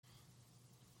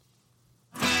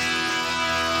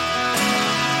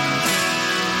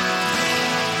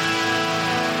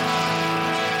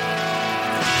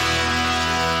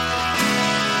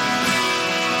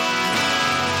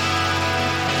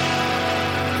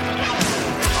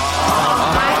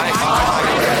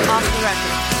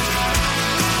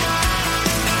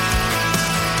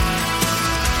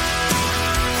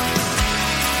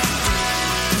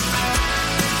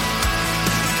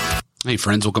Hey,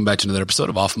 friends, welcome back to another episode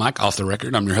of Off Mic, Off the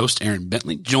Record. I'm your host, Aaron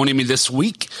Bentley. Joining me this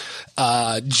week,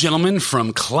 gentleman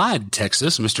from Clyde,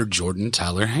 Texas, Mr. Jordan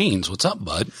Tyler Haynes. What's up,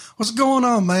 bud? What's going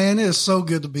on, man? It is so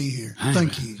good to be here.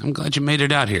 Thank you. I'm glad you made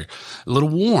it out here. A little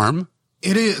warm.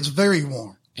 It is very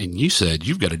warm. And you said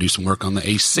you've got to do some work on the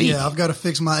AC. Yeah, I've got to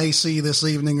fix my AC this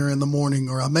evening or in the morning,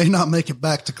 or I may not make it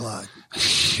back to Clyde.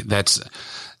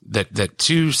 That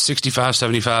 265,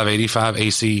 75, 85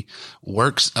 AC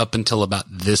works up until about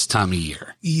this time of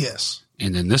year. Yes.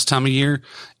 And then this time of year,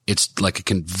 it's like a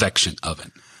convection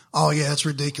oven. Oh yeah, it's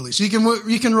ridiculous. You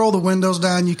can roll the windows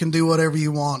down. You can do whatever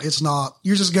you want. It's not,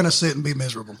 you're just going to sit and be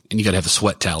miserable. And you got to have the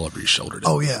sweat towel over your shoulder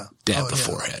to dab the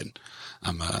forehead.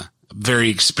 I'm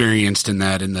very experienced in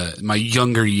that. In my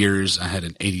younger years, I had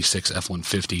an 86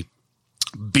 F-150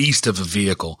 beast of a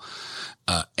vehicle.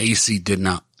 AC did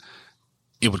not,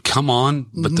 it would come on,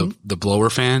 but the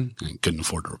blower fan, I couldn't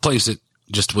afford to replace it,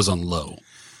 just was on low.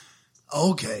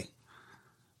 Okay.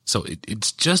 So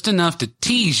it's just enough to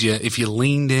tease you if you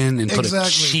leaned in and put a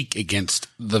cheek against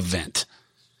the vent.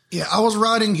 Yeah, I was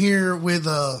riding here with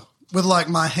like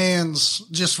my hands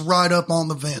just right up on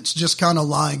the vents, just kind of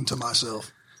lying to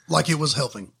myself like it was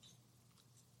helping.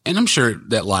 And I'm sure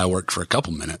that lie worked for a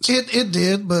couple minutes. It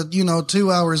did, but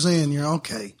 2 hours in, you're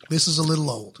okay. This is a little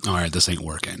old. All right, this ain't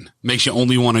working. Makes you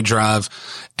only want to drive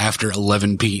after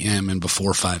 11 p.m. and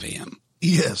before 5 a.m.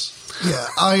 Yes. Yeah.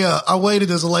 I waited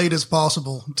as late as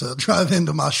possible to drive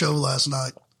into my show last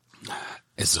night.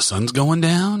 As the sun's going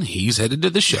down, he's headed to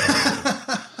the show.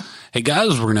 Hey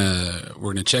guys, we're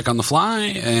gonna check on the fly,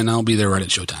 and I'll be there right at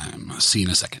showtime. See you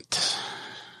in a second.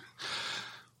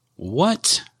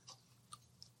 What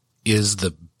is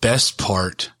the best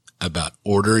part about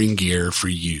ordering gear for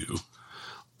you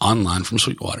online from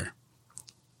Sweetwater?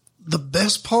 The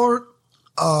best part,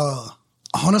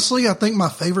 honestly, I think my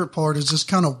favorite part is just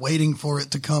kind of waiting for it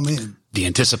to come in. The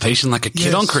anticipation, like a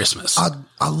kid on Christmas.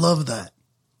 I love that.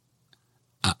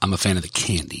 I'm a fan of the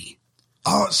candy.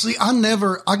 Oh, see,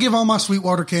 I give all my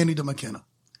Sweetwater candy to McKenna.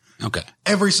 Okay.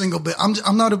 Every single bit.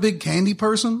 I'm not a big candy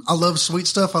person. I love sweet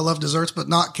stuff. I love desserts, but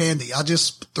not candy. I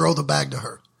just throw the bag to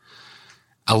her.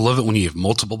 I love it when you have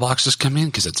multiple boxes come in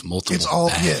because it's multiple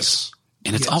bags. Yes.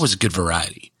 And it's always a good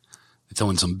variety. They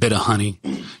throw in some bit of honey.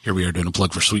 Here we are doing a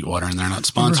plug for Sweetwater, and they're not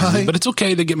sponsoring me, but it's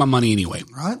okay. They get my money anyway.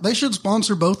 Right. They should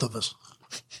sponsor both of us.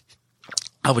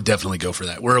 I would definitely go for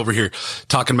that. We're over here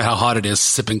talking about how hot it is,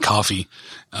 sipping coffee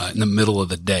in the middle of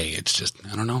the day. It's just,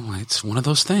 I don't know. It's one of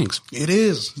those things. It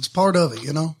is. It's part of it,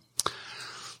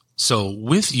 So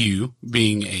with you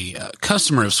being a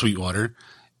customer of Sweetwater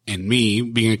and me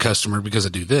being a customer because I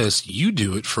do this, you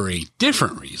do it for a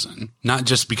different reason. Not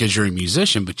just because you're a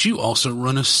musician, but you also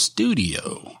run a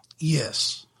studio.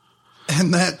 Yes.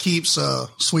 And that keeps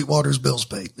Sweetwater's bills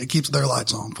paid. It keeps their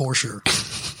lights on, for sure.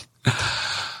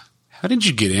 How did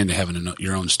you get into having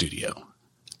your own studio?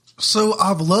 So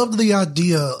I've loved the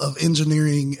idea of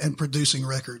engineering and producing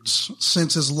records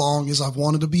since as long as I've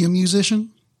wanted to be a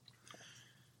musician.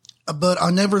 But I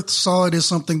never saw it as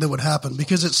something that would happen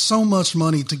because it's so much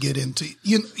money to get into.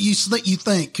 You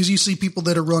think, because you see people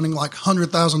that are running like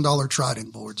 $100,000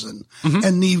 Trident boards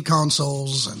and Neve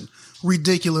consoles and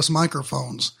ridiculous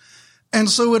microphones. And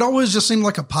so it always just seemed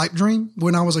like a pipe dream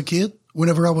when I was a kid,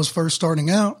 whenever I was first starting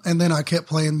out. And then I kept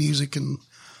playing music and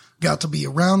got to be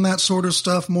around that sort of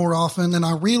stuff more often. And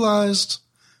I realized,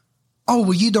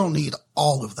 you don't need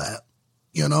all of that,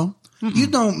 Mm-hmm. You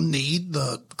don't need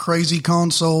the crazy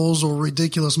consoles or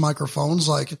ridiculous microphones.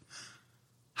 Like,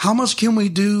 how much can we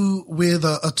do with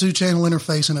a 2-channel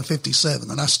interface and a 57?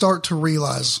 And I start to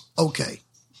realize, okay,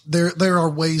 there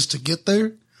are ways to get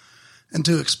there and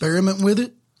to experiment with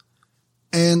it.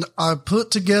 And I put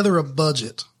together a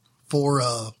budget for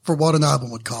what an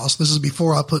album would cost. This is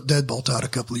before I put Deadbolt out a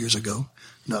couple of years ago.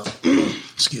 No,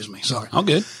 excuse me. Sorry. All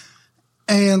good.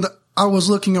 And I was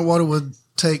looking at what it would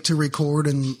take to record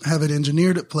and have it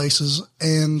engineered at places.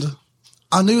 And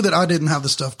I knew that I didn't have the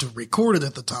stuff to record it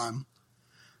at the time,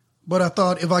 but I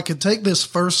thought if I could take this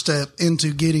first step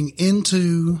into getting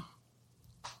into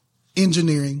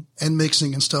engineering and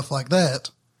mixing and stuff like that,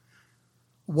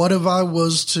 what if I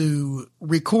was to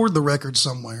record the record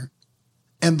somewhere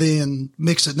and then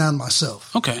mix it down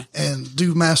myself? Okay. And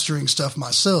do mastering stuff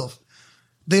myself.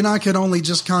 Then I could only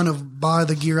just kind of buy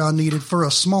the gear I needed for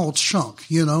a small chunk,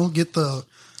 get the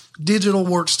digital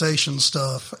workstation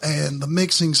stuff and the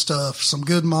mixing stuff, some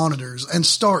good monitors, and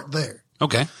start there.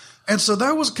 Okay. And so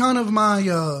that was kind of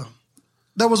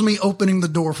that was me opening the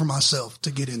door for myself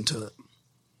to get into it.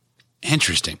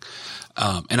 Interesting.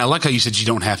 And I like how you said you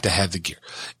don't have to have the gear.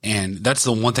 And that's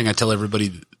the one thing I tell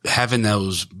everybody, having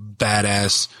those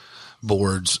badass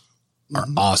boards are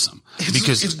awesome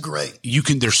because it's great.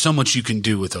 There's so much you can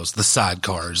do with those, the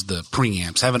sidecars, the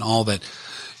preamps, having all that.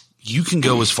 You can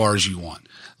go as far as you want.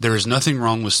 There is nothing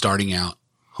wrong with starting out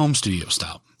home studio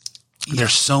style. Yeah.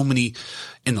 There's so many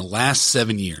in the last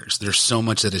 7 years. There's so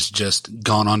much that has just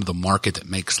gone onto the market that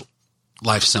makes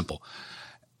life simple.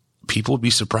 People would be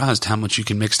surprised how much you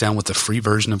can mix down with the free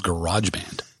version of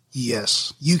GarageBand.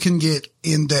 Yes, you can get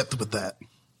in depth with that.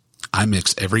 I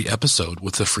mix every episode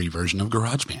with the free version of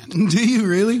GarageBand. Do you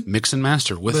really? Mix and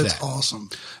master with that. That's awesome.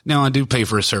 Now, I do pay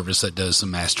for a service that does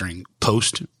some mastering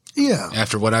post. Yeah.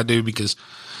 After what I do, because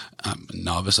I'm a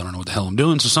novice. I don't know what the hell I'm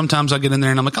doing. So sometimes I get in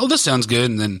there and I'm like, oh, this sounds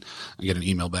good. And then I get an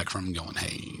email back from them going,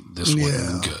 hey, this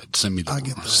wasn't good. Send me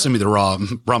the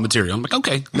raw material. I'm like,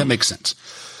 okay, that makes sense.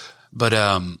 But,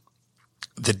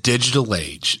 the digital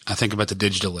age, I think about the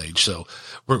digital age. So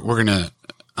I'm going to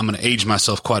age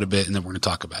myself quite a bit and then we're going to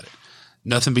talk about it.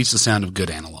 Nothing beats the sound of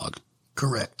good analog.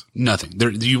 Correct. Nothing.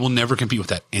 You will never compete with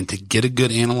that. And to get a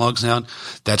good analog sound,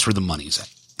 that's where the money's at.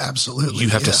 Absolutely. You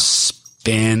have to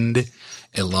spend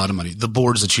a lot of money. The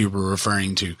boards that you were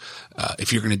referring to,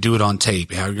 if you're going to do it on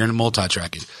tape, how you're going to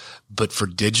multi-track it. But for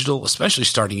digital, especially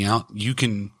starting out, you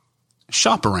can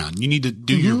shop around. You need to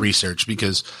do your research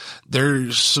because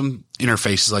there's some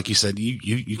interfaces, like you said,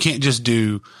 you can't just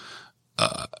do,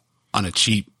 on a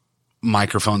cheap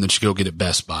microphone that you go get at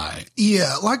Best Buy.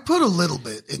 Yeah. Like put a little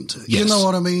bit into it. Yes. You know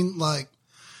what I mean? Like,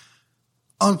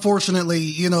 unfortunately,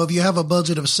 if you have a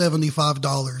budget of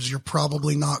 $75, you're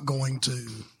probably not going to,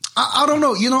 I don't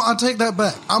know. I take that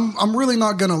back. I'm really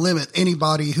not going to limit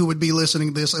anybody who would be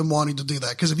listening to this and wanting to do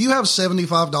that. Cause if you have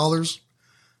 $75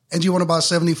 and you want to buy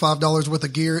 $75 worth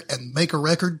of gear and make a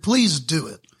record, please do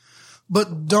it.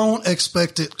 But don't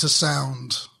expect it to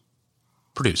sound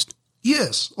produced.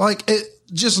 Yes.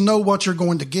 Just know what you're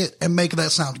going to get and make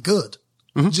that sound good.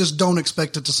 Mm-hmm. Just don't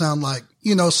expect it to sound like,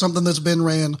 something that's been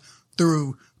ran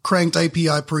through cranked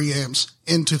API preamps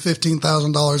into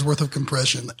 $15,000 worth of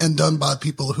compression and done by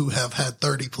people who have had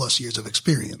 30 plus years of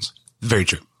experience. Very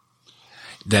true.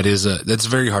 That's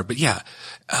very hard. But yeah,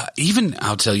 even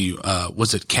I'll tell you,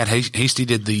 was it Cat Hasty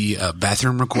did the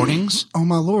bathroom recordings? Oh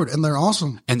my Lord. And they're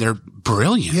awesome. And they're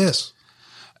brilliant. Yes.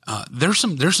 There's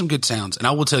some good sounds. And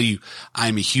I will tell you,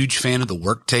 I'm a huge fan of the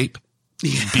work tape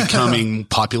becoming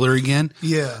popular again.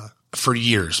 Yeah. For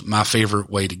years, my favorite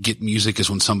way to get music is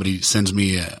when somebody sends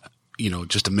me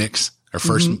just a mix or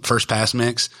first pass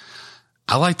mix.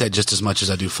 I like that just as much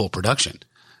as I do full production.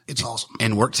 It's awesome.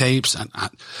 And work tapes.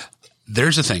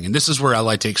 There's a thing, and this is where I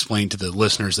like to explain to the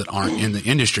listeners that aren't in the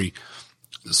industry.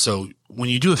 So when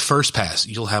you do a first pass,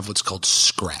 you'll have what's called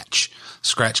scratch.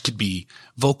 Scratch could be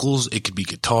vocals. It could be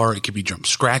guitar. It could be drum.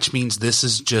 Scratch means this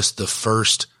is just the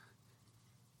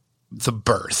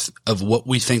birth of what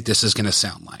we think this is going to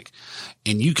sound like.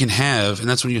 And you can have, and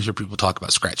that's when you hear people talk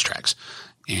about scratch tracks.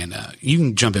 And you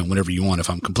can jump in whenever you want if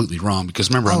I'm completely wrong, because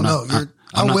remember, I'm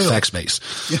not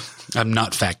fact-based. Yeah. I'm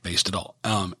not fact-based at all.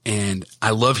 And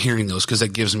I love hearing those because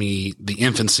that gives me the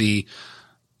infancy,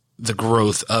 the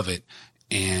growth of it.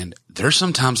 And there's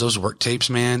sometimes those work tapes,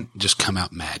 man, just come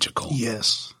out magical.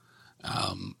 Yes.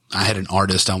 I had an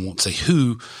artist, I won't say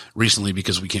who, recently,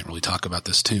 because we can't really talk about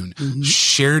this tune,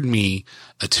 shared me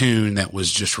a tune that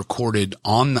was just recorded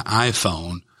on the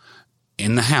iPhone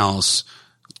in the house,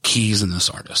 keys and this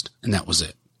artist. And that was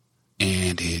it.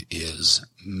 And it is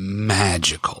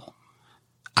magical.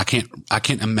 I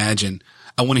can't imagine.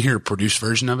 I want to hear a produced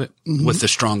version of it with the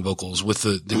strong vocals, with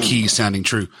the keys sounding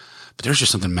true. But there's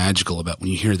just something magical about when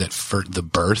you hear that the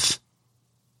birth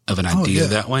of an idea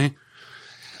that way.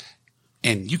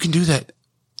 And you can do that,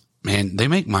 man. They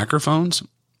make microphones,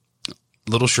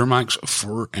 little Shure mics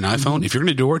for an iPhone. If you're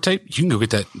going to do a work tape, you can go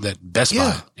get that Best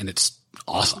Buy, and it's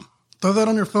awesome. Throw that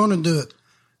on your phone and do it.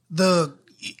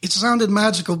 It sounded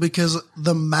magical because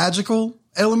the magical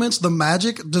elements, the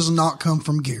magic does not come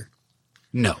from gear.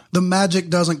 No. The magic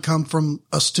doesn't come from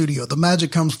a studio. The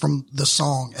magic comes from the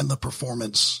song and the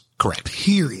performance. Correct.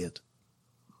 Period.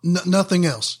 Nothing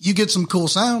else. You get some cool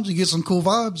sounds. You get some cool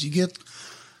vibes. You get,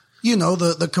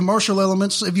 the commercial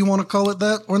elements, if you want to call it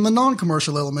that, or the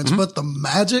non-commercial elements. But the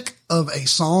magic of a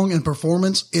song and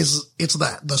performance it's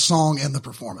the song and the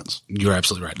performance. You're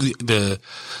absolutely right.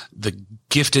 The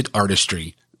gifted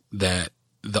artistry that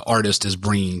the artist is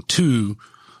bringing to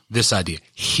this idea.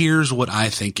 Here's what I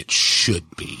think it should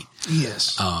be.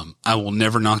 Yes. I will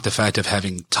never knock the fact of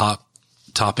having top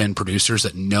end producers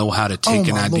that know how to take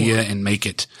an idea and make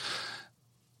it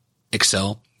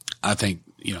excel. I think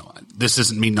this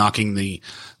isn't me knocking the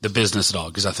business at all,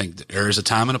 because I think there is a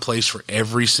time and a place for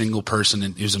every single person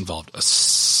who's involved. A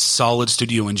solid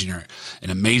studio engineer, an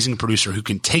amazing producer who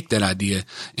can take that idea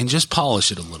and just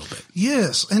polish it a little bit.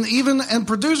 Yes. And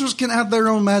producers can add their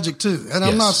own magic too. And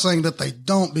I'm not saying that they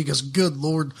don't, because good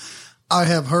Lord, I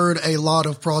have heard a lot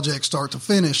of projects start to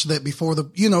finish that before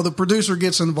the producer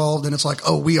gets involved and it's like,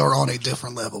 oh, we are on a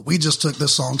different level. We just took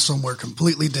this song somewhere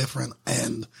completely different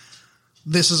and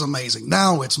this is amazing.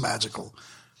 Now it's magical.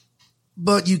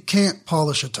 But you can't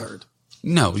polish a turd.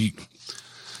 No.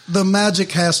 The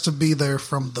magic has to be there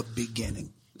from the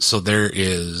beginning. So there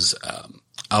is,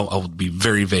 I'll be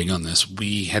very vague on this.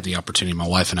 We had the opportunity, my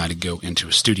wife and I, to go into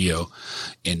a studio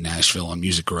in Nashville on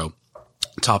Music Row,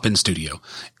 top end studio,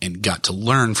 and got to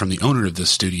learn from the owner of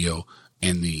this studio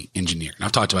and the engineer. And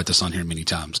I've talked about this on here many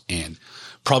times, and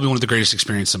probably one of the greatest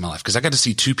experiences of my life, because I got to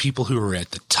see two people who are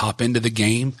at the top end of the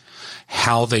game,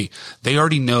 how they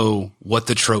already know what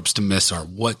the tropes to miss are,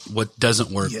 what doesn't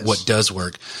work, what does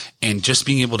work. And just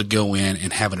being able to go in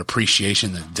and have an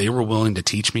appreciation that they were willing to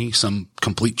teach me, some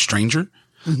complete stranger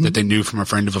that they knew from a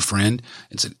friend of a friend,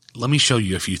 and said, let me show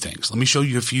you a few things. Let me show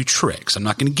you a few tricks. I'm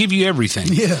not going to give you everything.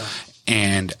 Yeah.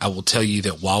 And I will tell you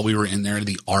that while we were in there,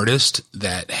 the artist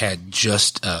that had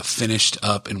just finished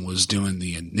up and was doing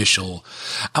the initial,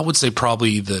 I would say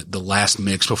probably the last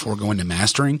mix before going to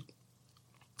mastering,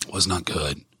 was not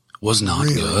good. Was not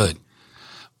good.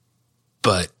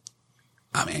 But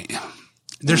I mean,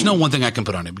 there's no one thing I can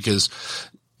put on it, because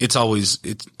it's what's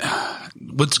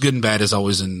good and bad is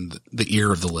always in the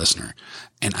ear of the listener.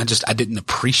 And I didn't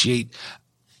appreciate,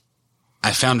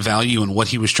 I found value in what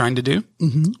he was trying to do.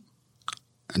 Mm-hmm.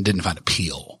 And didn't find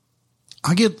appeal.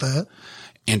 I get that.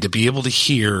 And to be able to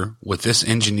hear what this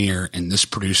engineer and this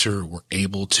producer were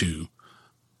able to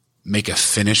make a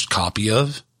finished copy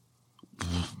of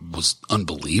was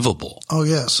unbelievable. Oh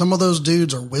yeah. Some of those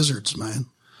dudes are wizards, man.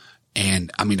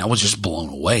 And I mean, I was just blown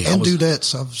away. And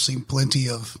dudettes. I've seen plenty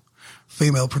of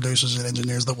female producers and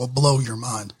engineers that will blow your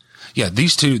mind. Yeah.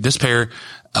 This pair,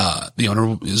 the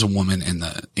owner is a woman and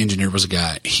the engineer was a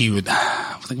guy. He was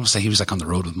like on the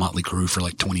road with Motley Crue for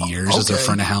like 20 years as their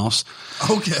front of house.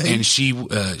 Okay. And she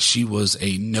was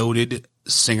a noted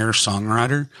singer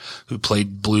songwriter who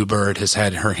played Bluebird, has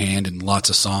had her hand in lots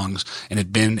of songs, and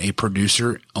had been a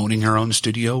producer owning her own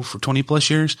studio for 20 plus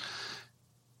years.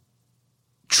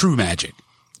 True magic.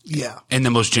 Yeah. And the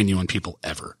most genuine people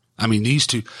ever. I mean, these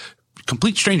two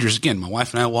complete strangers. Again, my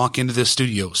wife and I walk into this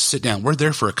studio, sit down. We're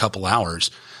there for a couple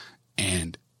hours,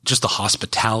 and just the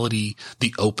hospitality,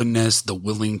 the openness, the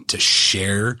willing to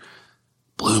share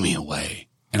blew me away.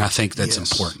 And I think that's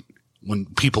important when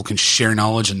people can share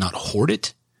knowledge and not hoard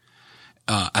it.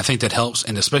 I think that helps.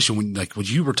 And especially when, like what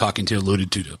you were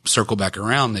alluded to circle back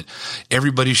around, that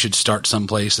everybody should start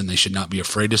someplace and they should not be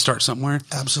afraid to start somewhere.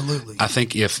 Absolutely. I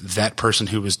think if that person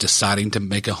who was deciding to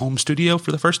make a home studio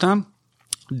for the first time,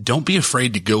 don't be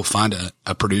afraid to go find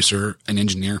a producer, an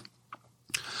engineer,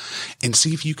 and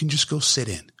see if you can just go sit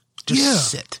in.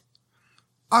 Just sit.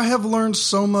 I have learned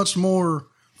so much more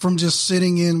from just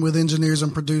sitting in with engineers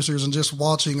and producers and just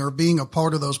watching or being a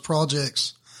part of those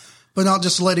projects, but not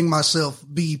just letting myself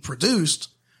be produced.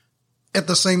 At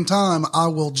the same time, I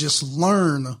will just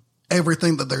learn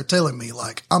everything that they're telling me.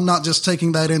 Like, I'm not just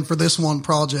taking that in for this one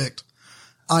project.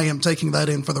 I am taking that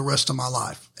in for the rest of my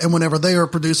life. And whenever they are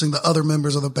producing the other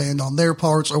members of the band on their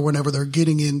parts, or whenever they're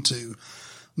getting into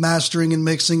mastering and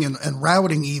mixing and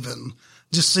routing even,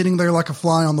 just sitting there like a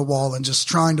fly on the wall and just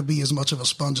trying to be as much of a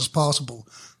sponge as possible.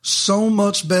 So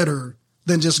much better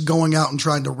than just going out and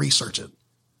trying to research it.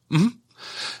 Mm-hmm.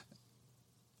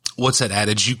 What's that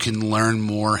adage? You can learn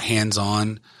more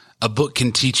hands-on. A book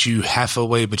can teach you half a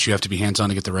way, but you have to be hands-on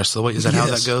to get the rest of the way. Is that how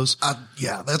that goes?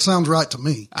 Yeah, that sounds right to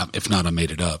me. If not, I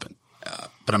made it up.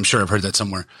 But I'm sure I've heard that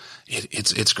somewhere.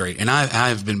 It's great. And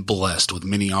I've been blessed with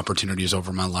many opportunities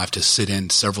over my life to sit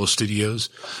in several studios,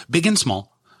 big and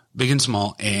small.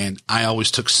 And I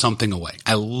always took something away.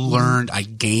 I learned, I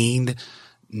gained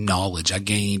knowledge, I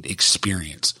gained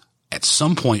experience at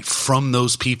some point from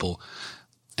those people.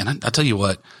 And I tell you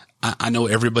what, I know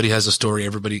everybody has a story.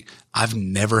 I've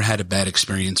never had a bad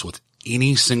experience with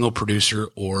any single producer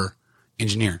or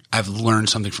engineer. I've learned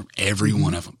something from every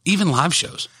one of them, even live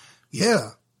shows. Yeah.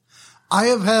 I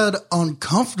have had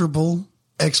uncomfortable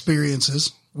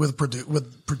experiences with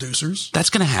producers. That's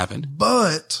going to happen.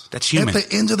 But that's human. At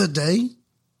the end of the day,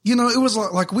 it was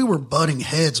like we were butting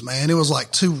heads, man. It was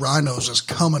like two rhinos just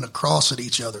coming across at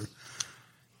each other.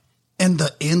 And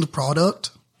the end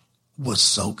product was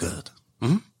so good.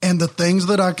 Mm-hmm. And the things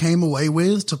that I came away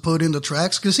with to put into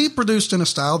tracks, because he produced in a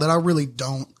style that I really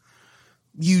don't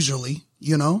usually,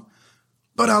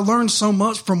 but But I learned so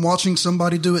much from watching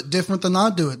somebody do it different than I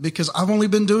do it, because I've only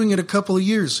been doing it a couple of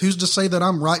years. Who's to say that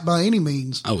I'm right by any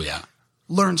means? Oh, yeah.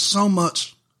 Learned so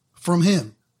much from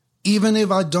him. Even if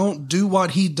I don't do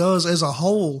what he does as a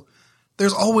whole,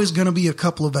 there's always going to be a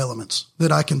couple of elements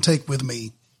that I can take with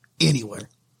me anywhere.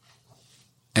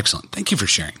 Excellent. Thank you for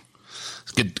sharing.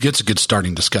 It's a good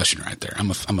starting discussion right there.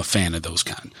 I'm a fan of those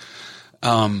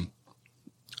kind.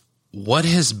 What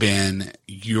has been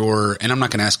and I'm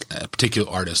not going to ask a particular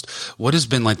artist, what has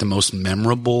been like the most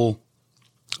memorable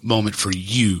moment for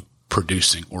you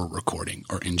producing or recording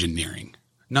or engineering?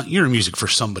 Not your music, for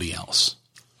somebody else.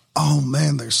 Oh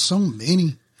man, there's so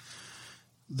many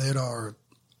that are,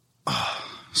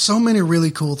 so many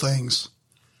really cool things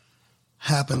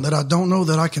happen that I don't know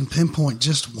that I can pinpoint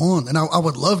just one. And I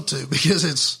would love to,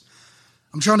 because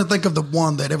I'm trying to think of the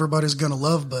one that everybody's going to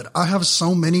love, but I have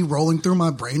so many rolling through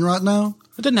my brain right now.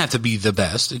 It doesn't have to be the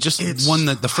best. It's just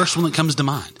the first one that comes to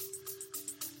mind.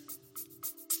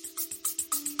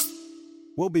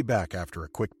 We'll be back after a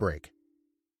quick break.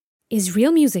 Is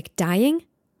real music dying?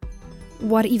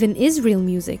 What even is real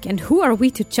music, and who are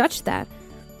we to judge that?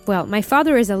 Well, my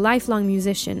father is a lifelong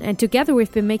musician, and together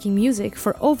we've been making music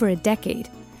for over a decade.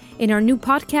 In our new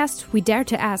podcast, we dare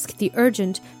to ask the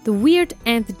urgent, the weird,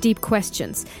 and the deep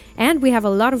questions, and we have a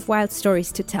lot of wild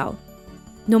stories to tell.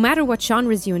 No matter what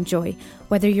genres you enjoy,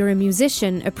 whether you're a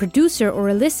musician, a producer, or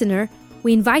a listener,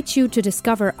 we invite you to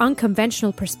discover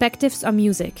unconventional perspectives on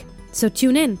music. So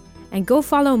tune in and go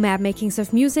follow Mad Makings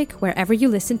of Music wherever you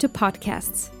listen to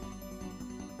podcasts.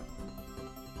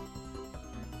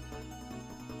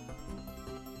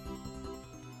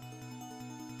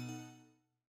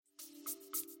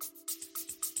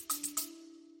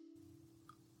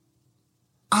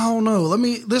 I don't know.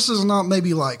 This is not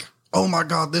maybe like, oh my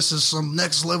God, this is some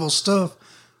next level stuff.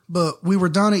 But we were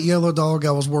down at Yellow Dog.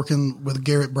 I was working with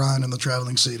Garrett Bryan and the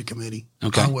Traveling City Committee.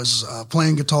 Okay. I was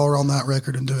playing guitar on that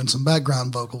record and doing some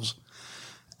background vocals.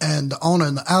 And on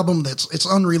an album it's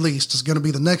unreleased, it's going to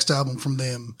be the next album from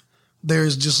them,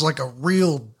 there's just like a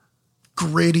real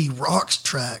gritty rocks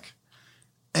track.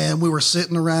 And we were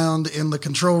sitting around in the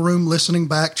control room listening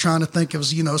back, trying to think of,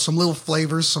 some little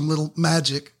flavors, some little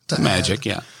magic to Magic, add.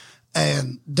 yeah.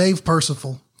 And Dave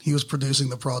Percival, he was producing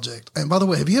the project. And by the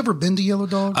way, have you ever been to Yellow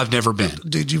Dog? I've never been.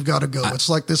 Dude, you've got to go. It's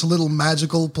like this little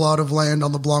magical plot of land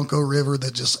on the Blanco River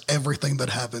that just everything that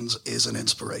happens is an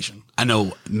inspiration. I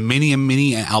know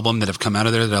many album that have come out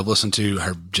of there that I've listened to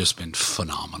have just been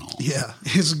phenomenal. Yeah,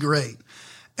 it's great.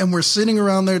 And we're sitting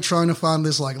around there trying to find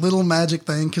this like little magic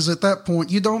thing, because at that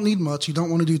point, you don't need much. You don't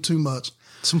want to do too much.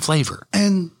 Some flavor.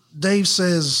 And Dave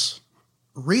says,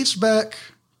 reach back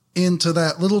into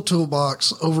that little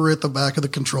toolbox over at the back of the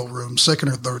control room, second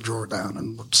or third drawer down,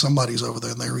 and somebody's over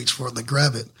there and they reach for it and they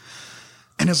grab it.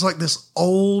 And it's like this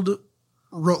old,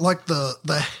 like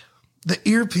the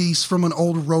earpiece from an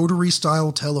old rotary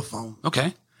style telephone.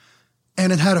 Okay.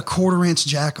 And it had a 1/4-inch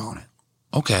jack on it.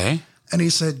 Okay. And he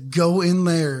said, go in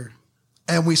there.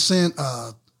 And we sent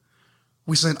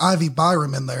Ivy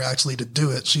Byram in there actually to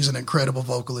do it. She's an incredible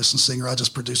vocalist and singer. I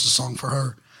just produced a song for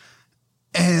her.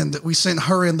 And we sent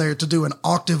her in there to do an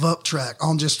octave up track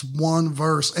on just one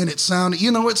verse. And it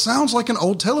sounds like an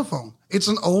old telephone. It's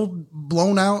an old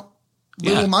blown out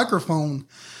little microphone.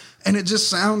 And it just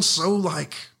sounds so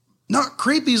like, not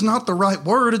creepy is not the right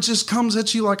word. It just comes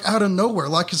at you like out of nowhere.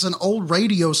 Like it's an old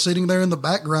radio sitting there in the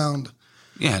background.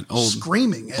 Yeah.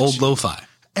 Screaming at old you. lo-fi.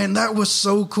 And that was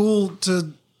so cool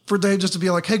for Dave just to be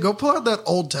like, hey, go pull out that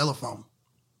old telephone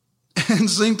and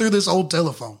sing through this old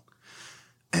telephone.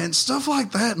 And stuff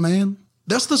like that, man.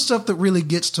 That's the stuff that really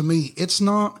gets to me.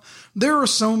 There are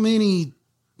so many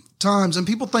times, and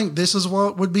people think this is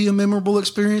what would be a memorable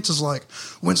experience, is like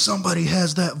when somebody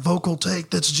has that vocal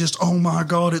take that's just, oh my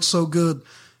God, it's so good.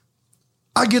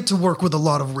 I get to work with a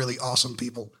lot of really awesome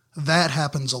people. That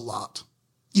happens a lot.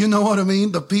 You know what I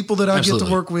mean? The people that I Absolutely. get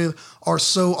to work with are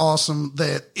so awesome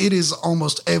that it is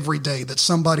almost every day that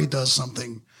somebody does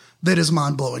something that is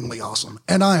mind-blowingly awesome.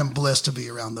 And I am blessed to be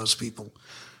around those people.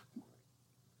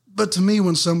 But to me,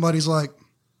 when somebody's like,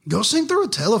 go sing through a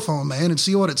telephone, man, and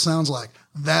see what it sounds like,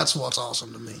 that's what's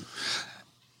awesome to me.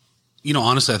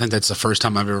 Honestly, I think that's the first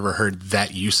time I've ever heard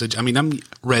that usage. I mean, I'm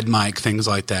red mic, things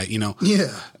like that,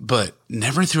 Yeah. but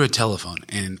never through a telephone.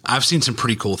 And I've seen some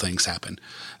pretty cool things happen.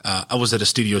 I was at a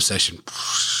studio session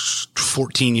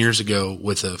 14 years ago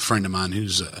with a friend of mine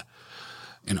who's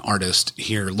an artist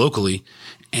here locally.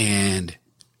 And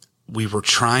we were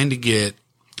trying to get,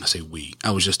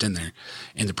 I was just in there,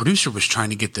 and the producer was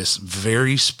trying to get this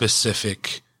very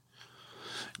specific,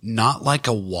 not like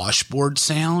a washboard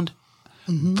sound,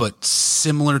 but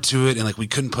similar to it. And like, we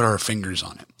couldn't put our fingers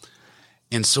on it.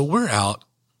 And so we're out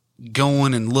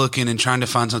going and looking and trying to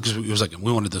find something, because it was like,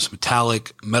 we wanted this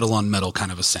metallic, metal on metal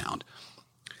kind of a sound.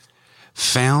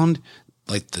 Found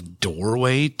like the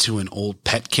doorway to an old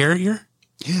pet carrier.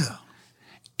 Yeah.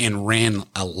 And ran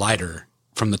a lighter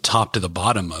from the top to the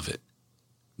bottom of it,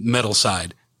 metal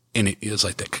side. And it was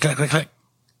like that, click, click, click,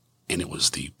 and it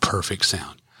was the perfect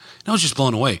sound. And I was just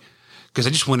blown away, because I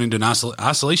just went into an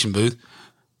isolation booth,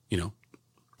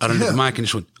 underneath the mic, and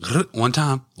just went one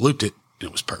time, looped it, and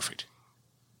it was perfect.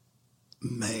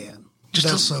 Man, just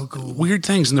that's so cool. Weird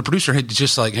things. And the producer had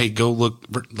just like, hey, go look,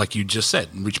 like you just said,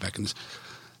 and reach back. And this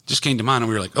just came to mind, and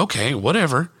we were like, okay,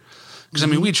 whatever. Because,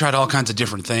 we had tried all kinds of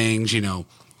different things,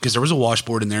 because there was a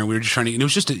washboard in there, and we were just trying to, and it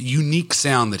was just a unique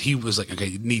sound that he was like, okay,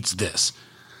 it needs this.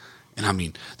 And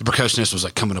the percussionist was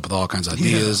like coming up with all kinds of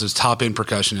ideas. Yeah. It was top end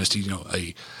percussionist,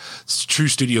 a true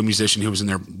studio musician who was in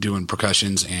there doing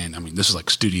percussions. And this is like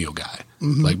studio guy,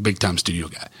 like big time studio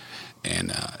guy.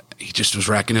 And he just was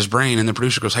racking his brain. And the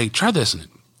producer goes, hey, try this. And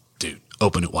dude,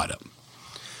 open it wide up.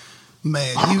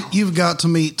 Man, you've got to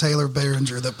meet Taylor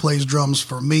Behringer, that plays drums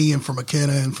for me and for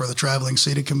McKenna and for the Traveling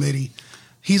City Committee.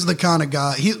 He's the kind of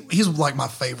guy, he's like my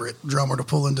favorite drummer to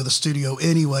pull into the studio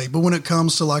anyway. But when it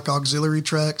comes to like auxiliary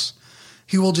tracks,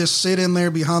 he will just sit in there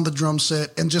behind the drum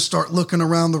set and just start looking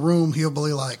around the room. He'll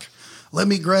be like, let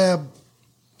me grab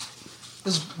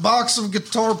this box of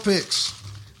guitar picks.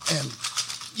 And,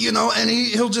 and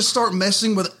he'll just start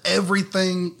messing with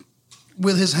everything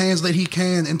with his hands that he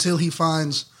can until he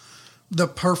finds the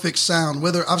perfect sound.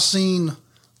 Whether I've seen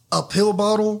a pill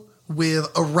bottle with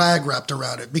a rag wrapped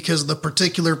around it because the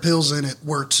particular pills in it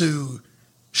were too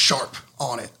sharp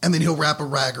on it, and then he'll wrap a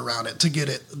rag around it to get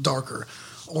it darker,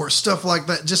 or stuff like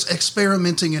that. Just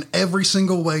experimenting in every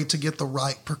single way to get the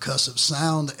right percussive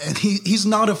sound. And he's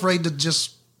not afraid to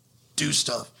just do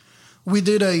stuff. We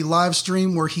did a live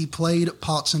stream where he played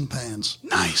pots and pans.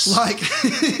 Nice. Like,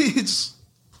 it's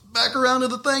back around to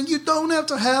the thing. You don't have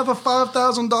to have a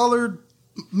 $5,000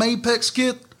 Mapex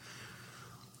kit.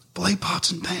 Play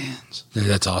pots and pans. Yeah,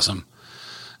 that's awesome.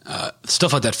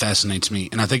 Stuff like that fascinates me.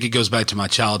 And I think it goes back to my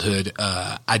childhood.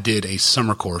 I did a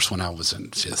summer course when I was in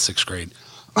 5th, 6th grade.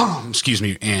 Excuse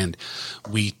me. And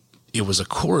it was a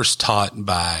course taught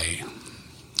by,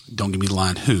 don't give me the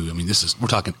line who. We're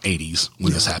talking 80s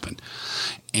when this happened.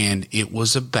 And it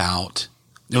was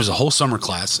a whole summer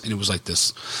class, and it was like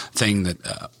this thing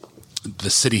that the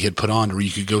city had put on where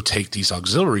you could go take these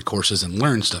auxiliary courses and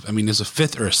learn stuff. As a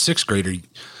 5th or a 6th grader,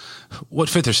 what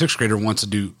 5th or 6th grader wants to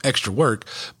do extra work?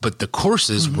 But the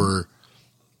courses were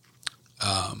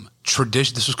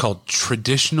this was called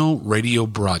traditional radio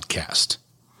broadcast.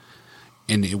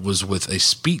 And it was with a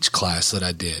speech class that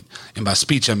I did. And by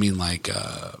speech, I mean like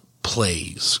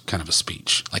plays, kind of a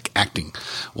speech, like acting.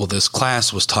 Well, this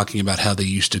class was talking about how they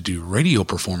used to do radio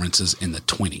performances in the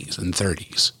 20s and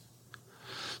 30s.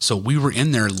 So we were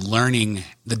in there learning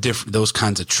those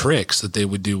kinds of tricks that they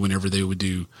would do whenever they would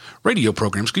do radio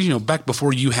programs. Because, back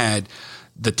before you had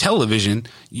the television,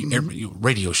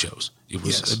 radio shows, it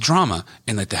was a drama,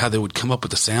 and like how they would come up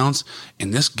with the sounds.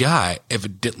 And this guy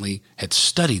evidently had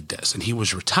studied this, and he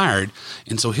was retired.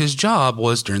 And so his job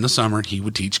was during the summer, he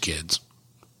would teach kids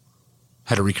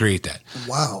how to recreate that.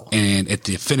 Wow. And at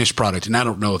the finished product, and I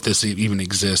don't know if this even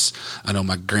exists. I know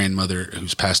my grandmother,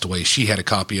 who's passed away, she had a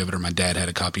copy of it, or my dad had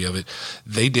a copy of it.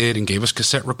 They did and gave us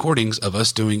cassette recordings of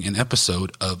us doing an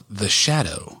episode of The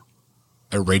Shadow,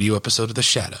 a radio episode of The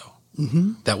Shadow.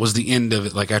 Mm-hmm. That was the end of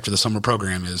it, like after the summer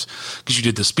program is, because you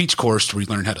did the speech course where you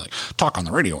learned how to like talk on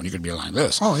the radio, and you could be like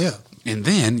this. Oh, yeah. And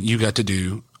then you got to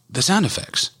do the sound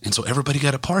effects. And so everybody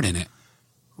got a part in it.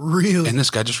 Really? And this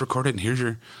guy just recorded, and here's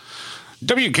your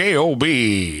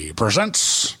WKOB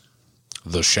presents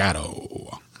The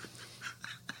Shadow.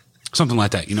 Something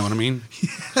like that. You know what I mean?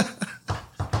 Yeah.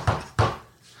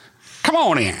 Come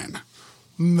on in.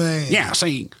 Man. Yeah,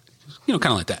 see, kind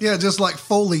of like that. Yeah, just like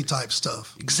Foley type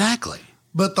stuff. Exactly.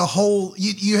 But the whole,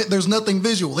 there's nothing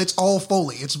visual. It's all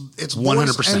Foley. It's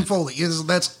 100% voice and Foley.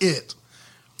 That's it.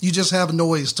 You just have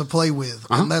noise to play with.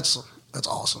 Uh-huh. And that's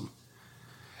awesome.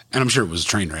 And I'm sure it was a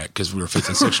train wreck because we were 5th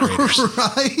and 6th graders.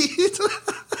 Right.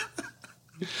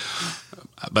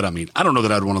 But I don't know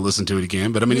that I'd want to listen to it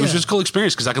again. But it was just a cool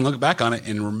experience because I can look back on it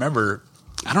and remember.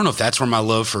 I don't know if that's where my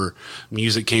love for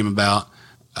music came about.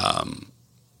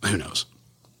 Who knows?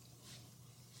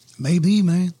 Maybe,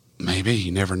 man. Maybe.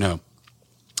 You never know.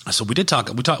 So we've talked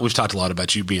a lot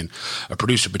about you being a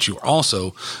producer, but you are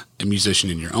also a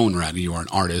musician in your own right. You are an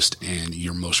artist, and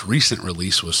your most recent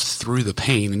release was Through the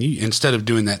Pain. And you, instead of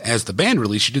doing that as the band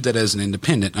release, you did that as an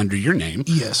independent under your name.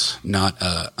 Yes. Not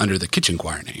under the Kitchen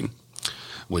Choir name,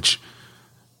 which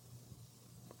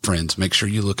friends, make sure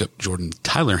you look up Jordan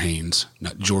Tyler Haynes,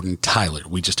 not Jordan Tyler.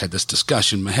 We just had this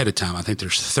discussion ahead of time. I think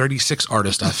there's 36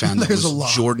 artists I found that was a lot.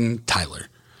 Jordan Tyler.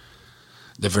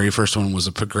 The very first one was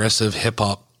a progressive hip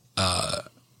hop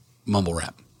mumble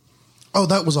rap. Oh,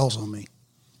 that was also me.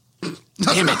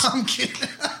 Damn it. I'm kidding.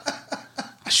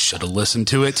 I should have listened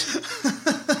to it.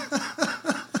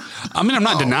 I mean, I'm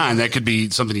not denying that could be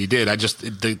something he did.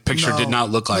 The picture did not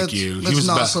look like you. That's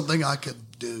not something I could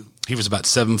do. He was about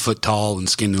 7 foot tall and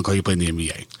skinny, looked like he played in the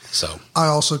NBA. So I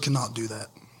also cannot do that.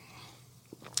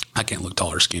 I can't look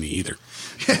tall or skinny either.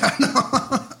 Yeah, no.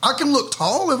 I can look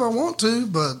tall if I want to,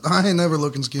 but I ain't never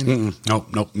looking skinny.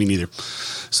 Nope, me neither.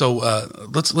 So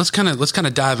let's kind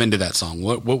of dive into that song.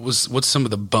 What's some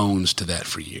of the bones to that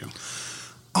for you?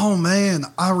 Oh man,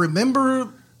 I remember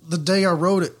the day I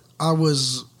wrote it. I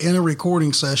was in a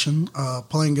recording session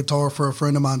playing guitar for a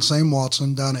friend of mine, Sam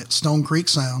Watson, down at Stone Creek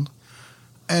Sound,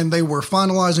 and they were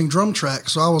finalizing drum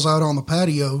tracks. So I was out on the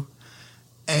patio,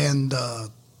 and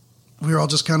we were all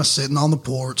just kind of sitting on the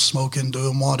porch, smoking,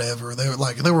 doing whatever.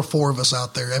 There were 4 of us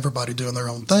out there, everybody doing their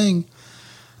own thing.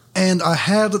 And I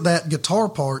had that guitar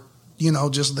part,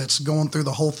 just that's going through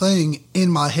the whole thing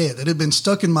in my head. It had been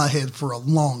stuck in my head for a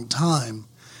long time,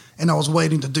 and I was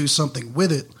waiting to do something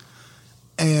with it.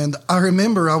 And I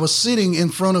remember I was sitting in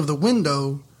front of the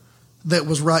window that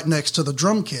was right next to the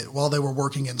drum kit while they were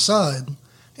working inside.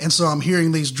 And so I'm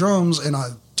hearing these drums, and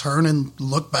I turn and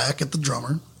look back at the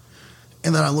drummer.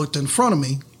 And then I looked in front of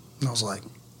me, and I was like,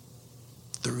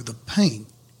 through the pane,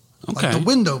 like the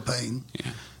window pane.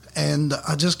 Yeah. And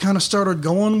I just kind of started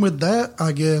going with that,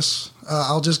 I guess.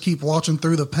 I'll just keep watching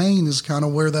through the pane is kind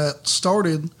of where that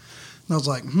started. And I was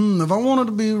like, if I wanted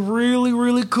to be really,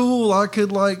 really cool, I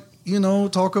could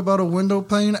talk about a window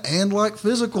pane and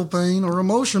physical pain or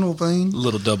emotional pain. A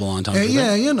little double entendre.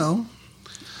 Yeah,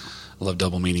 I love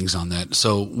double meanings on that.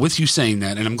 So with you saying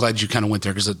that, and I'm glad you kind of went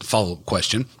there because it's a follow-up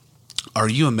question. Are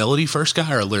you a melody first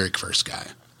guy or a lyric first guy?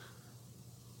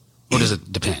 Or does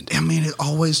it depend? I mean, it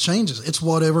always changes. It's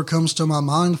whatever comes to my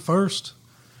mind first.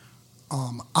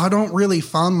 I don't really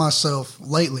find myself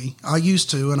lately. I used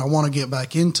to, and I want to get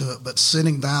back into it, but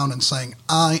sitting down and saying,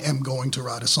 I am going to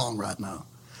write a song right now.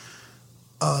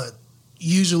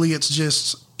 Usually it's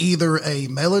just either a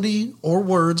melody or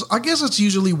words. I guess it's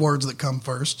usually words that come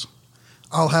first.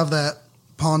 I'll have that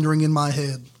pondering in my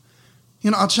head.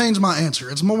 I'll change my answer.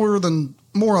 It's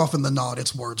more often than not,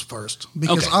 it's words first.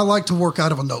 Because I like to work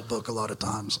out of a notebook a lot of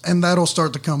times. And that'll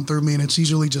start to come through me, and it's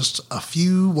usually just a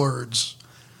few words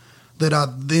that I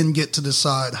then get to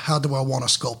decide how do I want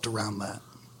to sculpt around that.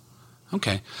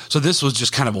 Okay. So this was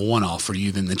just kind of a one-off for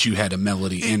you then, that you had a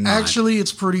melody in mind. Actually,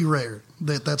 it's pretty rare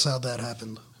that's how that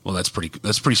happened. Well, that's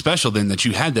pretty special then, that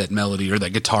you had that melody or that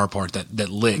guitar part, that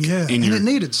lick. Yeah, it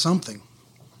needed something.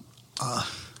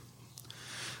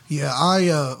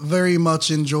 I very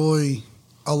much enjoy,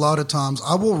 a lot of times,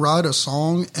 I will write a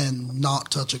song and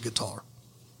not touch a guitar.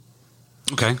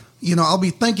 Okay. I'll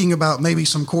be thinking about maybe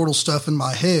some chordal stuff in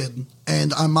my head,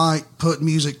 and I might put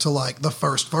music to the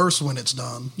first verse when it's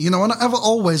done. And I've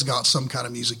always got some kind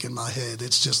of music in my head.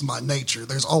 It's just my nature.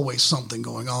 There's always something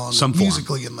going on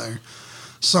musically in there.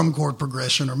 Some chord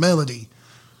progression or melody.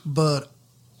 But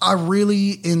I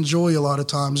really enjoy a lot of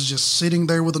times just sitting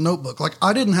there with a notebook.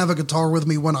 I didn't have a guitar with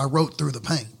me when I wrote Through the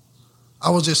Pain.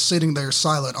 I was just sitting there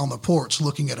silent on the porch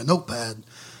looking at a notepad.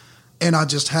 And I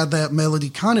just had that melody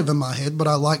kind of in my head, but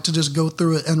I like to just go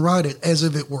through it and write it as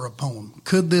if it were a poem.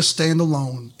 Could this stand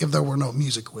alone if there were no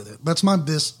music with it? That's my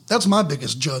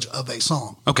biggest judge of a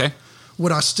song. Okay.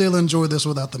 Would I still enjoy this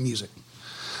without the music?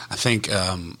 I think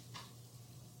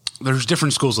there's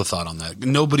different schools of thought on that.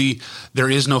 There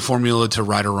is no formula to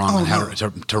right or wrong on how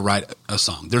to write a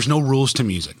song. There's no rules to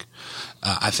music.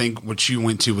 I think what you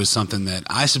went to was something that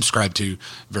I subscribe to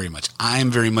very much. I am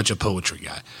very much a poetry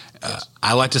guy. Yes.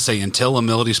 I like to say until a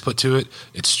melody's put to it,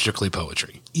 it's strictly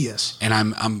poetry. Yes. And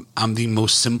I'm the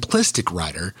most simplistic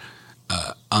writer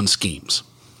on schemes.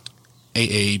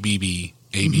 A, B, B,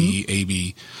 A, B, A,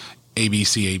 B, A, B,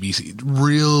 C, A, B, C.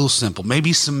 Real simple.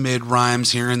 Maybe some mid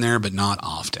rhymes here and there, but not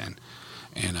often.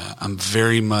 And I'm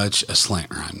very much a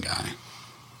slant rhyme guy.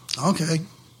 Okay.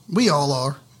 We all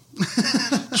are.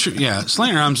 Sure, yeah,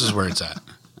 slant rhymes is where it's at.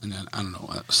 And then, I don't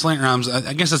know, slant rhymes,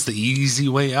 I guess that's the easy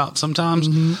way out sometimes,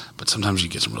 but sometimes you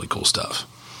get some really cool stuff.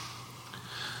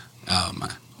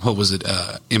 What was it?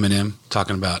 Eminem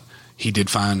talking about he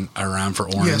did find a rhyme for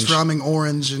orange. Yes, rhyming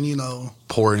orange and,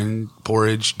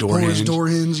 porridge, door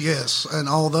hinge. Yes, and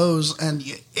all those. And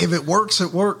if it works,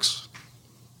 it works.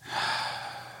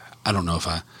 I don't know if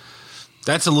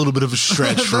that's a little bit of a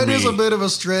stretch for me. That is a bit of a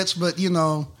stretch, but,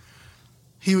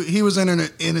 He was in an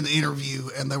interview,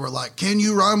 and they were like, "Can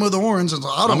you rhyme with horns?" And so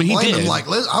I don't blame him. Like,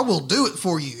 I will do it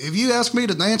for you. If you ask me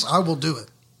to dance, I will do it.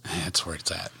 That's where it's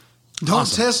at. Don't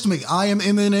test me. I am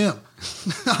Eminem.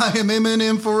 I am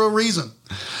Eminem for a reason.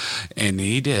 And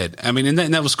he did. I mean, and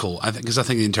that was cool. I think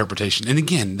the interpretation, and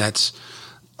again, that's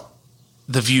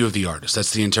the view of the artist.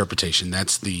 That's the interpretation.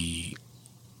 That's the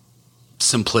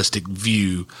simplistic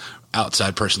view,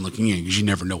 outside person looking in, because you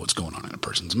never know what's going on in a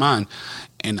person's mind.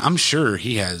 And I'm sure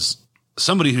he has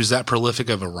somebody who's that prolific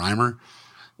of a rhymer,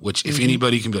 which if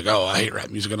anybody can be like, oh, I hate rap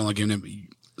music, I don't like him.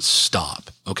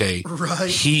 Stop. Okay. Right.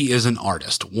 He is an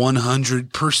artist,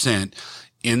 100%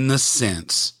 in the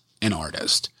sense an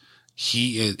artist.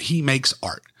 He makes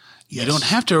art. Yes. You don't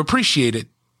have to appreciate it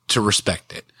to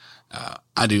respect it.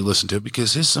 I do listen to it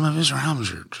because some of his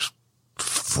rhymes are just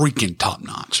freaking top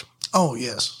notch. Oh,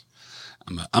 yes.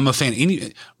 I'm a fan.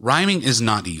 Rhyming is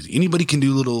not easy. Anybody can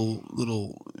do little,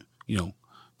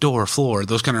 door, floor,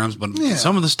 those kind of rhymes. But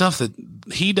some of the stuff that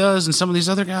he does and some of these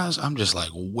other guys, I'm just like,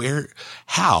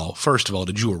 how, first of all,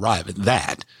 did you arrive at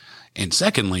that? And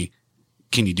secondly,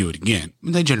 can you do it again? I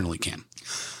mean, they generally can.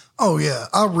 Oh, yeah.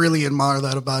 I really admire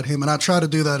that about him, and I try to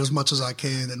do that as much as I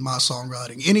can in my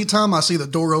songwriting. Anytime I see the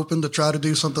door open to try to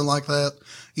do something like that,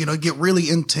 get really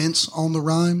intense on the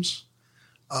rhymes.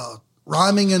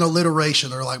 Rhyming and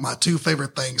alliteration are like my two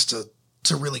favorite things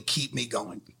to really keep me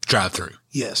going. Drive through.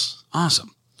 Yes.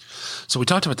 Awesome. So we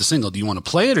talked about the single. Do you want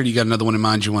to play it, or do you got another one in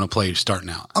mind you want to play starting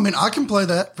out? I mean, I can play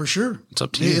that for sure. It's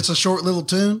up to you. It's a short little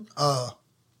tune.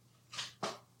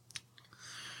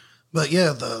 But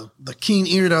yeah, the keen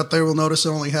eared out there will notice it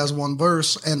only has one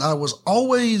verse, and I was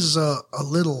always a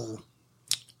little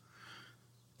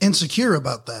insecure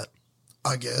about that,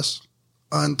 I guess,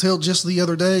 until just the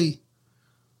other day,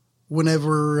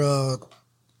 whenever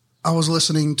I was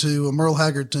listening to a Merle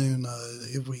Haggard tune,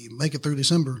 If We Make It Through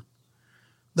December.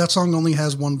 That song only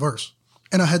has one verse,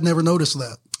 and I had never noticed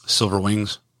that. Silver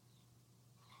Wings.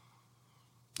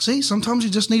 See, sometimes you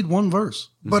just need one verse.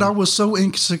 But I was so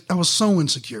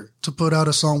insecure to put out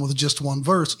a song with just one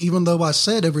verse, even though I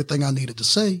said everything I needed to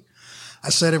say. I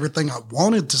said everything I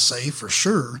wanted to say for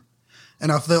sure, and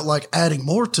I felt like adding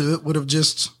more to it would have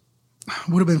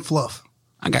been fluff.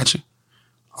 I got you.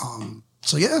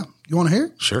 So yeah, you want to hear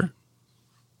it? Sure.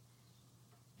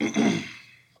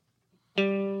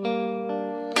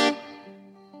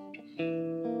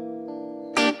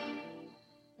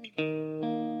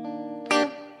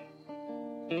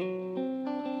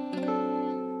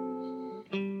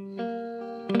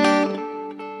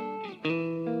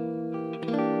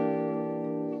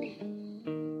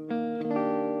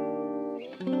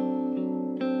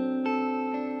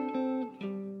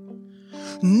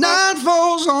 Night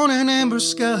falls on an amber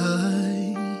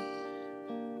sky.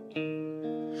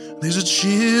 There's a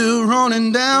chill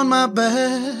running down my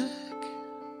back.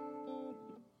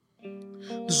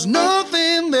 There's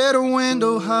nothing that a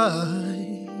window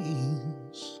hides,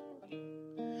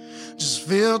 just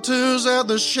filters out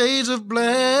the shades of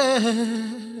black.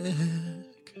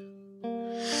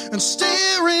 And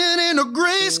staring into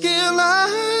grayscale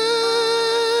eyes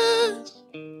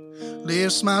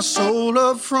lifts my soul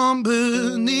up from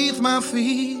beneath my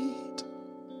feet.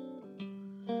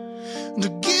 To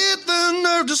get the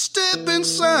nerve to step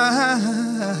inside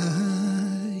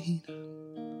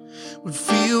would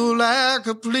feel like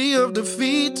a plea of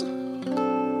defeat.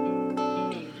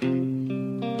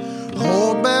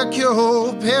 Hold back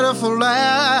your pitiful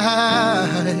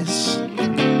lies.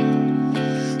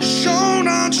 Show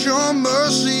not your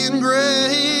mercy and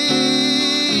grace.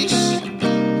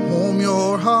 Warm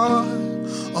your heart,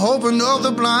 open up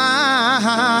the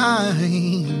blinds,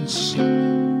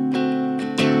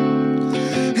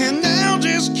 and I'll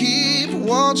just keep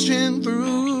watching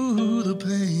through the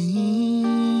pain.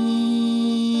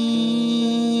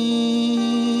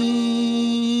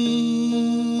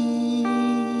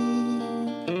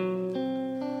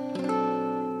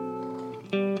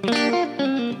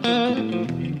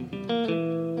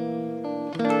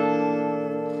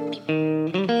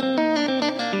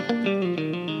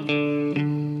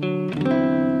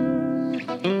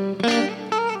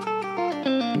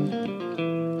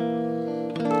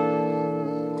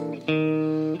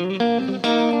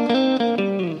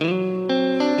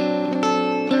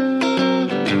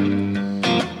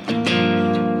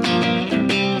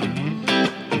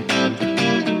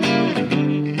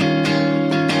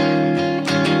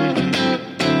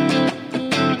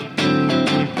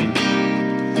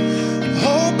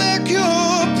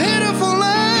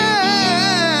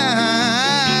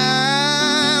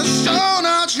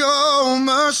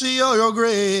 Or your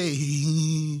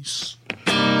grace.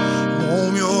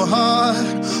 Warm your heart,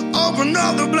 open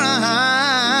up the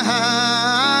blinds.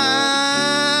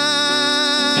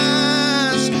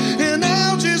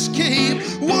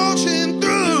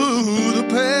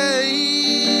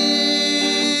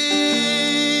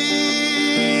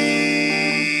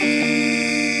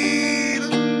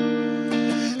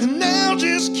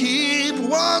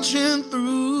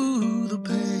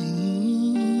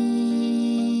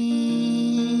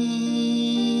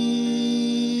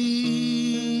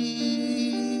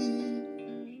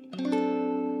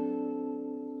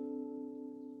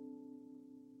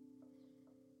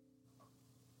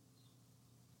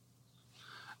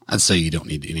 I'd say you don't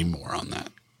need any more on that.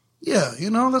 Yeah,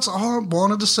 that's all I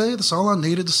wanted to say. That's all I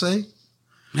needed to say.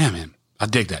 Yeah, man. I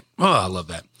dig that. Oh, I love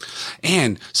that.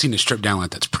 And seeing it stripped down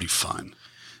like that's pretty fun.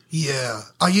 Yeah.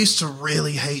 I used to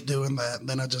really hate doing that, and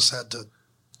then I just had to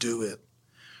do it.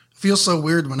 It feels so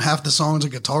weird when half the song's a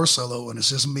guitar solo and it's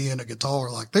just me and a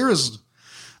guitar. Like, there's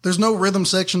no rhythm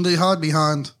section to hide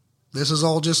behind. This is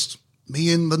all just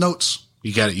me and the notes.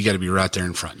 You got to be right there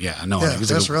in front. Yeah, I know. Yeah,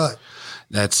 that's right.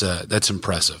 That's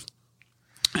impressive.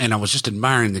 And I was just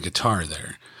admiring the guitar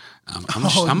there. I'm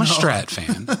a Strat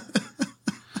fan.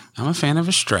 I'm a fan of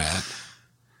a Strat.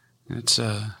 It's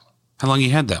how long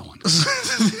you had that one?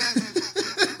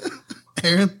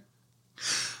 Aaron,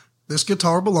 this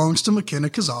guitar belongs to McKenna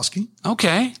Kozowski.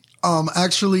 Okay.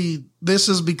 Actually, this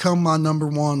has become my number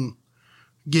one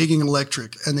gigging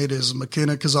electric, and it is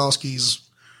McKenna Kozowski's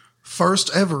first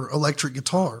ever electric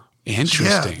guitar.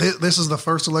 Interesting. Yeah, this is the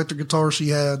first electric guitar she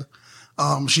had.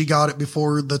 She got it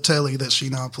before the Tele that she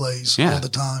now plays all the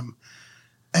time.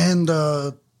 And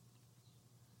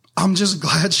I'm just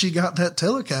glad she got that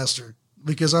Telecaster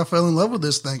because I fell in love with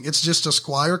this thing. It's just a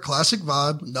Squier classic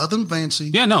vibe, nothing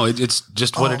fancy. Yeah, no, it's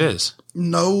just what it is.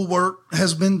 No work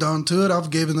has been done to it. I've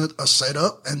given it a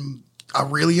setup, and I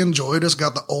really enjoy it. It's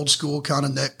got the old school kind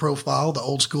of neck profile, the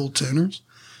old school tuners.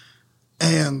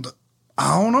 And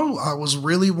I don't know, I was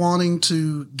really wanting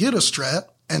to get a Strat.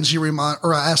 And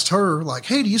I asked her, like,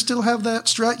 hey, do you still have that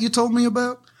Strat you told me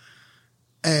about?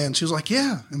 And she was like,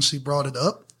 yeah. And she brought it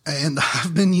up, and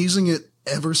I've been using it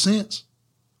ever since.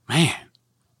 Man,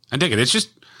 I dig it. It's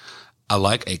just, I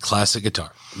like a classic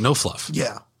guitar. No fluff.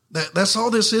 Yeah. That's all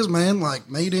this is, man. Like,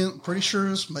 made in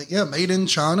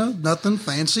China. Nothing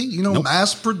fancy. Nope.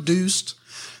 Mass produced.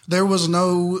 There was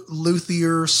no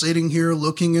luthier sitting here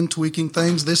looking and tweaking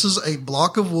things. This is a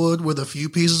block of wood with a few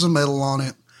pieces of metal on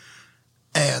it.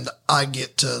 And I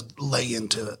get to lay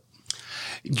into it.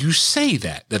 You say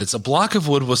that it's a block of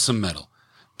wood with some metal,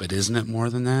 but isn't it more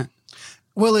than that?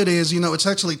 Well, it is. It's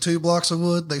actually 2 blocks of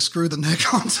wood. They screw the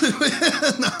neck onto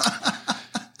it.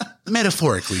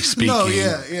 Metaphorically speaking. No,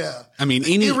 yeah. I mean,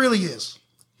 it really is.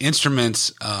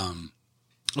 Instruments.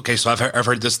 Okay, so I've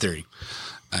heard this theory,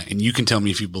 and you can tell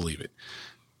me if you believe it.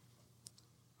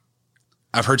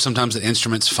 I've heard sometimes that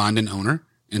instruments find an owner,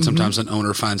 and sometimes an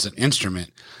owner finds an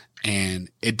instrument. And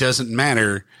it doesn't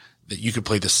matter that you could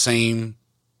play the same,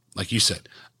 like you said,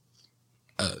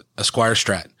 a Squier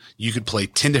Strat. You could play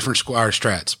 10 different Squier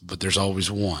Strats, but there's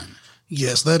always one.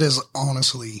 Yes, that is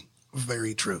honestly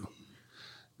very true.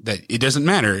 That it doesn't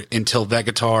matter until that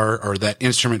guitar or that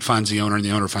instrument finds the owner and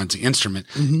the owner finds the instrument.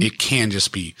 Mm-hmm. It can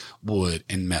just be wood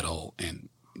and metal and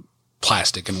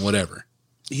plastic and whatever.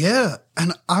 Yeah.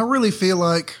 And I really feel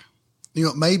like,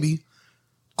 maybe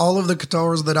all of the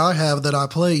guitars that I have that I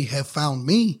play have found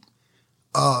me,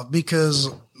 because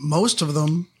most of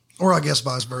them, or I guess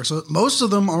vice versa, most of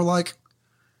them are like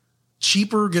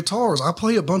cheaper guitars. I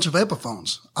play a bunch of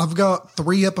Epiphones. I've got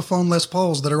 3 Epiphone Les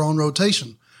Pauls that are on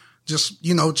rotation. Just,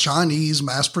 Chinese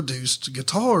mass-produced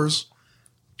guitars,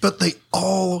 but they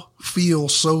all feel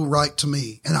so right to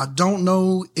me. And I don't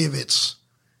know if it's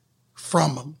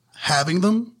from having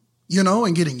them,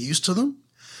 and getting used to them.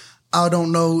 I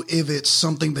don't know if it's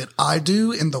something that I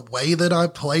do in the way that I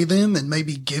play them and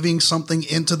maybe giving something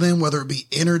into them, whether it be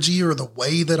energy or the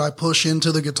way that I push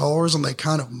into the guitars and they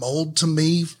kind of mold to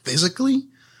me physically.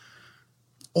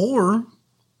 Or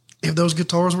if those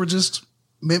guitars were just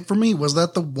meant for me. Was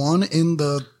that the one in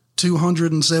the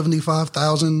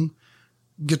 275,000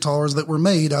 guitars that were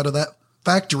made out of that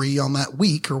factory on that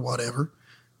week or whatever?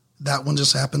 That one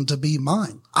just happened to be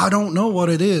mine. I don't know what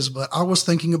it is, but I was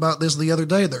thinking about this the other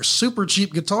day. They're super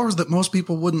cheap guitars that most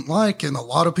people wouldn't like, and a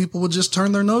lot of people would just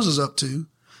turn their noses up to.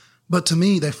 But to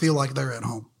me, they feel like they're at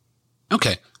home.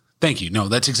 Okay. Thank you. No,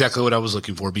 that's exactly what I was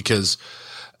looking for because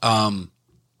I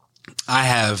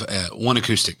have one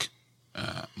acoustic.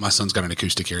 My son's got an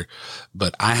acoustic here,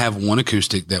 but I have one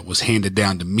acoustic that was handed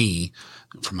down to me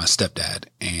from my stepdad,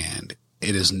 and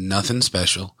it is nothing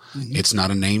special. Mm-hmm. It's not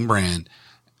a name brand.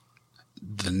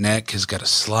 The neck has got a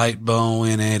slight bow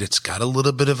in it. It's got a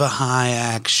little bit of a high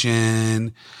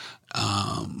action.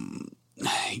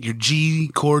 Your G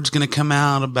chord's going to come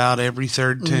out about every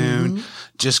third tune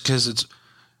just because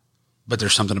but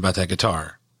there's something about that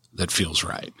guitar that feels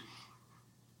right.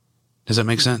 Does that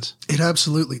make sense? It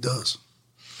absolutely does.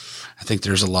 I think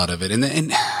there's a lot of it.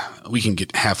 And we can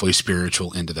get halfway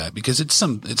spiritual into that because it's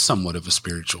somewhat of a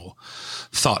spiritual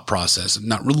thought process,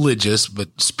 not religious,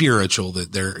 but spiritual,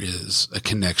 that there is a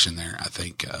connection there. I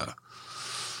think,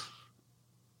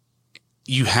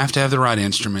 you have to have the right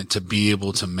instrument to be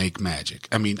able to make magic.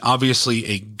 I mean, obviously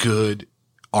a good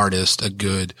artist, a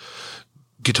good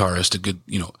guitarist, a good,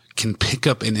 can pick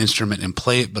up an instrument and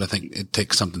play it, but I think it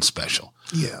takes something special.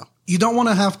 Yeah. You don't want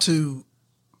to have to,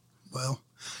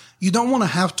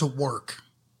 work,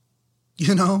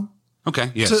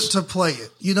 Okay. Yes. to play it.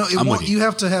 with you. You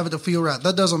have to have it to feel right.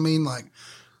 That doesn't mean like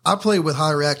I play with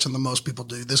higher action than most people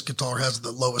do. This guitar has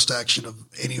the lowest action of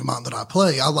any of mine that I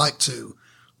play. I like to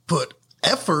put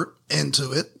effort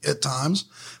into it at times,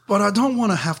 but I don't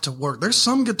want to have to work. There's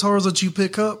some guitars that you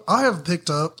pick up. I have picked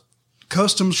up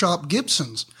custom shop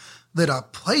Gibsons that I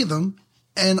play them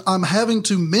and I'm having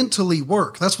to mentally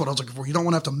work. That's what I was looking for. You don't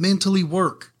want to have to mentally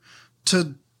work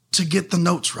to get the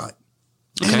notes right.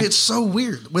 Okay. And it's so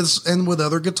weird with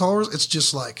other guitars. It's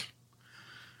just like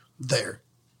there.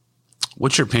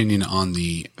 What's your opinion on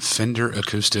the Fender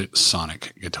Acoustic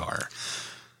Sonic guitar?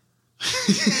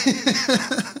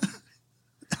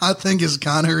 I think it's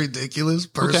kind of ridiculous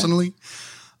personally.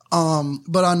 Okay.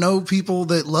 But I know people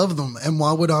that love them. And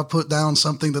why would I put down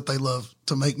something that they love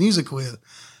to make music with?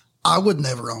 I would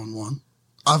never own one.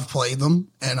 I've played them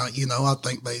and I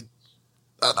think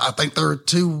they're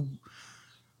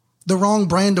the wrong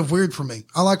brand of weird for me.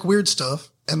 I like weird stuff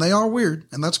and they are weird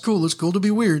and that's cool. It's cool to be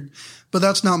weird, but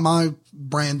that's not my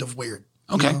brand of weird.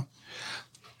 Okay.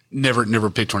 Never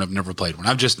picked one up, never played one.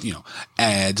 I've just,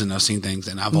 ads and I've seen things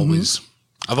and I've always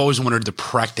wondered the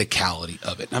practicality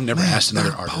of it. I've never asked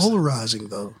another artist. Polarizing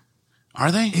though.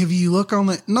 Are they? If you look on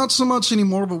the, not so much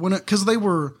anymore, but because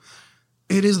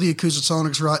it is the Acoustic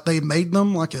Sonics, right? They made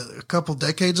them like a couple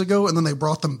decades ago and then they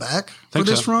brought them back for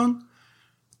this run.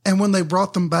 And when they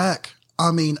brought them back, I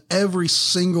mean, every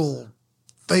single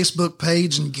Facebook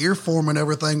page and gear form and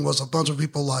everything was a bunch of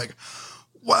people like,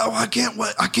 wow, I can't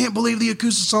believe the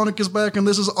Acoustic Sonic is back and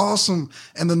this is awesome.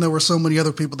 And then there were so many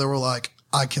other people that were like,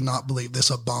 I cannot believe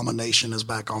this abomination is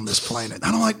back on this planet.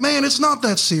 And I'm like, man, it's not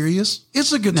that serious.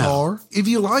 It's a guitar. No. If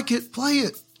you like it, play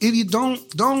it. If you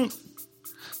don't.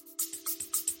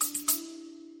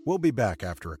 We'll be back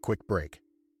after a quick break.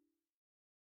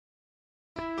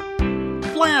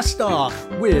 Blast off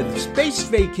with Space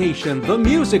Vacation the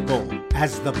Musical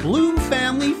as the Blue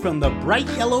family from the bright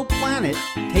yellow planet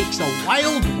takes a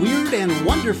wild, weird, and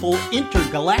wonderful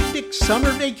intergalactic summer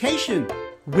vacation.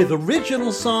 With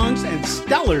original songs and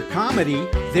stellar comedy,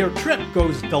 their trip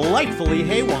goes delightfully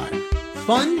haywire.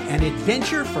 Fun and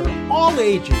adventure for all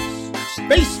ages.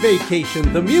 Space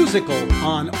Vacation the Musical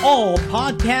on all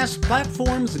podcast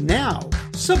platforms now.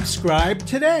 Subscribe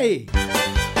today.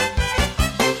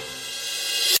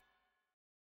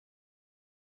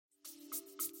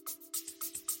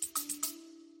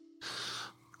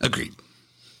 Agreed.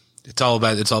 It's all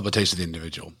about taste of the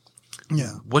individual.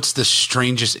 Yeah. What's the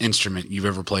strangest instrument you've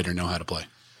ever played or know how to play?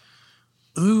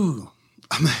 Ooh,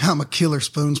 I'm a killer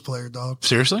spoons player, dog.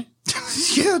 Seriously?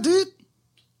 Yeah, dude.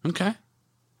 Okay.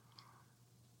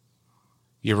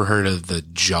 You ever heard of the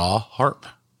jaw harp?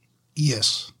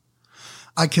 Yes.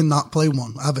 I cannot play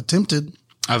one. I've attempted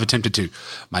to.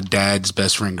 My dad's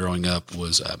best friend growing up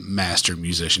was a master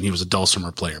musician. He was a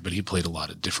dulcimer player, but he played a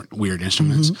lot of different weird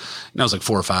instruments. Mm-hmm. And I was like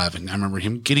 4 or 5, and I remember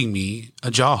him getting me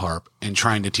a jaw harp and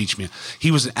trying to teach me.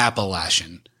 He was an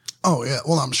Appalachian. Oh, yeah.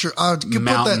 Well, I'm sure I could put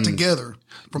that together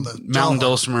from the mountain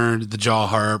dulcimer, the jaw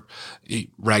harp,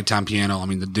 ragtime piano. I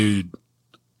mean, the dude,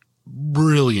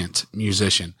 brilliant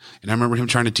musician. And I remember him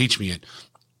trying to teach me it.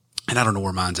 And I don't know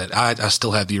where mine's at. I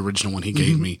still have the original one he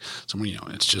gave me. So,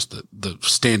 it's just the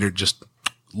standard just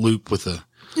loop with the.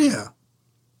 Yeah.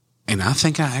 And I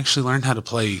think I actually learned how to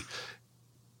play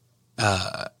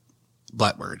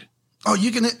Blackbird. Oh,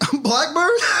 you can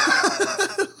Blackbird?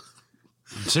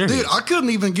 I'm serious. Dude, I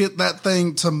couldn't even get that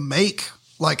thing to make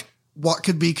like what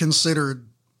could be considered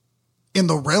in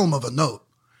the realm of a note,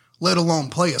 let alone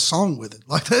play a song with it.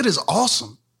 Like, that is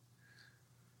awesome.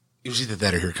 It was either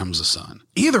that or Here Comes the Sun.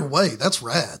 Either way, that's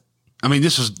rad. I mean,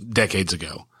 this was decades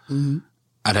ago. Mm-hmm.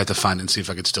 I'd have to find it and see if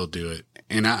I could still do it.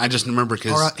 And I just remember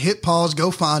because. All right, hit pause,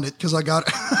 go find it because I got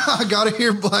to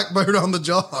hear Blackbird on the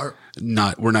jaw harp.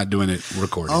 We're not doing it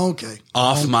recorded. Okay.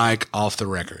 Off mic, off the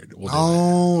record. We'll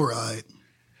all right.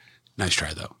 Nice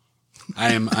try though.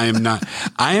 I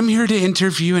am here to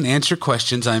interview and answer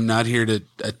questions. I'm not here to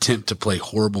attempt to play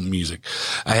horrible music.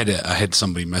 I had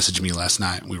somebody message me last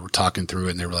night and we were talking through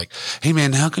it and they were like, hey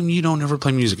man, how come you don't ever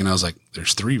play music? And I was like,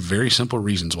 there's 3 very simple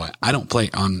reasons why I don't play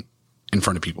in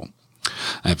front of people.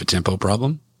 I have a tempo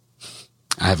problem.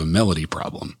 I have a melody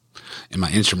problem and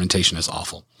my instrumentation is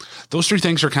awful. Those 3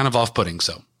 things are kind of off-putting.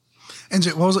 So. And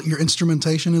what was it? Your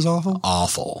instrumentation is awful?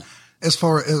 Awful. As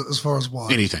far as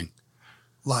what? Anything.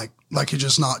 Like you're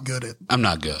just not good at. I'm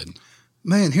not good.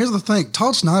 Man, here's the thing.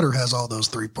 Todd Snyder has all those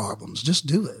 3 problems. Just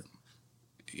do it.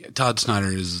 Todd Snyder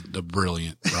is a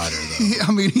brilliant writer, though.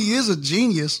 I mean, he is a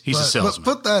genius. He's a salesman.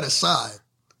 But put that aside.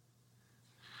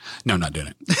 No, not doing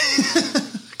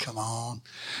it. Come on.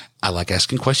 I like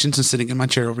asking questions and sitting in my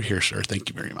chair over here, sir. Thank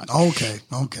you very much. Okay.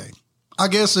 I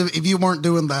guess if you weren't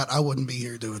doing that, I wouldn't be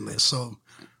here doing this. So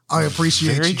I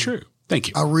appreciate Very you. true. Thank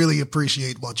you. I really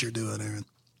appreciate what you're doing, Aaron.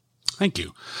 Thank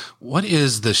you. What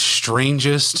is the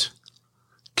strangest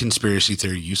conspiracy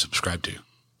theory you subscribe to?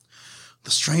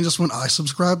 The strangest one I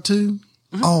subscribe to?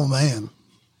 Mm-hmm. Oh, man.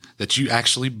 That you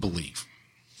actually believe?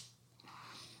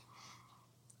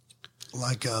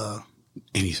 Like,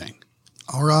 anything.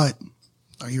 All right.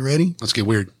 Are you ready? Let's get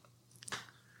weird.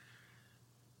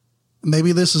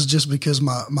 Maybe this is just because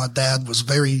my dad was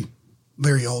very,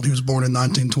 very old. He was born in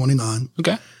 1929.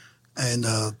 Okay. And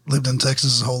lived in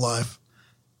Texas his whole life.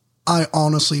 I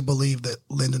honestly believe that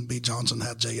Lyndon B. Johnson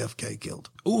had JFK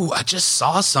killed. Ooh, I just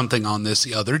saw something on this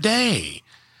the other day.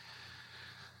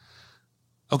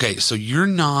 Okay, so you're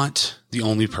not the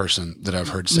only person that I've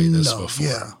heard say this before.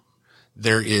 Yeah.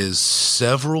 There is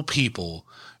several people,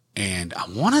 and I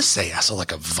want to say I saw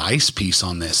like a Vice piece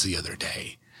on this the other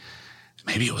day.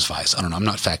 Maybe it was Vice. I don't know. I'm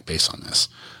not fact-based on this.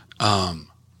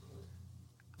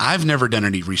 I've never done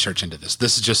any research into this.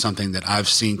 This is just something that I've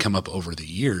seen come up over the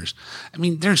years. I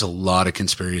mean, there's a lot of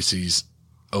conspiracies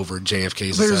over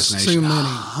JFK's assassination. Too many.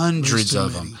 Hundreds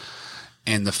of them.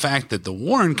 And the fact that the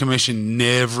Warren Commission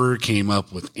never came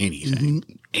up with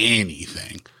anything,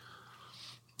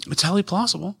 it's highly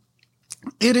plausible.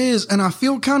 It is. And I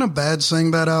feel kind of bad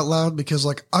saying that out loud because,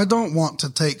 like, I don't want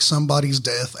to take somebody's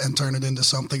death and turn it into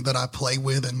something that I play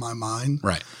with in my mind.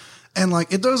 Right. And,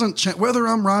 like, it doesn't change, whether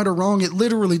I'm right or wrong, it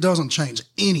literally doesn't change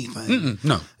anything.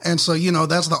 No. And so,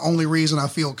 that's the only reason I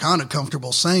feel kind of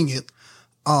comfortable saying it.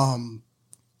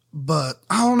 But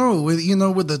I don't know,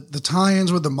 with the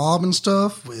tie-ins with the mob and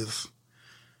stuff, with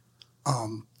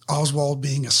Oswald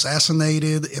being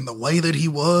assassinated in the way that he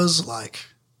was, like,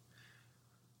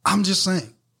 I'm just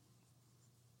saying.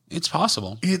 It's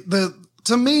possible.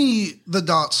 To me, the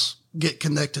dots get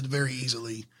connected very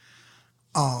easily.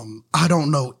 I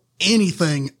don't know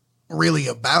anything really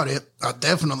about it. I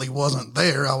definitely wasn't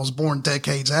there. I was born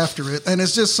decades after it. And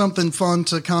it's just something fun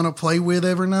to kind of play with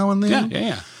every now and then.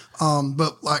 Yeah.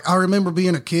 But like, I remember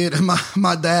being a kid and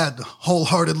my dad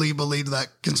wholeheartedly believed that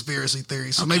conspiracy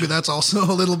theory. So maybe that's also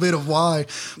a little bit of why,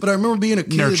 but I remember being a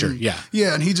kid. Nurture. Yeah.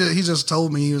 And he just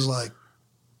told me, he was like,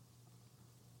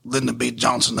 Lyndon B.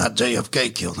 Johnson had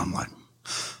JFK killed. I'm like,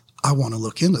 I want to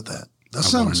look into that. That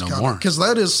sounds kind of, because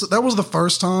that was the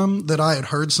first time that I had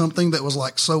heard something that was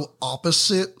like so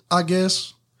opposite, I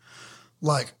guess,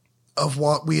 like of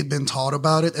what we had been taught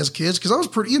about it as kids. Because I was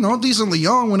pretty, decently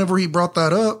young whenever he brought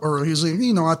that up, or he was,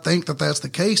 I think that that's the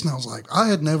case. And I was like, I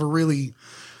had never really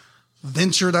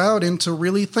ventured out into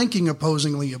really thinking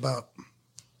opposingly about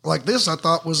like this. I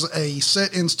thought was a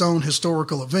set in stone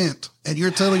historical event. And you're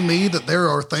telling me that there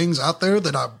are things out there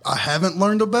that I haven't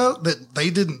learned about, that they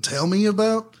didn't tell me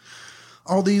about.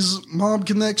 All these mob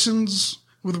connections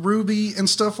with Ruby and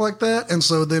stuff like that. And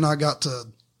so then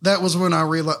that was when I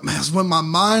realized, man, when my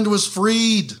mind was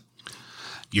freed.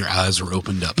 Your eyes were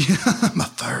opened up. Yeah, my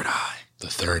third eye. The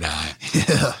third eye.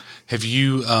 Yeah. Have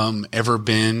you ever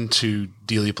been to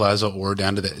Dealey Plaza or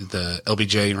down to the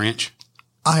LBJ Ranch?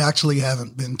 I actually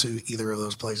haven't been to either of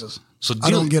those places. So I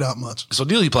don't get out much. So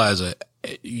Dealey Plaza,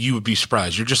 you would be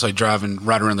surprised. You're just like driving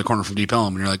right around the corner from Deep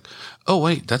Ellum, and you're like, oh,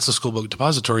 wait, that's the school book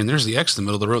depository, and there's the X in the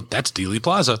middle of the road. That's Dealey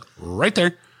Plaza right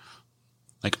there.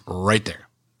 Like right there.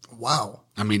 Wow.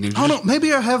 I mean, I don't know.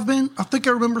 Maybe I have been. I think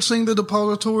I remember seeing the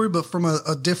depository, but from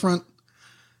a different,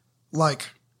 like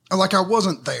I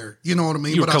wasn't there. You know what I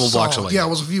mean? You were a couple blocks away. Yeah, I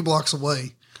was a few blocks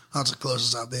away. That's the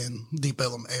closest I've been. Deep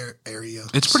Ellum area.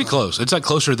 It's pretty close. It's like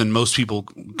closer than most people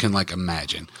can like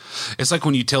imagine. It's like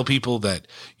when you tell people that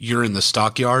you're in the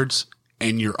stockyards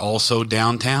and you're also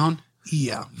downtown.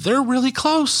 Yeah. They're really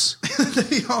close.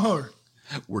 They are.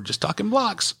 We're just talking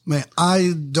blocks. Man,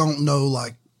 I don't know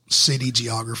like city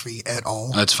geography at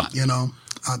all. That's fine.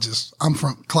 I'm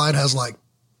from, Clyde has like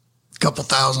a couple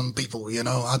thousand people,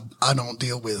 I don't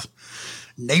deal with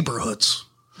neighborhoods.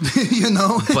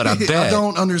 But I bet I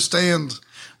don't understand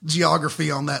geography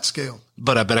on that scale.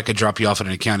 But I bet I could drop you off at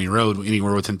a county road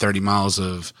anywhere within 30 miles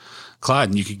of Clyde,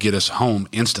 and you could get us home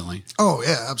instantly. Oh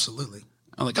yeah, absolutely.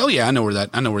 I'm like, oh yeah, I know where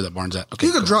that barn's at. Okay,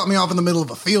 you could drop me off in the middle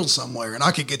of a field somewhere, and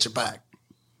I could get you back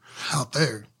out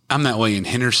there. I'm that way in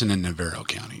Henderson and Navarro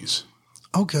counties.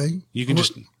 Okay, you can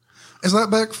Is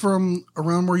that back from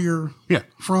around where you're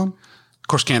from?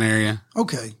 Corsicana area.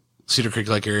 Okay. Cedar Creek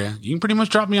Lake area. You can pretty much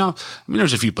drop me off. I mean,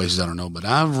 there's a few places I don't know, but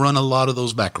I've run a lot of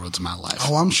those back roads in my life.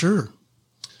 Oh, I'm sure.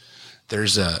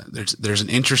 there's an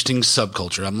interesting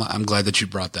subculture. I'm glad that you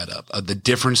brought that up. The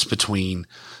difference between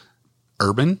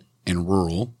urban and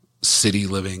rural, city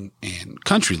living and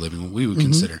country living, what we would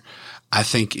consider. I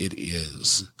think it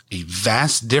is a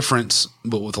vast difference,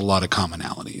 but with a lot of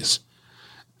commonalities.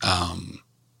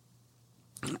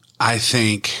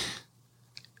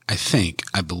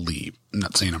 I believe, I'm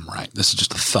not saying I'm right. This is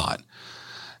just a thought.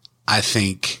 I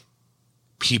think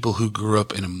people who grew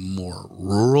up in a more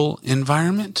rural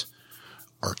environment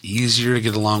are easier to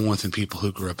get along with than people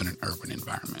who grew up in an urban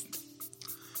environment.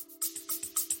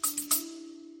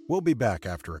 We'll be back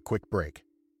after a quick break.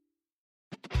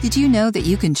 Did you know that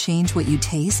you can change what you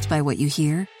taste by what you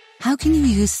hear? How can you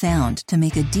use sound to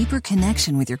make a deeper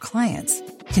connection with your clients?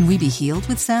 Can we be healed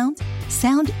with sound?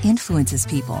 Sound influences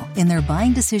people in their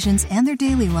buying decisions and their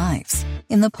daily lives.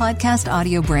 In the podcast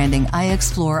Audio Branding, I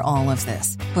explore all of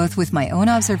this, both with my own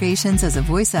observations as a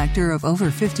voice actor of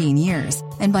over 15 years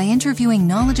and by interviewing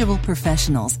knowledgeable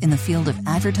professionals in the field of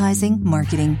advertising,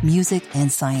 marketing, music,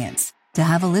 and science. To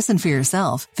have a listen for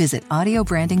yourself, visit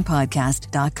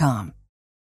audiobrandingpodcast.com.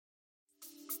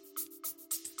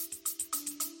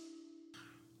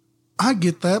 I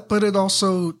get that, but it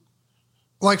also,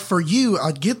 like for you,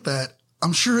 I get that.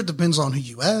 I'm sure it depends on who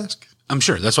you ask. I'm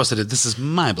sure. That's why I said this is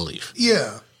my belief.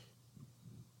 Yeah.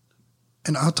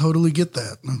 And I totally get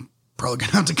that. I'm probably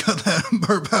going to have to cut that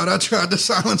burp out. I tried to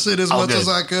silence it as much as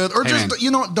I could. Or just,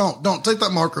 you know what, don't take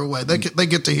that marker away. They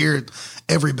get to hear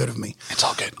every bit of me. It's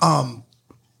all good. But I'm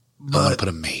going to put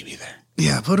a maybe there.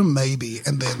 Yeah, put a maybe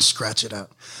and then scratch it out.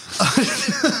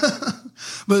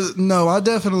 But no, I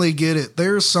definitely get it.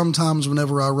 There's sometimes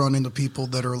whenever I run into people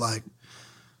that are like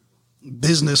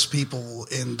business people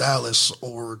in Dallas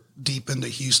or deep into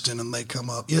Houston and they come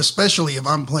up, especially if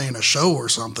I'm playing a show or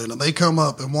something and they come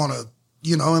up and want to,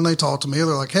 and they talk to me, they're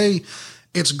like, hey,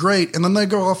 it's great. And then they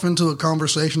go off into a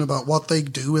conversation about what they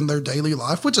do in their daily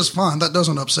life, which is fine. That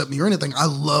doesn't upset me or anything. I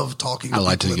love talking to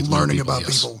people and learning about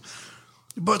people.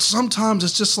 But sometimes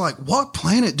it's just like, what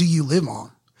planet do you live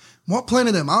on? What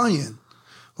planet am I in?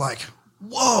 Like,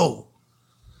 whoa.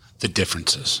 The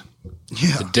differences.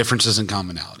 Yeah. The differences and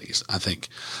commonalities. I think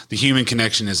the human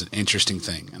connection is an interesting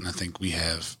thing. And I think we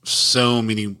have so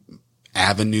many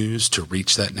avenues to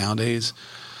reach that nowadays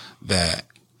that,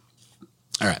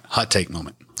 all right, hot take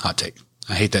moment. Hot take.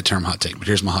 I hate that term hot take, but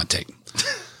here's my hot take.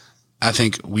 I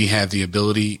think we have the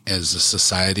ability as a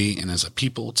society and as a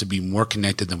people to be more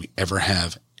connected than we ever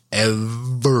have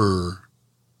ever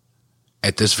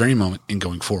at this very moment and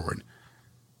going forward.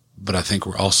 But I think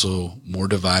we're also more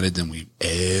divided than we've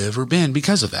ever been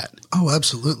because of that. Oh,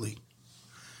 absolutely.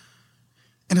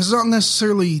 And it's not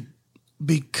necessarily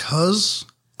because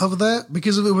of that,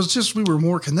 because if it was just we were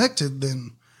more connected,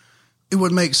 then it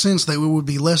would make sense that we would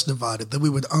be less divided, that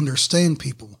we would understand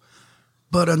people.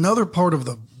 But another part of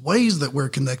the ways that we're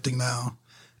connecting now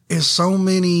is so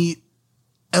many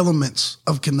elements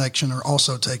of connection are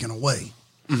also taken away.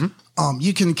 Mm-hmm.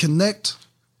 You can connect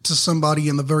to somebody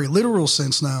in the very literal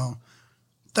sense now,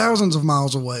 thousands of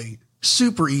miles away,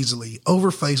 super easily over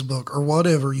Facebook or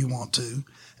whatever you want to.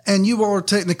 And you are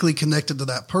technically connected to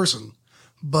that person.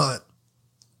 But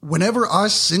whenever I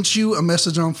sent you a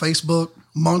message on Facebook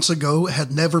months ago, had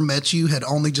never met you, had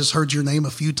only just heard your name a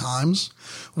few times,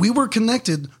 we were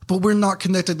connected, but we're not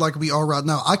connected like we are right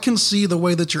now. I can see the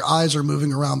way that your eyes are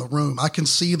moving around the room. I can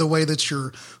see the way that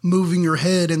you're moving your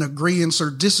head in agreement or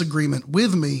disagreement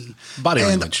with me. Body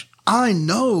language. I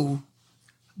know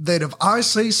that if I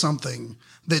say something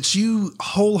that you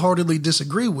wholeheartedly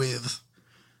disagree with,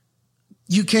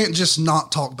 you can't just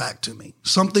not talk back to me.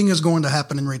 Something is going to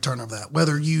happen in return of that,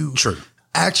 whether you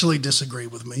actually disagree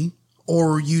with me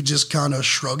or you just kind of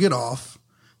shrug it off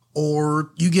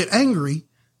or you get angry.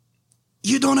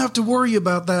 You don't have to worry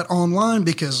about that online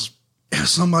because if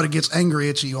somebody gets angry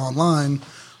at you online,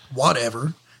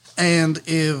 whatever. And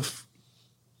if,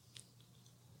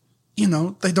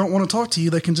 they don't want to talk to you,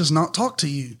 they can just not talk to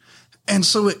you. And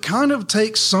so it kind of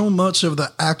takes so much of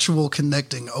the actual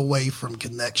connecting away from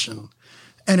connection.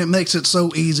 And it makes it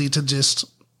so easy to just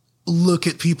look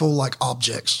at people like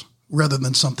objects rather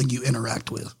than something you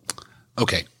interact with.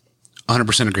 Okay.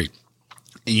 100% agree.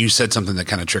 You said something that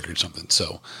kind of triggered something.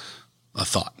 So a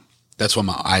thought. That's why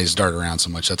my eyes dart around so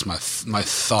much. That's my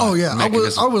thought. Oh yeah.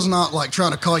 I was not like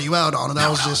trying to call you out on it.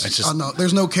 I know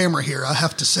there's no camera here. I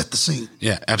have to set the scene.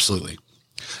 Yeah, absolutely.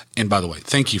 And by the way,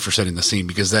 thank you for setting the scene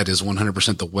because that is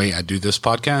 100% the way I do this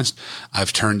podcast.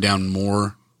 I've turned down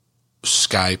more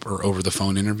Skype or over the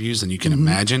phone interviews than you can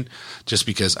imagine just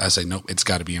because I say, nope, it's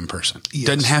got to be in person. Yes. It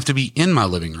doesn't have to be in my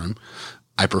living room.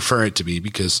 I prefer it to be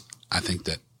because I think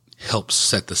that helps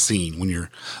set the scene when you're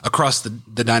across the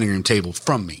dining room table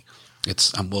from me.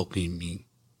 I'm welcoming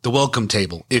the welcome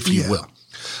table, if you will.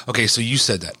 Okay. So you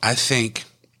said that. I think,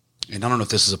 and I don't know if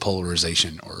this is a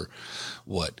polarization or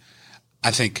what,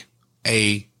 I think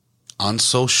on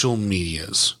social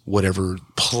medias, whatever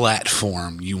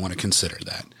platform you want to consider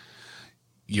that,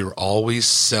 you're always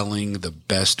selling the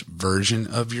best version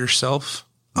of yourself,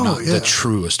 not the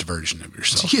truest version of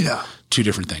yourself. Yeah. Two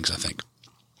different things, I think.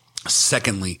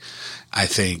 Secondly, I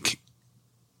think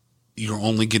you're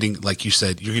only getting, like you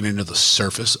said, you're getting into the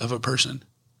surface of a person,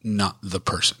 not the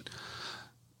person.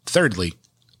 Thirdly,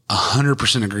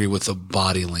 100% agree with the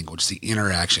body language, the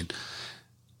interaction.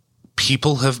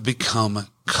 People have become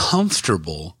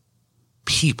comfortable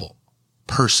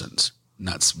persons,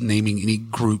 not naming any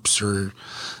groups or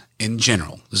in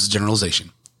general, this is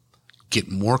generalization, get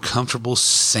more comfortable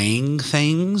saying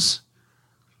things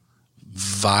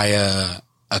via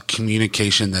a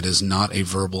communication that is not a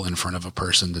verbal in front of a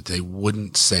person that they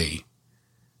wouldn't say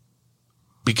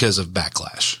because of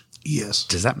backlash. Yes.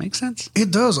 Does that make sense?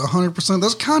 It does 100%.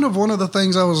 That's kind of one of the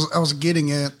things I was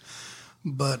getting at,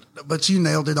 but you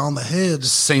nailed it on the head.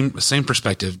 Same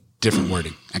perspective, different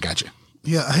wording. I got you.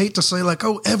 Yeah. I hate to say like,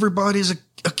 oh, everybody's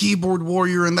a keyboard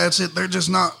warrior and that's it. They're just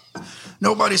not,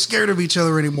 nobody's scared of each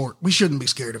other anymore. We shouldn't be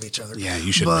scared of each other. Yeah,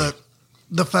 you shouldn't. But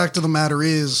the fact of the matter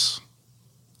is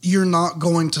you're not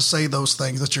going to say those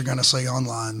things that you're going to say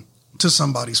online to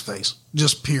somebody's face.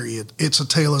 Just period. It's a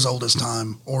tale as old as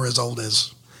time or as old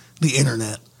as the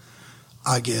internet,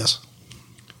 I guess.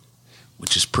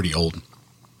 Which is pretty old.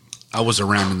 I was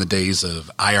around in the days of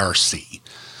IRC,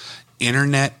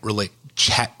 internet relate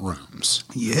chat rooms.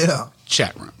 Yeah.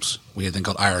 Chat rooms. We had a thing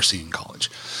called IRC in college.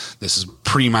 This is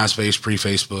pre-MySpace,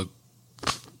 pre-Facebook.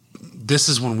 This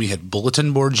is when we had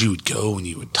bulletin boards. You would go and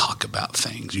you would talk about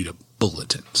things. You'd have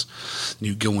bulletins. And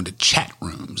you'd go into chat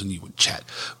rooms and you would chat.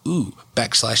 Ooh, /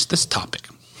 this topic.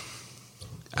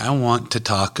 I want to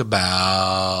talk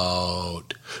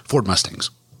about Ford Mustangs.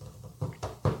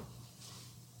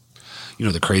 You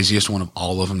know the craziest one of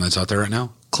all of them that's out there right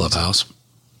now? Clubhouse.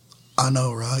 I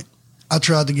know, right? I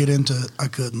tried to get into it. I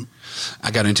couldn't.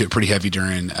 I got into it pretty heavy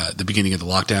during the beginning of the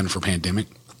lockdown for pandemic.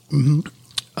 Mm-hmm.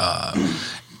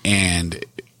 And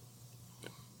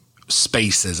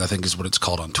Spaces, I think is what it's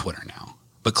called on Twitter now.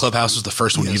 But Clubhouse was the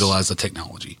first one to utilize the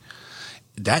technology.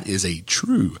 That is a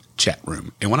true chat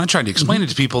room. And when I tried to explain it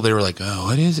to people, they were like, oh,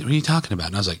 what is it? What are you talking about?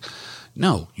 And I was like,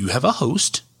 no, you have a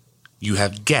host, you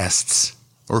have guests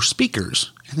or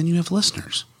speakers, and then you have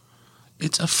listeners.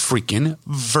 It's a freaking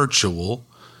virtual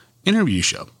interview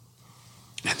show.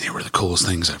 And they were the coolest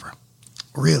things ever.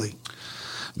 Really?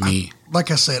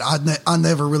 Like I said, I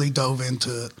never really dove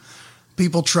into it.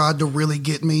 People tried to really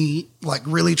get me to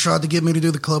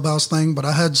do the Clubhouse thing, but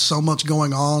I had so much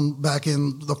going on back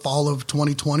in the fall of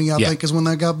 2020, I think is when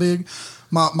that got big.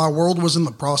 My world was in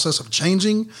the process of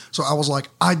changing, so I was like,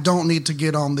 I don't need to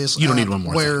get on this. You don't need one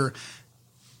more where thing.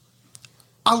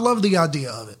 I love the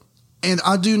idea of it. And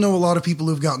I do know a lot of people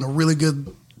who've gotten really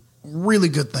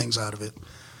good things out of it.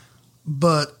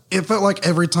 But it felt like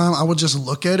every time I would just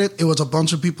look at it, it was a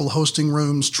bunch of people hosting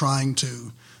rooms trying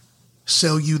to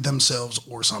sell you themselves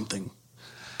or something.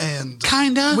 And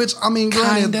kinda, which I mean,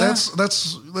 granted, that's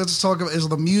let's talk about is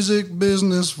the music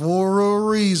business for a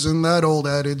reason, that old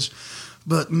adage.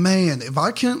 But man, if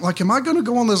I can't, like, am I going to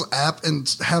go on this app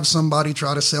and have somebody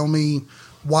try to sell me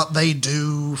what they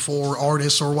do for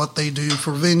artists or what they do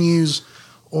for venues,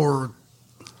 or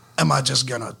am I just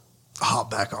going to hop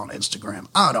back on Instagram?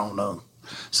 I don't know.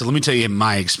 So let me tell you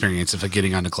my experience of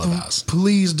getting onto Clubhouse.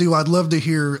 Please do. I'd love to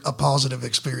hear a positive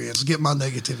experience. Get my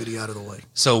negativity out of the way.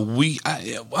 So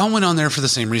I went on there for the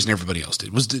same reason everybody else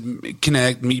did, was to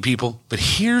connect, meet people. But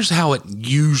here's how it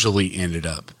usually ended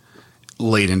up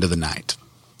late into the night.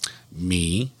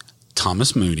 Me,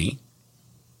 Thomas Mooney,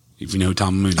 if you know who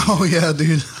Tom Mooney is. Oh, yeah,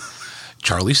 dude.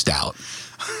 Charlie Stout.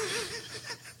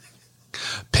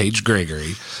 Paige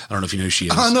Gregory. I don't know if you know who she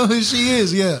is. I know who she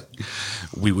is, yeah.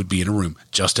 We would be in a room.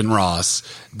 Justin Ross.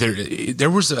 There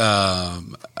was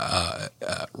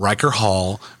Riker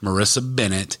Hall, Marissa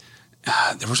Bennett.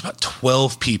 There was about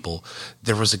 12 people.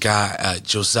 There was a guy,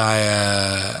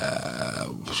 Josiah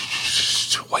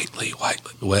Whiteley.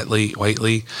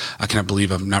 I cannot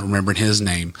believe I'm not remembering his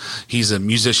name. He's a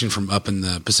musician from up in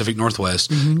the Pacific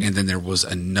Northwest. Mm-hmm. And then there was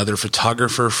another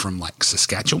photographer from like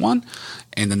Saskatchewan.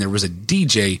 And then there was a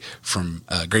DJ from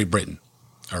Great Britain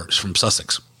or from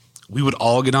Sussex. We would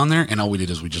all get on there, and all we did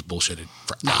is we just bullshitted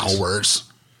for hours.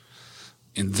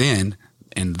 And then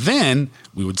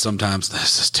we would sometimes,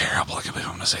 this is terrible, I can't believe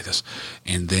I'm going to say this.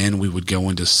 And then we would go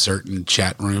into certain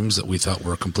chat rooms that we thought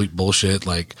were complete bullshit,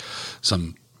 like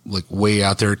some like way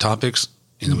out there topics,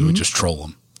 and then we would just troll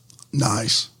them.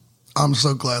 Nice. I'm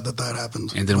so glad that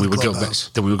happened. And then we would go back.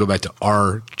 Then we would go back to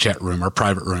our chat room, our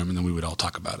private room, and then we would all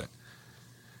talk about it.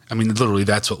 I mean, literally,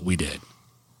 that's what we did.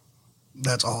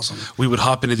 That's awesome. We would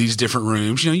hop into these different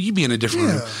rooms. You know, you'd be in a different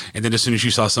room, and then as soon as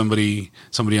you saw somebody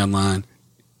online,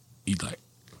 you'd like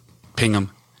ping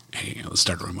them. Hey, let's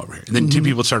start a room over here. And then two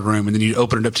people would start a room, and then you'd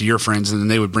open it up to your friends, and then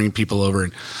they would bring people over,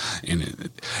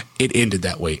 and it ended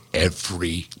that way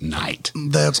every night.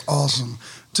 That's awesome.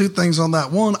 Two things on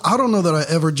that. One, I don't know that I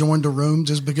ever joined a room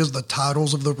just because the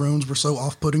titles of the rooms were so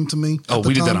off-putting to me. Oh,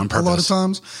 we did that on purpose. A lot of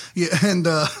times. Yeah, and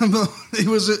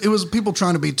it was people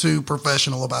trying to be too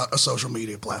professional about a social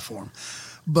media platform.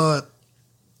 But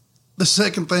the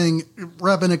second thing,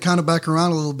 wrapping it kind of back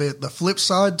around a little bit, the flip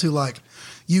side to like,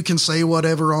 you can say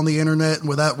whatever on the internet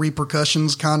without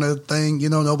repercussions kind of thing. You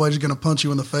know, nobody's going to punch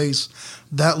you in the face.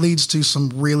 That leads to some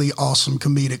really awesome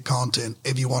comedic content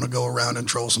if you want to go around and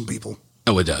troll some people.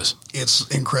 Oh, it does. It's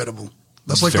incredible.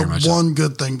 That's like the one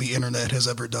good thing the internet has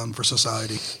ever done for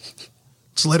society.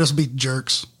 It's let us be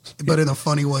jerks, but in a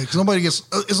funny way. Because nobody gets,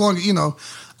 as long as, you know,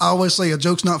 I always say a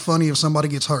joke's not funny if somebody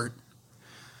gets hurt.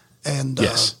 And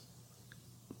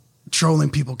trolling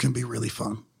people can be really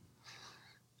fun.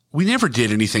 We never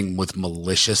did anything with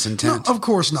malicious intent. No, of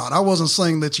course not. I wasn't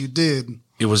saying that you did.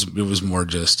 It was more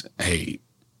just, hey,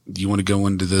 do you want to go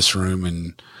into this room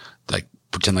and like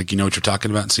pretend like you know what you're talking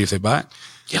about and see if they buy it?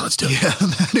 Yeah, let's do it. Yeah,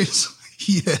 that is,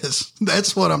 yes,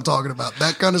 that's what I'm talking about.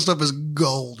 That kind of stuff is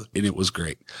gold. And it was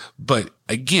great. But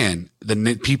again,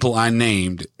 the people I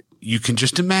named, you can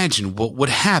just imagine what would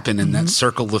happen in that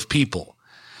circle of people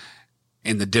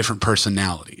and the different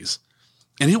personalities.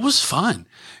 And it was fun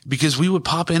because we would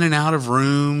pop in and out of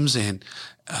rooms. And,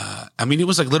 I mean, it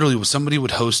was like literally somebody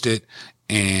would host it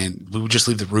and we would just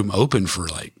leave the room open for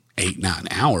like 8-9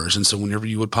 hours. And so whenever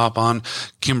you would pop on,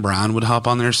 Kim Brown would hop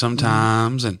on there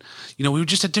sometimes. And, you know, we would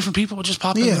just have different people would just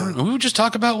pop in the room and we would just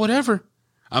talk about whatever.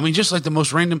 I mean, just like the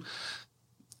most random.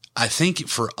 I think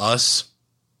for us,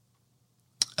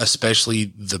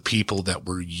 especially the people that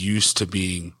were used to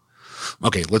being,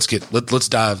 okay, let's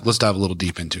dive a little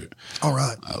deep into it. All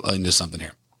right. Into something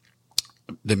here.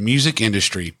 The music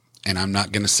industry, and I'm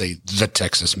not going to say the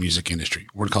Texas music industry.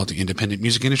 We're going to call it the independent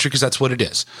music industry because that's what it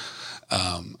is.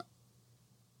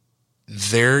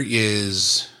 There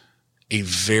is a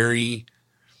very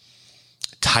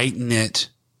tight-knit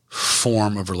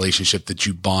form of relationship that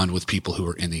you bond with people who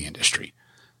are in the industry.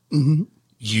 Mm-hmm.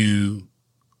 You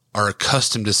are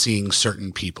accustomed to seeing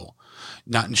certain people,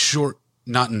 not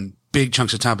in big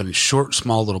chunks of time, but in short,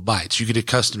 small little bites. You get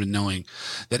accustomed to knowing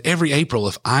that every April,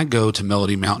 if I go to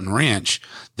Melody Mountain Ranch,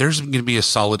 there's going to be a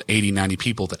solid 80, 90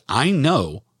 people that I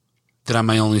know that I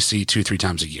may only see 2-3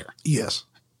 times a year. Yes.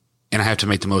 And I have to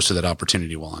make the most of that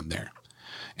opportunity while I'm there.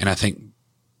 And I think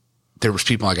there was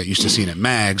people I got used to seeing at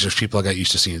Mags. There's people I got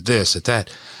used to seeing at this, at that.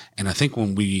 And I think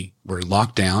when we were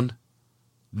locked down,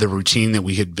 the routine that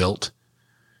we had built,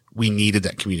 we needed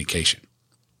that communication.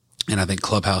 And I think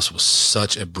Clubhouse was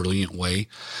such a brilliant way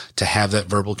to have that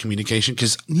verbal communication.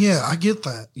 Cause yeah, I get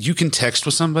that. You can text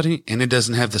with somebody and it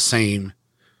doesn't have the same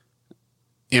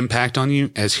impact on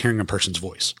you as hearing a person's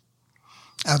voice.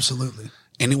 Absolutely.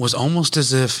 And it was almost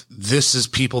as if this is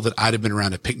people that I'd have been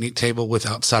around a picnic table with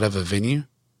outside of a venue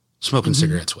smoking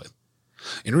cigarettes with.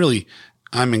 And really,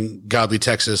 I'm in Godley,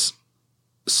 Texas,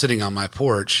 sitting on my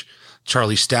porch.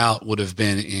 Charlie Stout would have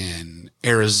been in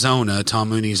Arizona. Tom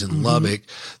Mooney's in Lubbock.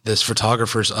 This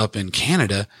photographer's up in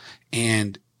Canada.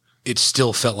 And it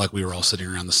still felt like we were all sitting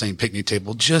around the same picnic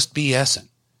table, just BSing.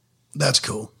 That's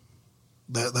cool.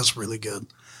 That's really good.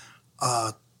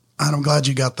 And I'm glad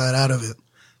you got that out of it.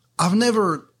 I've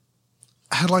never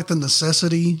had like the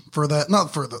necessity for that,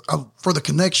 not for the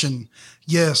connection.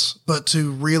 Yes. But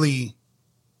to really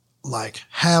like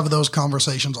have those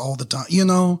conversations all the time, you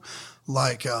know,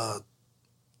 like, I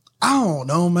don't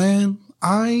know, man.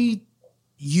 I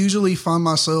usually find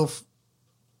myself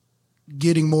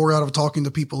getting more out of talking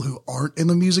to people who aren't in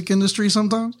the music industry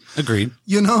sometimes. Agreed.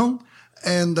 You know?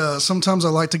 And sometimes I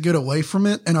like to get away from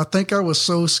it. And I think I was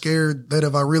so scared that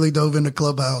if I really dove into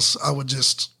Clubhouse, I would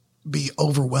just be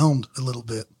overwhelmed a little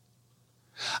bit.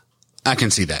 I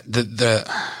can see that.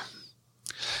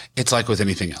 It's like with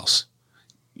anything else.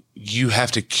 You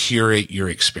have to curate your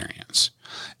experience.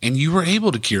 And you were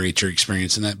able to curate your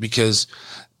experience in that because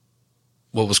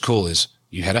what was cool is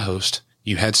you had a host,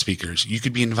 you had speakers, you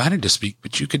could be invited to speak,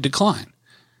 but you could decline.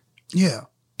 Yeah.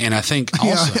 And I think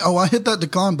also, I hit that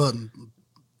decline button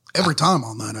every time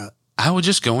on that. I would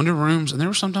just go into rooms and there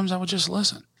were sometimes I would just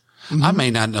listen. Mm-hmm. I may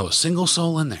not know a single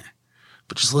soul in there,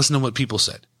 but just listen to what people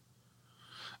said.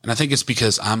 And I think it's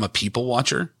because I'm a people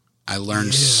watcher. I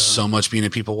learned so much being a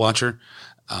people watcher.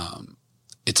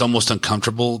 it's almost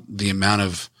uncomfortable the amount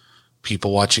of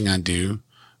people watching I do,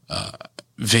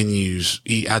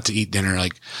 venues, out to eat dinner.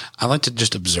 Like, I like to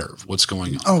just observe what's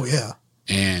going on. Oh yeah.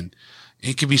 And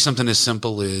it could be something as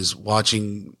simple as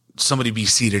watching somebody be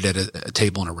seated at a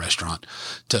table in a restaurant,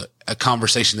 to a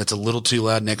conversation that's a little too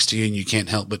loud next to you and you can't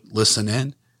help but listen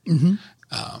in. Mm-hmm.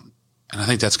 And I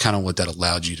think that's kind of what that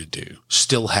allowed you to do.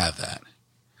 Still have that.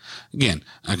 Again,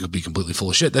 I could be completely full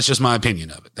of shit. That's just my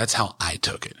opinion of it. That's how I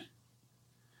took it.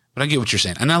 But I get what you're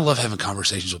saying. And I love having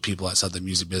conversations with people outside the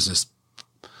music business.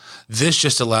 This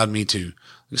just allowed me to, like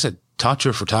I said, talk to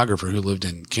a photographer who lived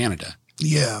in Canada.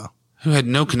 Yeah. Who had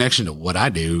no connection to what I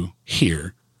do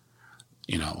here.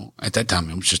 You know, at that time,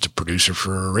 I was just a producer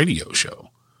for a radio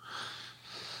show.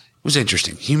 It was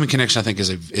interesting. Human connection, I think, is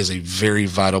a very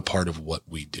vital part of what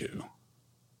we do.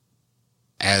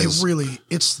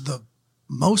 It's the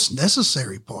most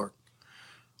necessary part.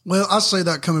 Well, I say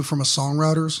that coming from a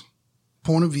songwriter's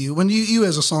point of view. When you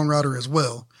as a songwriter as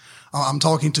well, I'm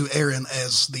talking to Aaron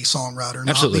as the songwriter,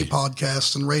 Absolutely. not the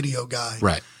podcast and radio guy.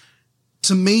 Right.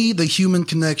 To me, the human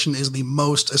connection is the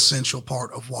most essential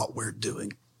part of what we're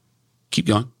doing. Keep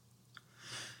going.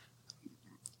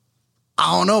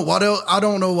 I don't know what else. I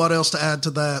don't know what else to add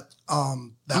to that.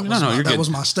 That was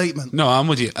my statement. No, I'm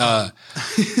with you.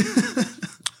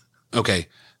 Okay.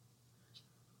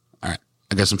 All right.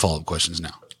 I got some follow-up questions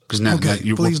now. Because now,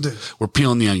 please do. We're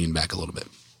peeling the onion back a little bit.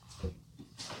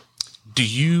 Do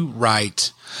you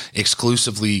write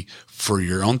exclusively for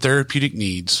your own therapeutic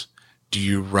needs? Do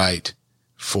you write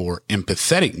for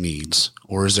empathetic needs?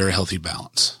 Or is there a healthy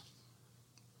balance?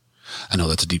 I know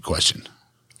that's a deep question.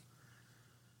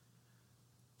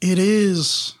 It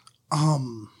is,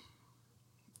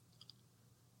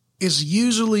 it's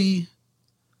usually,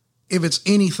 if it's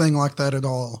anything like that at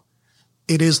all,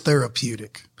 it is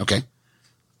therapeutic. Okay.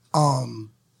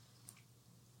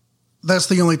 That's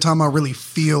the only time I really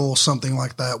feel something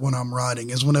like that when I'm writing,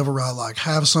 is whenever I like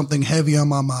have something heavy on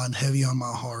my mind, heavy on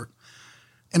my heart,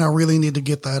 and I really need to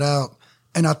get that out.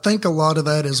 And I think a lot of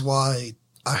that is why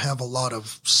I have a lot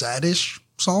of sadder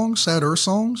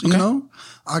songs, you know?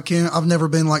 I've never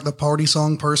been like the party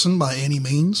song person by any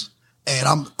means.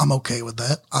 And I'm okay with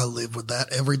that. I live with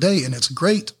that every day and it's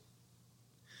great.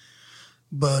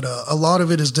 But a lot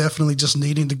of it is definitely just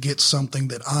needing to get something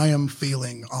that I am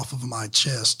feeling off of my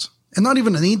chest. And not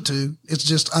even a need to. It's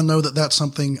just I know that that's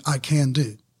something I can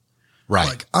do. Right.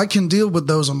 Like I can deal with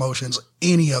those emotions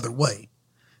any other way.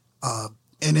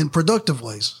 And in productive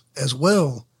ways as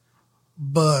well.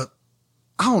 But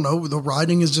I don't know, the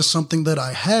writing is just something that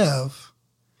I have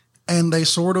and they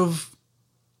sort of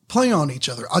play on each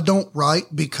other. I don't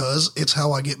write because it's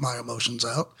how I get my emotions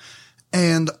out.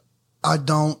 And I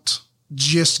don't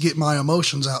just get my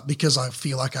emotions out because I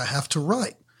feel like I have to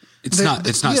write. It's not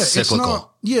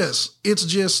cyclical. It's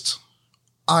just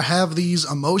I have these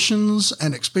emotions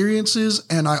and experiences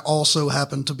and I also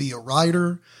happen to be a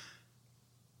writer.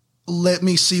 Let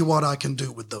me see what I can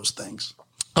do with those things.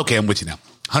 Okay, I'm with you now.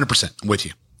 100%. I'm with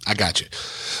you. I got you.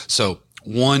 So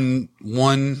one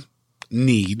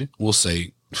need, we'll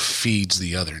say, feeds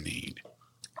the other need.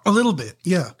 A little bit,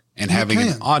 yeah. And having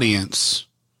an audience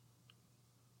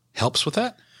helps with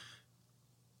that?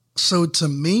 So to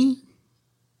me,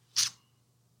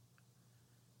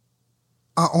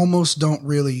 I almost don't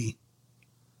really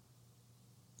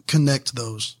connect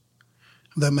those.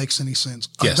 If that makes any sense.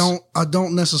 Yes. I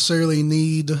don't necessarily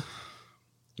need.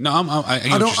 No,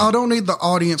 I don't need the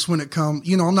audience when it comes.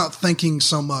 You know, I'm not thinking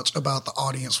so much about the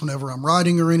audience whenever I'm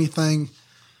writing or anything.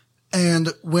 And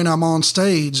when I'm on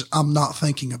stage, I'm not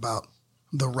thinking about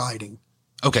the writing.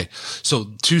 Okay.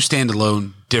 So two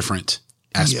standalone different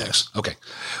aspects. Yes. Okay.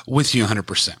 With you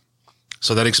 100%.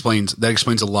 So that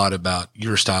explains a lot about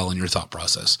your style and your thought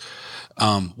process.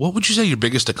 What would you say your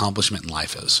biggest accomplishment in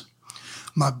life is?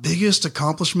 My biggest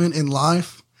accomplishment in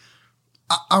life,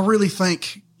 I really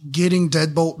think getting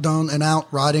Deadbolt done and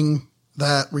out, writing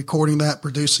that, recording that,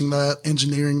 producing that,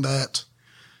 engineering that.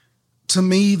 To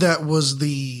me, that was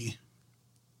the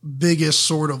biggest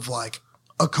sort of like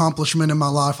accomplishment in my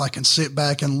life. I can sit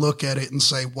back and look at it and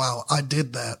say, wow, I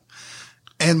did that.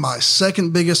 And my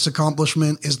second biggest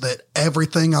accomplishment is that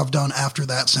everything I've done after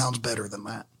that sounds better than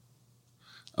that.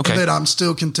 Okay. That I'm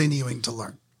still continuing to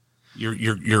learn.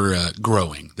 You're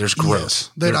growing. There's growth.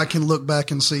 Yes, that I can look back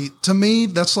and see. To me,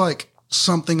 that's like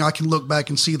something I can look back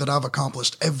and see that I've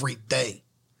accomplished every day.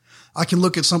 I can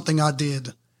look at something I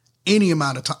did any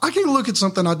amount of time. I can look at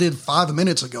something I did 5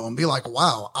 minutes ago and be like,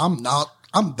 wow,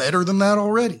 I'm better than that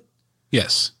already.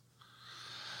 Yes.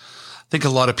 I think a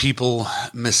lot of people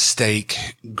mistake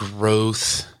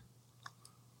growth.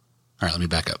 All right, let me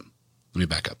back up.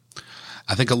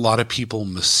 I think a lot of people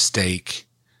mistake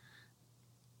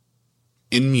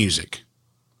in music,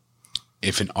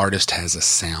 if an artist has a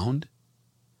sound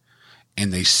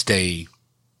and they stay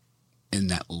in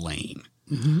that lane,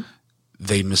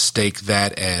 they mistake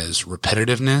that as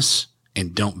repetitiveness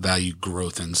and don't value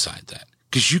growth inside that.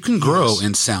 Because you can grow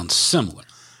and sound similar.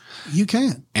 You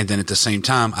can. And then at the same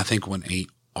time, I think when a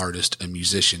artist, a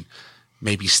musician,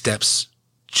 maybe steps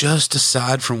just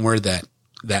aside from where that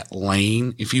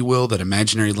lane, if you will, that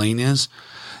imaginary lane is,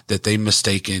 that they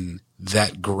mistaken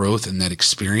that growth and that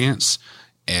experience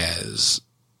as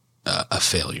a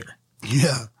failure.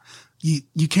 Yeah.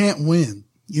 You can't win,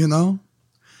 you know?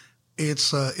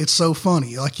 It's so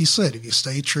funny. Like you said, if you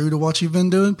stay true to what you've been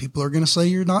doing, people are going to say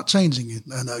you're not changing it.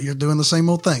 And you're doing the same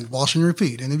old thing, wash and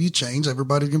repeat. And if you change,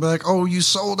 everybody's going to be like, oh, you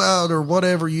sold out or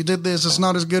whatever. You did this. It's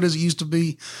not as good as it used to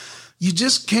be. You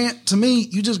just can't, to me,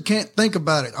 you just can't think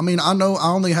about it. I mean, I know I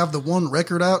only have the one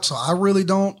record out, so I really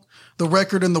don't, the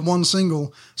record and the one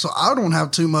single. So I don't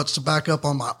have too much to back up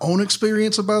on my own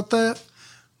experience about that.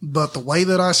 But the way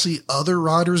that I see other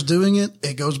writers doing it,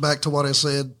 it goes back to what I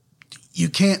said. You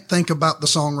can't think about the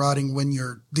songwriting when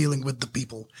you're dealing with the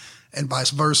people and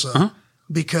vice versa,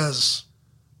 because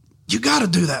you got to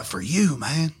do that for you,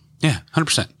 man. Yeah,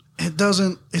 100%. It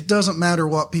doesn't matter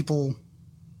what people,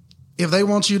 if they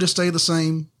want you to stay the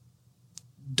same,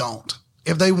 don't.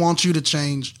 If they want you to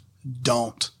change,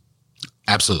 don't.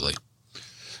 Absolutely.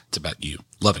 It's about you.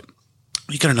 Love it.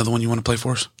 You got another one you want to play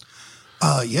for us?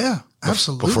 Yeah,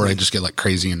 absolutely. Before I just get like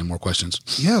crazy into more questions.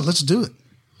 Yeah, let's do it.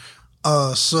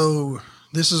 So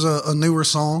this is a newer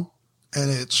song, and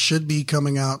it should be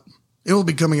coming out. It will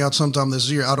be coming out sometime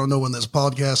this year. I don't know when this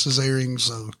podcast is airing,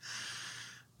 so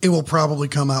it will probably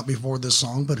come out before this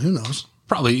song, but who knows?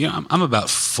 Probably. Yeah, I'm about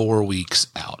 4 weeks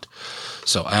out.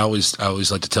 So I always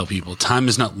like to tell people time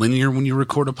is not linear when you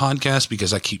record a podcast,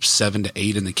 because I keep 7 to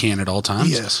 8 in the can at all times.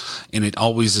 Yes. And it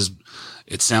always is.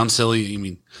 It sounds silly. I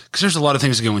mean, because there's a lot of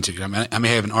things to go into. I mean, I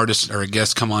may have an artist or a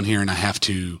guest come on here, and I have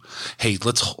to, hey,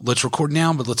 let's record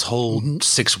now, but let's hold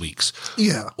 6 weeks.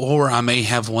 Yeah. Or I may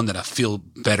have one that I feel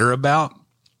better about.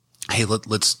 Hey,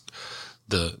 let's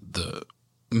the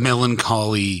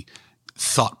melancholy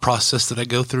thought process that I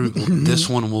go through. This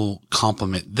one will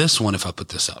complement this one if I put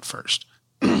this out first.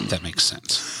 That makes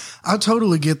sense. I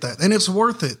totally get that. And it's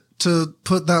worth it to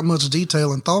put that much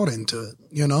detail and thought into it.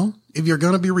 You know, if you're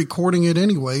going to be recording it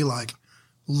anyway, like,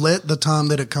 let the time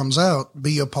that it comes out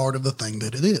be a part of the thing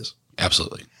that it is.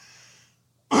 Absolutely.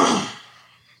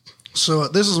 So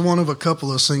this is one of a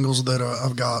couple of singles that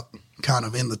I've got kind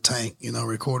of in the tank, you know,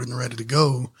 recorded and ready to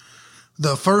go.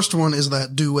 The first one is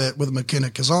that duet with McKenna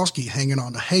Kozlowski, Hanging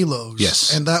On to Halos.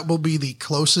 Yes. And that will be the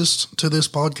closest to this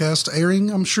podcast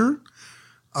airing, I'm sure.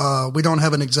 We don't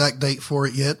have an exact date for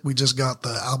it yet. We just got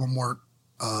the album work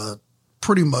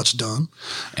pretty much done.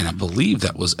 And I believe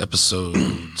that was episode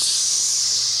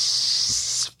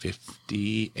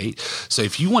 58. So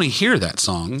if you want to hear that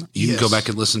song, you can go back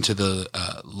and listen to the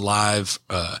live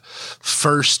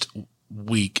first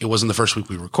week. It wasn't the first week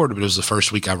we recorded, but it was the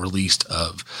first week I released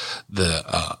of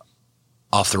the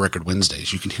Off the Record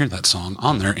Wednesdays. You can hear that song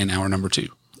on there in hour number 2.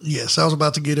 Yes, I was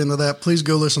about to get into that. Please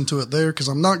go listen to it there, because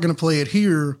I'm not going to play it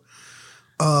here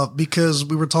because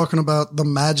we were talking about the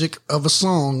magic of a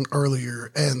song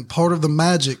earlier, and part of the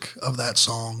magic of that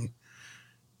song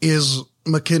is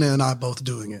McKenna and I both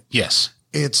doing it. Yes.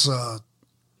 It's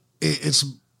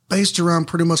based around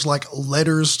pretty much like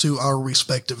letters to our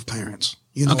respective parents.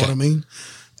 You know what I mean?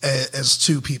 As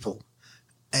two people.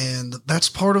 And that's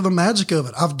part of the magic of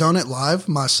it. I've done it live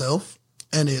myself,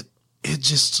 and it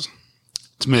just...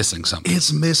 It's missing something.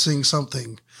 It's missing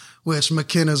something, which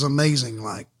McKenna's amazing.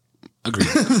 Like, agreed.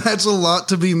 That's a lot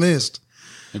to be missed.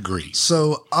 Agreed.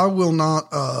 So I will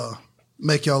not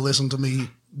make y'all listen to me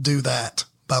do that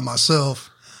by myself.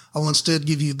 I will instead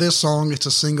give you this song. It's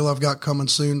a single I've got coming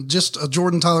soon. Just a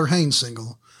Jordan Tyler Haynes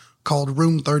single called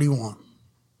Room 31.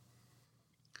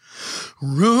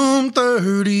 Room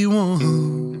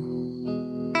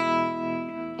 31.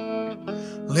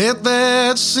 Let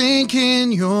that sink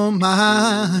in your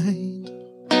mind.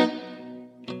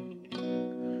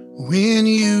 When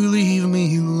you leave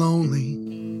me lonely,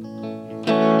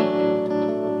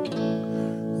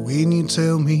 when you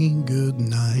tell me good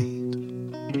night,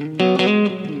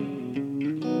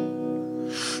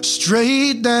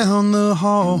 straight down the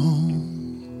hall,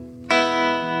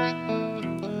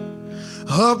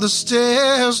 up the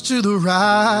stairs to the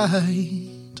right,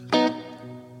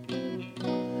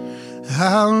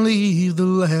 I'll leave the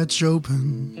latch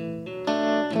open.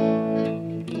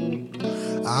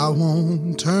 I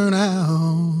won't turn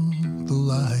out the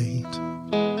light.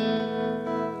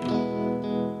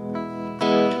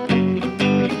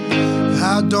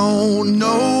 don't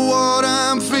know what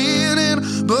I'm feeling,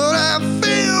 but I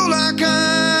feel like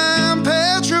I'm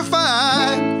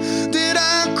petrified. Did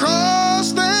I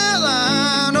cross that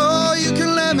line? Oh, you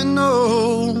can let me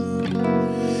know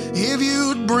if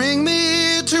you'd bring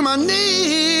me to my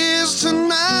knees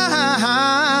tonight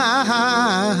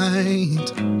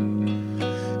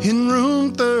in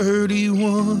room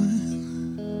 31.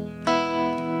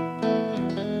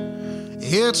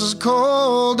 It's as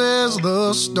cold as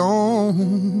the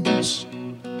stones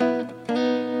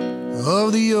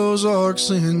of the Ozarks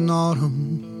in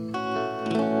autumn,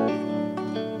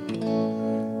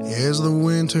 as the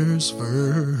winter's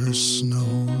first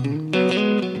snow.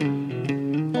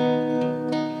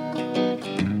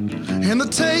 And the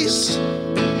taste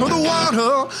of the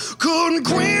water couldn't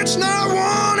quench not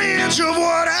 1 inch of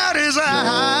what I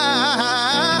desire.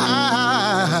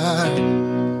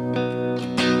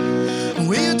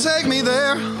 Will you take me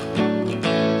there?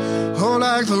 Oh,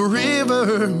 like the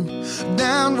river,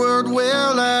 downward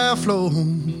will I flow.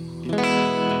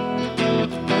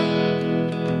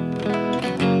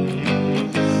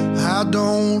 I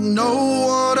don't know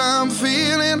what I'm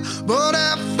feeling, but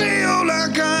I feel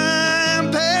like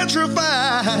I'm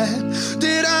petrified.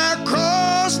 Did I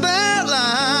cross that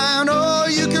line? Oh,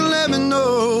 you can let me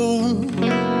know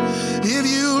if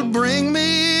you'd bring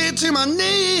me to my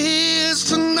knees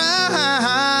tonight.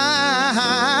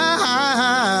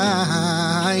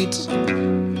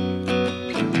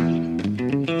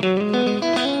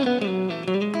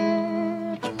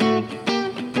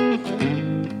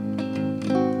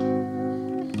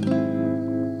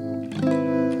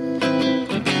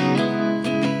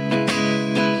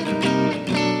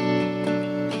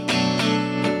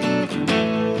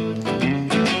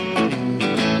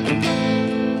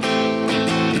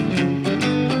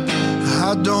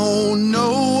 I don't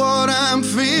know what I'm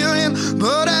feeling,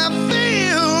 but I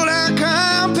feel like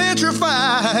I'm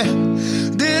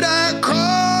petrified. Did I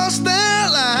cross that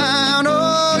line?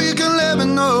 Oh, you can let me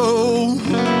know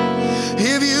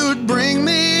if you'd bring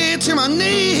me to my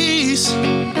knees.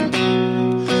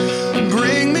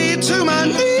 Bring me to my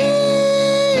knees.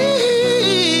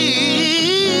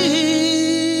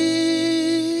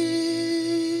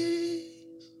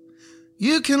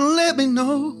 You can let me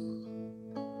know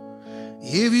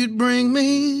if you'd bring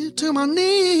me to my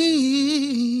knees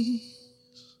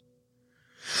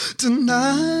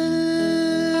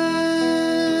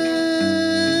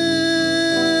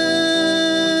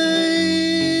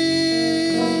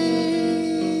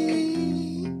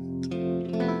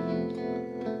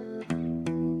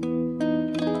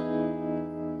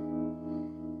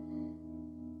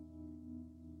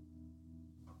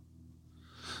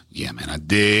Yeah, man, I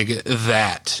dig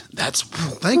that.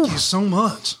 Thank you so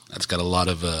much. That's got a lot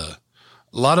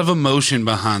of emotion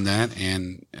behind that,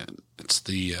 and it's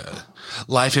the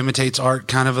life imitates art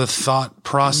kind of a thought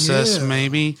process,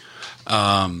 maybe.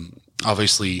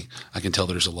 Obviously, I can tell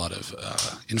there's a lot of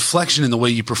inflection in the way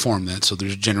you perform that. So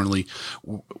there's generally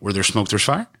where there's smoke, there's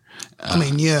fire. I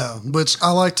mean, yeah, but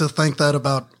I like to think that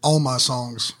about all my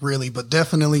songs, really, but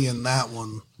definitely in that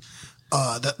one.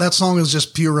 That song is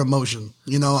just pure emotion.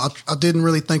 You know, I didn't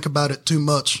really think about it too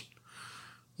much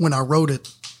when I wrote it,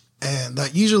 and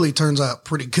that usually turns out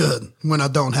pretty good when I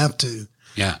don't have to.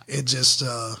 Yeah. It just,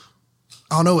 I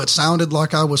don't know, it sounded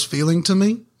like I was feeling to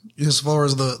me as far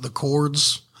as the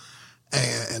chords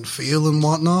and feel and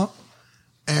whatnot.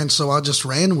 And so I just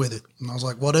ran with it. And I was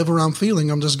like, whatever I'm feeling,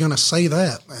 I'm just going to say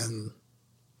that. And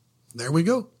there we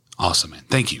go. Awesome, man.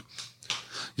 Thank you.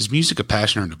 Is music a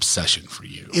passion or an obsession for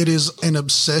you? It is an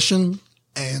obsession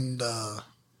and,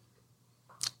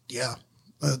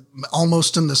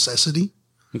 almost a necessity.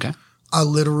 Okay. I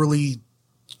literally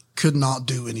could not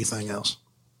do anything else.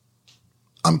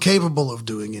 I'm capable of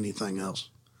doing anything else.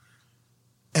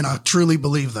 And I truly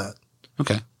believe that.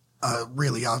 Okay. I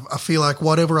feel like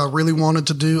whatever I really wanted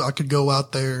to do, I could go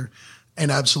out there and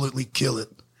absolutely kill it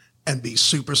and be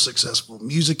super successful.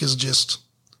 Music is just,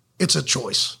 it's a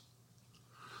choice.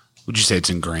 Would you say it's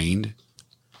ingrained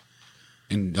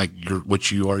in like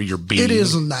what you are, your being? It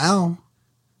is now.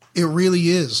 It really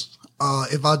is.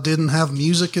 If I didn't have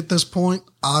music at this point,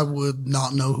 I would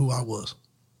not know who I was.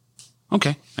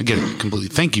 Okay. I get it completely.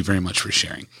 Thank you very much for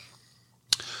sharing.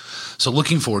 So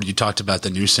looking forward, you talked about the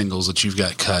new singles that you've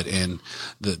got cut and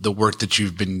the work that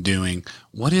you've been doing.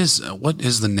 What is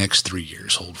the next 3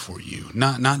 years hold for you?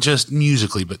 Not just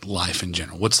musically, but life in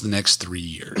general. What's the next 3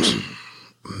 years?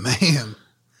 Man,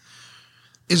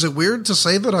 is it weird to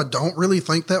say that I don't really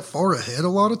think that far ahead a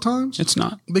lot of times? It's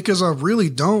not. Because I really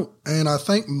don't. And I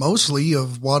think mostly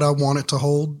of what I want it to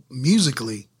hold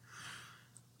musically.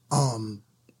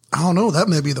 I don't know. That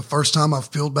may be the first time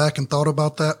I've peeled back and thought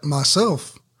about that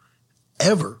myself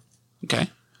ever. Okay.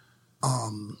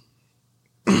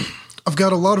 I've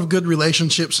got a lot of good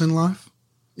relationships in life,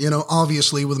 you know,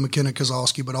 obviously with McKenna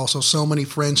Kozlowski, but also so many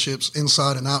friendships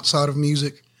inside and outside of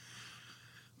music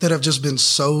that have just been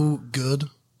so good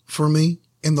for me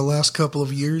in the last couple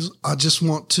of years. I just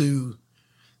want to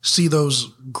see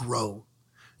those grow.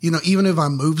 You know, even if I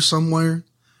move somewhere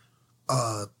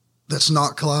that's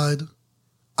not Clyde,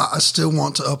 I still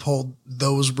want to uphold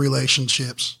those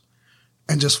relationships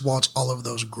and just watch all of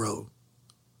those grow.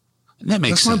 That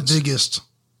makes sense. That's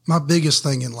my biggest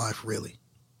thing in life, really,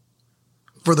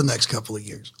 for the next couple of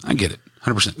years. I get it.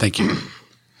 100%. Thank you.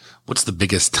 What's the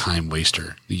biggest time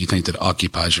waster that you think that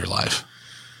occupies your life?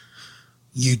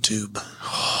 YouTube.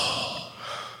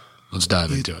 Let's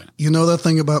dive into it. You know that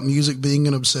thing about music being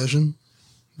an obsession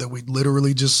that we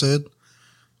literally just said?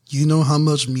 You know how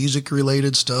much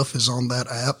music-related stuff is on that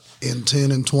app in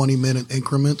 10 and 20-minute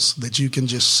increments that you can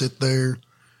just sit there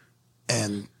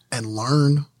and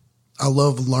learn? I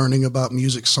love learning about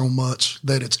music so much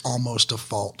that it's almost a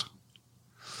fault.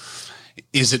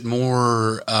 Is it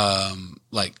more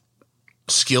like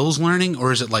skills learning,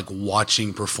 or is it like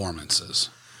watching performances?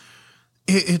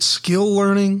 It's skill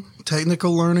learning,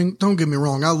 technical learning. Don't get me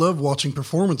wrong. I love watching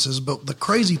performances, but the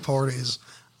crazy part is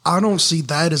I don't see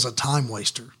that as a time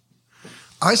waster.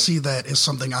 I see that as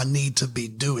something I need to be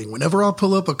doing. Whenever I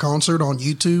pull up a concert on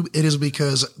YouTube, it is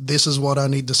because this is what I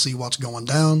need to see what's going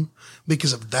down.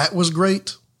 Because if that was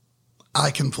great,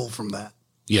 I can pull from that.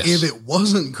 Yes. If it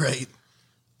wasn't great,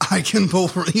 I can pull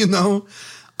from,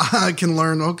 I can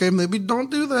learn, okay, maybe don't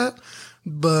do that.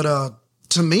 But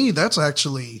to me, that's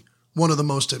actually one of the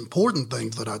most important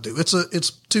things that I do. It's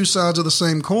two sides of the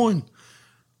same coin.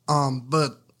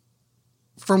 But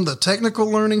from the technical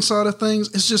learning side of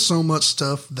things, it's just so much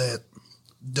stuff that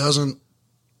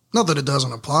not that it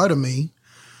doesn't apply to me,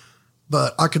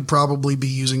 but I could probably be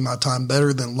using my time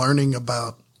better than learning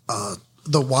about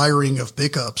the wiring of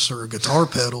pickups or guitar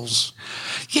pedals.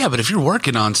 Yeah, but if you're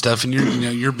working on stuff and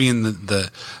you're being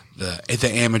the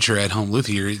amateur at home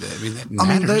luthier, that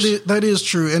matters. That is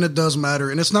true, and it does matter.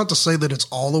 And it's not to say that it's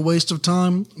all a waste of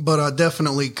time, but I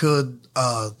definitely could,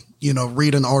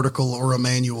 read an article or a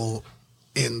manual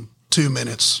in 2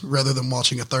 minutes rather than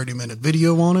watching a 30-minute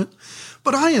video on it.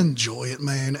 But I enjoy it,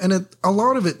 man. And a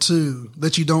lot of it, too,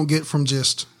 that you don't get from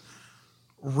just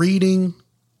reading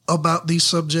about these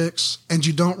subjects, and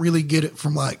you don't really get it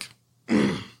from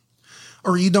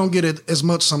or you don't get it as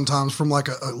much sometimes from like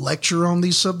a lecture on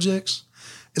these subjects,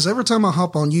 is every time I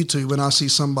hop on YouTube and I see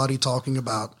somebody talking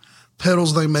about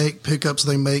pedals they make, pickups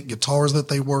they make, guitars that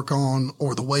they work on,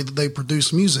 or the way that they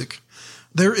produce music,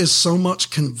 there is so much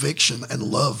conviction and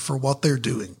love for what they're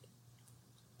doing.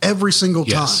 Every single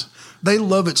time. Yes. They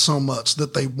love it so much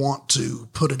that they want to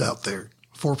put it out there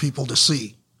for people to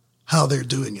see how they're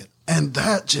doing it. And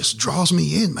that just draws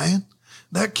me in, man.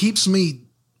 That keeps me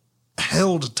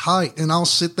held tight. And I'll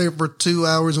sit there for 2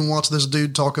 hours and watch this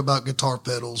dude talk about guitar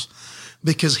pedals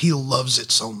because he loves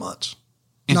it so much.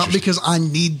 Not because I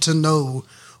need to know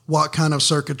what kind of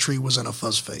circuitry was in a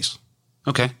fuzz face.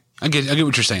 Okay. I get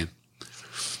what you're saying.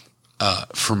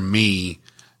 For me,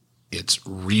 it's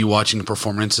rewatching the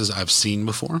performances I've seen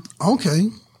before. Okay.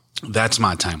 That's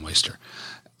my time waster.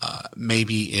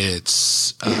 Maybe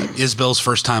it's Isbell's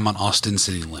first time on Austin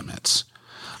City Limits.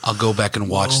 I'll go back and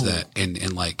watch that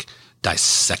and like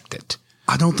dissect it.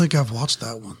 I don't think I've watched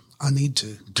that one. I need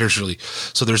to.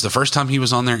 There's the first time he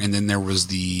was on there, and then there was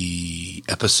the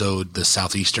episode, the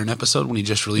Southeastern episode when he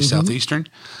just released Southeastern.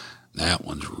 That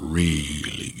one's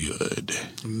really good.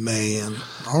 Man.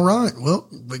 All right. Well,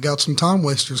 we got some time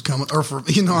wasters coming.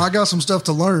 I got some stuff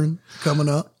to learn coming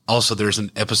up. Also, there's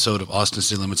an episode of Austin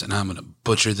City Limits, and I'm going to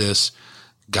butcher this.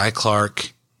 Guy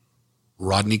Clark,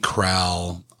 Rodney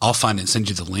Crowell. I'll find it and send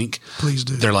you the link. Please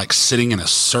do. They're like sitting in a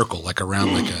circle, like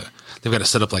around they've got to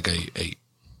set up like a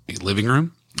living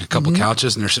room, a couple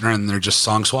couches, and they're sitting around and they're just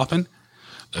song swapping.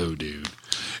 Oh,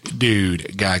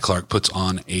 dude, Guy Clark puts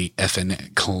on a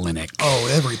effing clinic. Oh,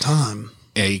 every time.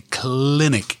 A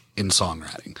clinic in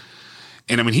songwriting.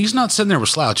 And he's not sitting there with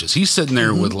slouches. He's sitting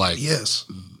there with yes.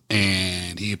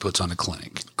 And he puts on a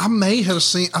clinic. I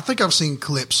think I've seen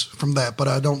clips from that, but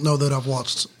I don't know that I've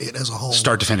watched it as a whole.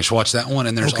 Start to finish. Watch that one.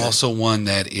 And there's also one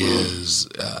that is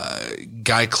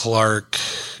Guy Clark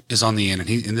is on the end,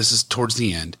 and this is towards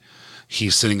the end.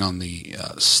 He's sitting on the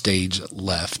stage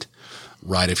left,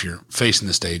 right if you're facing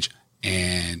the stage,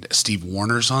 and Steve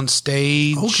Warner's on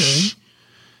stage. Okay.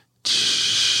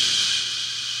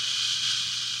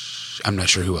 I'm not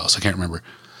sure who else. I can't remember.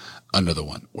 Another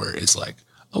one where it's like,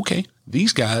 okay,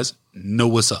 these guys know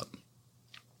what's up.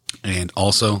 And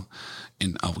also,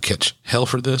 and I will catch hell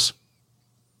for this,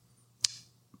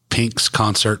 Pink's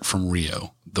concert from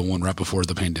Rio, the one right before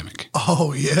the pandemic.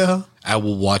 Oh, yeah? I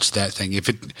will watch that thing.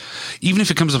 Even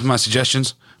if it comes up in my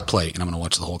suggestions, play, and I'm going to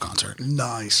watch the whole concert.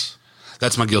 Nice.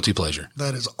 That's my guilty pleasure.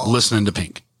 That is awesome. Listening to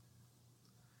Pink.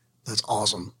 That's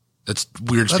awesome. That's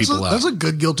weirds people out. That's a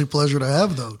good guilty pleasure to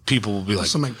have, though. People will be like,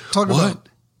 talk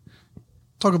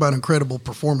about incredible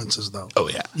performances, though. Oh,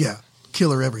 yeah. Yeah.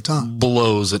 Killer every time.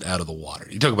 Blows it out of the water.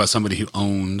 You talk about somebody who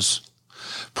owns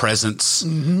presence,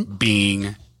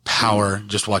 being, power,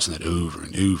 just watching that over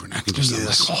and over. And I can just, I'm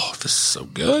like, oh, this is so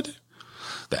good.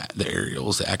 The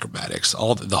aerials, the acrobatics,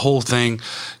 all the whole thing.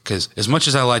 Because as much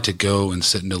as I like to go and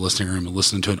sit in the listening room and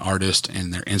listen to an artist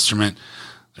and their instrument,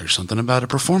 there's something about a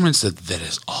performance that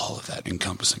is all of that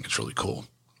encompassing. It's really cool.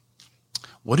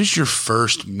 What is your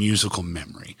first musical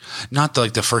memory? Not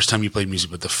like the first time you played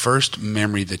music, but the first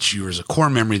memory that you, as a core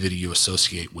memory that you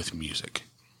associate with music.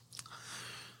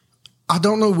 I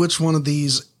don't know which one of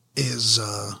these is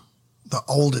the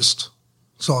oldest,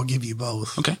 so I'll give you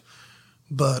both. Okay.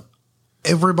 But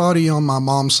everybody on my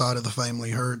mom's side of the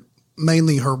family,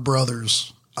 mainly her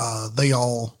brothers, they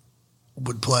all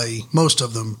would play, most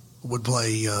of them would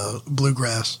play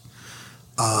bluegrass.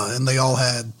 And they all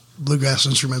had bluegrass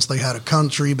instruments. They had a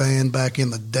country band back in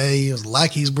the day. It was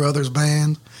Lackey's Brothers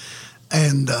Band.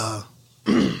 And,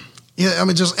 yeah, I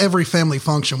mean, just every family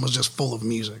function was just full of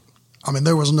music. I mean,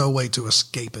 there was no way to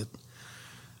escape it.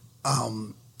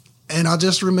 And I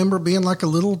just remember being like a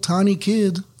little tiny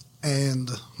kid and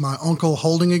my uncle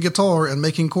holding a guitar and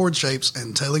making chord shapes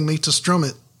and telling me to strum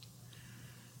it.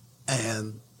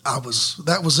 And that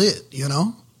was it, you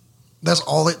know? That's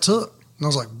all it took. And I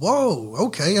was like, whoa,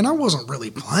 okay. And I wasn't really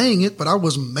playing it, but I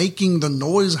was making the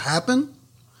noise happen.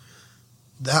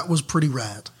 That was pretty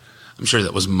rad. I'm sure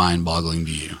that was mind-boggling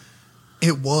to you.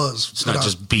 It was. It's not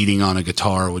just beating on a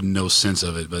guitar with no sense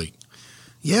of it, but...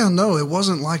 Yeah, no, it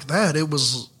wasn't like that. It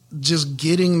was just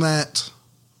getting that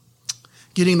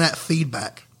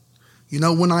feedback. You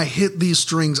know, when I hit these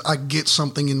strings, I get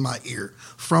something in my ear.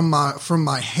 From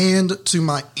my hand to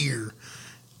my ear.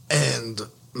 And...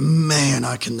 man,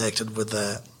 I connected with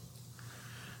that.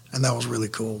 And that was really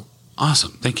cool.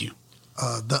 Awesome. Thank you.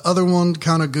 The other one,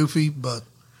 kind of goofy, but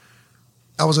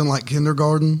I was in like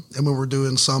kindergarten and we were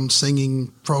doing some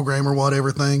singing program or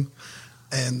whatever thing.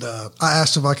 And I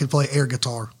asked if I could play air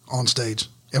guitar on stage.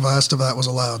 If I asked if that was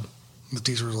allowed. The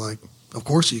teacher was like, of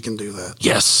course you can do that.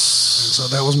 Yes. And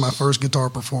so that was my first guitar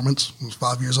performance. I was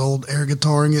 5 years old, air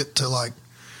guitaring it to like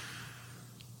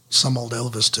some old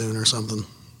Elvis tune or something.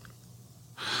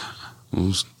 I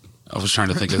was trying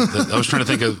to think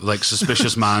of like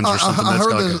Suspicious Minds or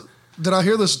something. Did I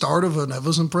hear the start of an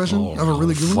Elvis impression? I have a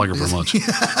really good one. Like it very much.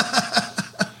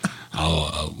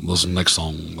 I'll listen next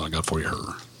song I got for you.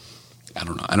 Her. I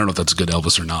don't know if that's a good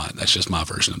Elvis or not. That's just my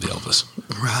version of the Elvis.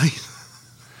 Right.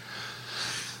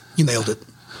 You nailed it.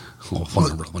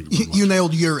 You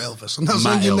nailed your Elvis. I'm not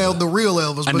saying you nailed the real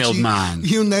Elvis, but nailed mine.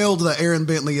 You nailed the Aaron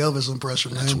Bentley Elvis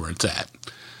impression. That's where it's at.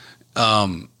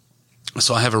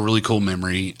 So I have a really cool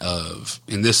memory of,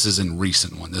 and this is in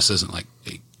recent one. This isn't like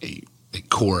a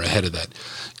core ahead of that.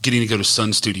 Getting to go to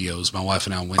Sun Studios. My wife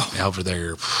and I went over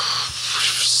there 5,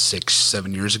 6,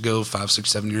 7 years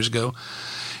ago,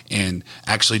 and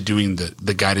actually doing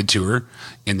the guided tour,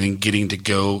 and then getting to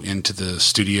go into the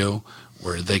studio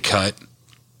where they cut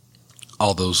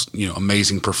all those,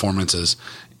 amazing performances.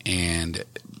 And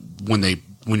when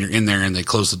you're in there and they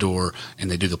close the door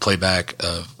and they do the playback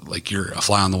of like you're a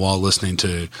fly on the wall listening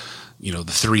to, the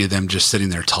three of them just sitting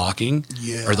there talking,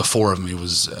 or the four of them. It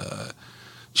was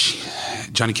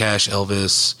Johnny Cash,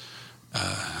 Elvis.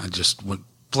 I just went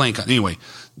blank. Anyway,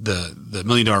 the $1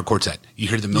 Million Quartet. You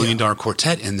hear the $1 Million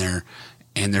Quartet in there,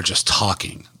 and they're just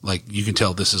talking. Like you can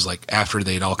tell this is like after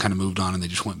they'd all kind of moved on and they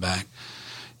just went back.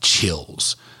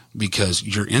 Chills, because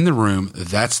you're in the room.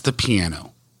 That's the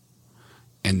piano.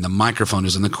 And the microphone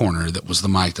is in the corner. That was the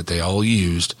mic that they all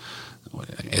used,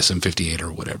 SM58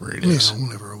 or whatever it is. Yeah,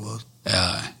 whatever it was.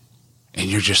 And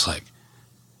you're just like,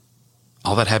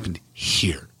 all that happened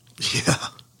here. Yeah.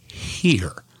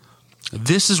 Here.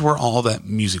 This is where all that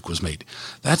music was made.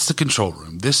 That's the control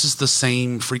room. This is the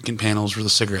same freaking panels where the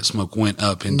cigarette smoke went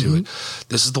up into it.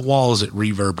 This is the walls it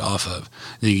reverbed off of.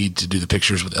 And you get to do the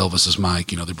pictures with Elvis's mic.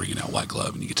 They're bringing out White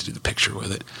Glove, and you get to do the picture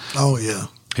with it. Oh, yeah.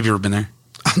 Have you ever been there?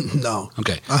 No.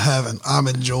 Okay. I haven't. I'm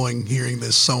enjoying hearing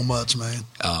this so much, man.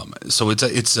 So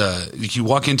it's you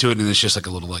walk into it and it's just like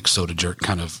a little like soda jerk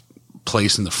kind of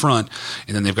place in the front,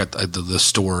 and then they've got the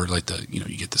store, like you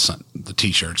get the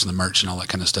t-shirts and the merch and all that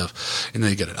kind of stuff, and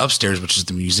then they got it upstairs, which is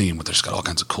the museum, where there's got all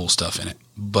kinds of cool stuff in it.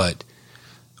 But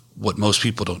what most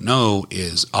people don't know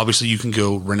is obviously you can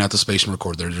go rent out the space and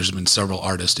record there. There's been several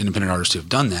artists, independent artists, who have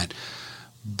done that,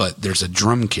 but there's a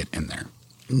drum kit in there.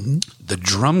 Mm-hmm. The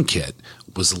drum kit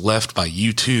was left by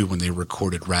U2 when they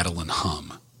recorded Rattle and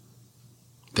Hum.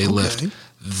 They left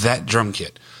that drum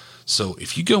kit. So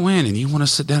if you go in and you want to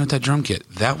sit down at that drum kit,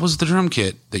 that was the drum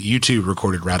kit that U2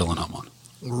 recorded Rattle and Hum on.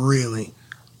 Really?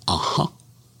 Uh-huh.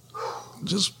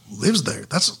 Just lives there.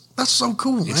 That's so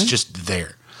cool, man. It's just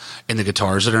there. And the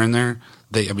guitars that are in there,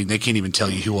 they can't even tell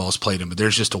you who else played them, but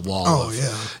there's just a wall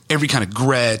of every kind of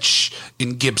Gretsch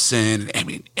and Gibson. I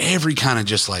mean, every kind of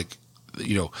just like,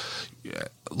 you know,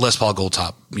 Les Paul Gold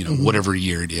Top, you know, whatever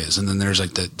year it is. And then there's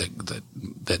like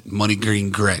that money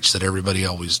green Gretsch that everybody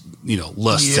always, you know,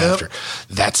 lusts after.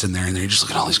 That's in there. And you're just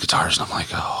looking at all these guitars and I'm like,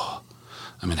 oh,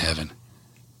 I'm in heaven.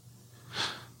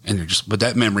 And you're just, but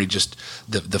that memory, just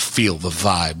the feel, the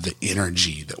vibe, the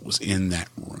energy that was in that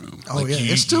room. Oh, like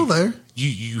it's still there.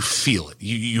 You feel it.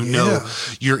 You know,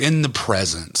 you're in the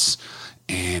presence,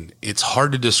 and it's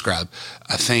hard to describe.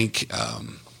 I think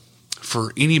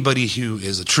for anybody who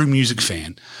is a true music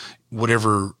fan,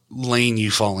 whatever lane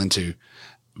you fall into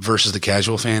versus the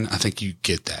casual fan, I think you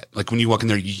get that. Like when you walk in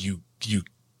there, you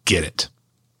get it.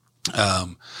 I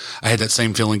had that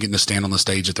same feeling getting to stand on the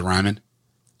stage at the Ryman.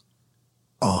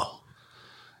 Oh.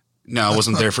 No, I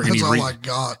wasn't there for any reason. That's all I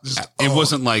got. It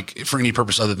wasn't like for any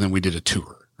purpose other than we did a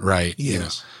tour, right? Yes. You know?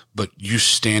 But you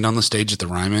stand on the stage at the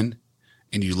Ryman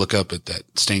and you look up at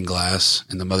that stained glass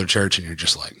in the Mother Church and you're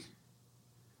just like,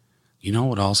 you know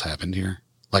what else happened here?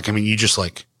 Like, I mean, you just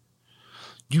like,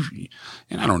 and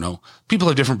I don't know. People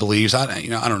have different beliefs. I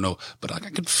don't know, but like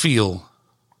I could feel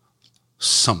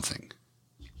something.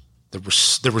 There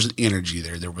was an energy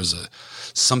there. There was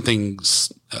something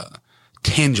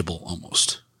tangible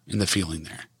almost in the feeling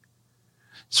there.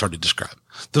 It's hard to describe.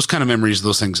 Those kind of memories,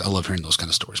 those things, I love hearing those kind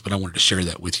of stories, but I wanted to share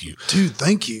that with you. Dude,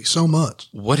 thank you so much.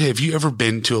 What have you ever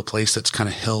been to a place that's kind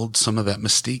of held some of that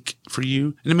mystique for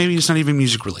you? And maybe it's not even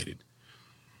music related.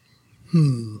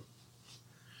 I'm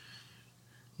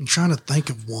trying to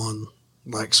think of one,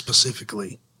 like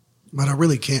specifically, but I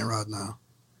really can't right now.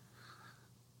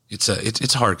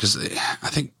 It's hard because I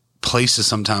think places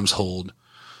sometimes hold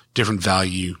different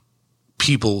value.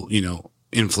 People, you know,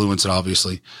 influence it,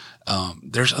 obviously.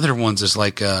 There's other ones. It's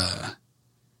like the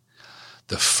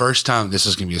first time, this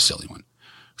is going to be a silly one.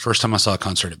 First time I saw a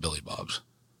concert at Billy Bob's.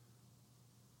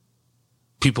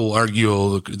 People argue,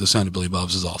 oh, the sound of Billy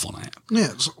Bob's is awful. And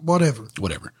yeah, whatever.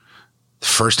 The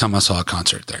first time I saw a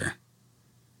concert there,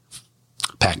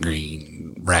 Pat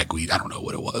Green, Ragweed, I don't know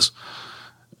what it was.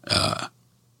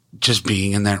 Just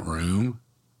being in that room,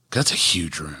 that's a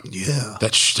huge room. Yeah.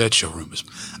 That showroom is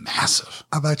massive.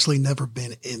 I've actually never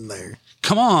been in there.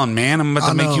 Come on, man. I'm about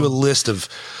to make you a list of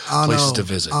places to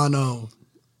visit. I know.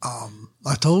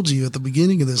 I told you at the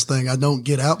beginning of this thing, I don't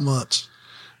get out much.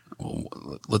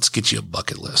 Well, let's get you a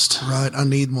bucket list. Right. I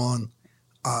need one.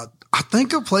 I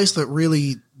think a place that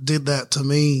really did that to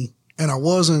me, and I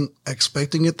wasn't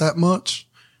expecting it that much,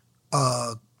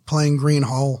 playing Green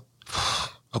Hall.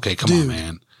 Okay, come on,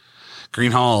 man.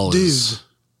 Green Hall is...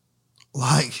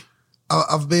 Like,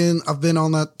 I've been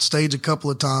on that stage a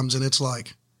couple of times, and it's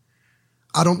like,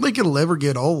 I don't think it'll ever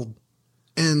get old.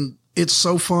 And it's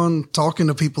so fun talking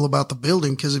to people about the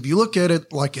building, because if you look at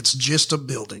it like it's just a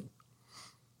building,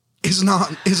 it's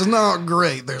not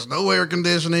great. There's no air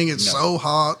conditioning. It's so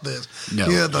hot that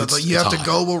you have to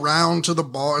go around to the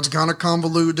bar. It's kind of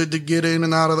convoluted to get in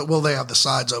and out of it. Well, they have the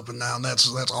sides open now, and that's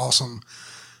awesome.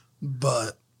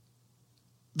 But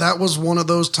that was one of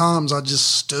those times I just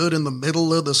stood in the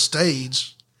middle of the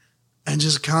stage and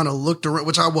just kind of looked around,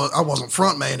 which I wasn't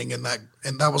front manning in that,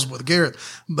 and that was with Garrett,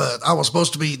 but I was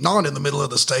supposed to be not in the middle of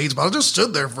the stage, but I just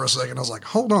stood there for a second. I was like,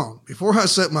 hold on, before I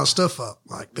set my stuff up,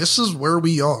 like, this is where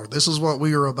we are. This is what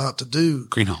we are about to do.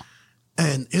 Green Hall.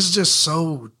 And it's just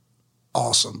so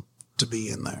awesome to be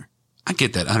in there. I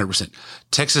get that 100%.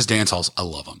 Texas dance halls, I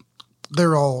love them.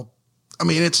 They're all, I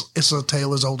mean, it's a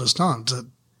tale as old as time.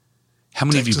 How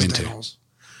many Texas have you been to? Halls.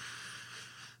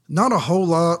 Not a whole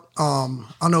lot.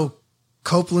 I know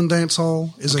Copeland Dance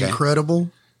Hall is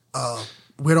incredible.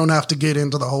 We don't have to get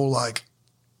into the whole, like,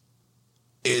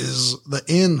 is the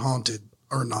inn haunted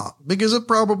or not? Because it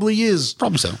probably is.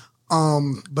 Probably so.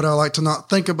 But I like to not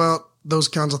think about those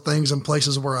kinds of things in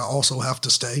places where I also have to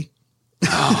stay.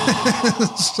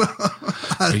 Oh.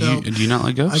 Do you not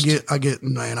like ghosts?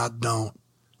 Man, I don't.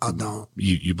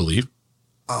 You believe?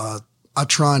 I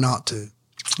try not to.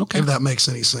 Okay. If that makes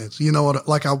any sense. You know what?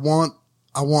 Like, I want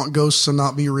ghosts to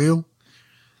not be real,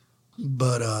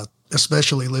 but,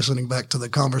 especially listening back to the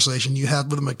conversation you had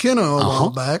with McKenna a while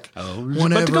back. Oh,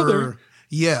 whenever,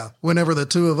 Yeah, whenever the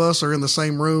two of us are in the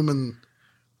same room, and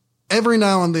every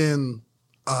now and then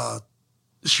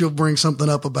she'll bring something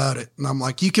up about it. And I'm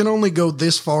like, you can only go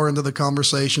this far into the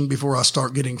conversation before I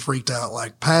start getting freaked out,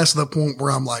 like past the point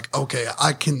where I'm like, okay,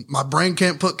 my brain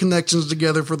can't put connections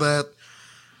together for that.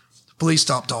 Please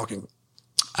stop talking.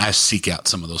 I seek out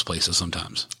some of those places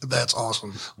sometimes. That's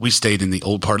awesome. We stayed in the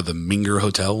old part of the Minger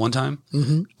Hotel one time,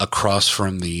 across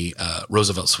from the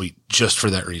Roosevelt Suite, just for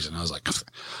that reason. I was like,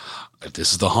 if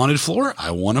this is the haunted floor, I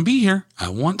want to be here. I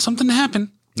want something to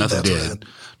happen. Nothing did. Rad.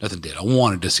 Nothing did. I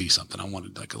wanted to see something. I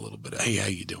wanted like a little bit of, hey, how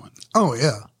you doing? Oh,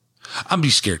 yeah. I'd be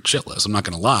scared shitless. I'm not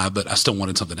going to lie, but I still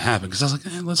wanted something to happen because I was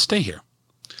like, let's stay here.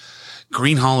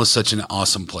 Green Hall is such an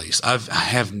awesome place. I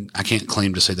can't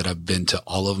claim to say that I've been to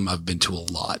all of them. I've been to a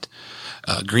lot.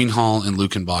 Green Hall and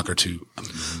Luckenbach are two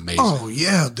amazing. Oh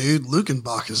yeah, dude.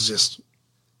 Luckenbach is just,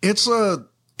 it's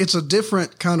a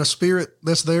different kind of spirit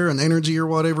that's there, and energy or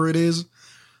whatever it is.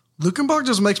 Luckenbach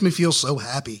just makes me feel so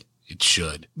happy. It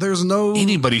should.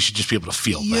 Anybody should just be able to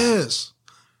feel that. Yes.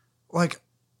 Like,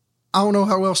 I don't know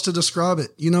how else to describe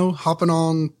it. Hopping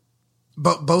on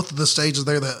both of the stages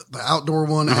there, the outdoor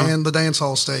one and the dance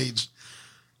hall stage,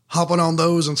 hopping on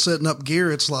those and setting up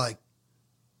gear. It's like,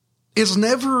 it's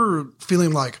never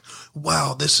feeling like,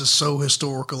 wow, this is so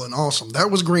historical and awesome.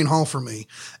 That was Green Hall for me.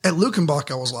 At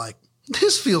Luckenbach, I was like,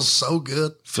 this feels so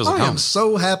good. I am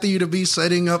so happy to be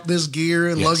setting up this gear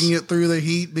and lugging it through the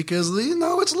heat because,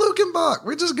 it's Luckenbach.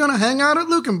 We're just going to hang out at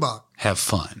Luckenbach. Have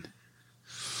fun.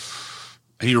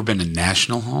 Have you ever been to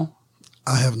National Hall?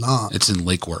 I have not. It's in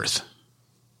Lake Worth.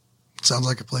 Sounds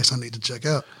like a place I need to check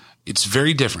out. It's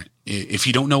very different. If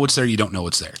you don't know what's there, you don't know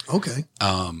what's there. Okay.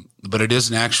 But it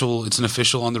is it's an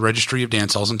official on the Registry of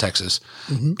Dance Halls in Texas.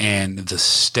 And the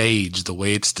stage, the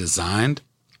way it's designed,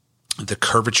 the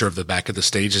curvature of the back of the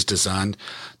stage is designed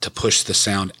to push the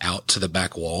sound out to the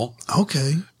back wall.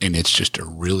 Okay. And it's just a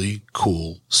really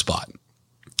cool spot.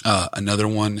 Another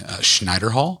one, Schneider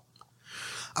Hall.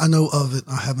 I know of it.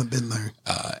 I haven't been there.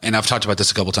 And I've talked about this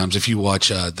a couple times. If you watch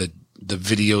the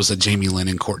videos that Jamie Lynn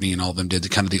and Courtney and all of them did,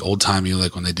 the old timey,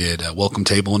 like when they did Welcome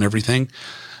Table and everything,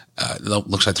 it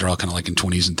looks like they're all kind of like in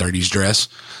 20s and 30s dress.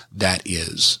 That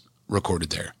is recorded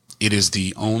there. It is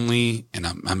the only, and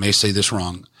I may say this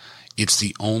wrong, it's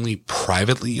the only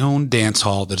privately owned dance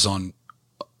hall that's on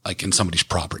like in somebody's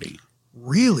property.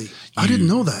 Really? I didn't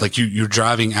know that. Like you're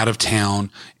driving out of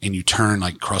town and you turn,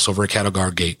 like cross over a cattle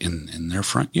guard gate in their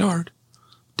front yard,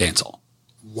 dance hall.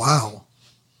 Wow.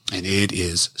 And it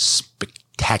is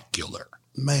spectacular.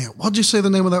 Man, what'd you say the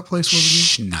name of that place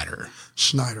was again?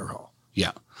 Schneider Hall.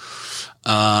 Yeah.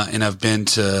 And I've been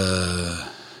to,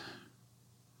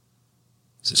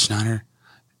 is it Schneider?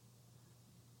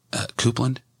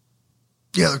 Copeland?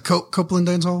 Yeah, Copeland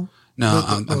Dance Hall? No,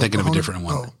 I'm thinking of a different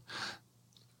one. Oh.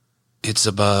 It's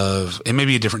above, it may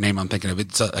be a different name I'm thinking of.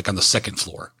 It's like on the second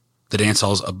floor. The dance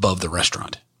hall's above the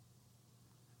restaurant.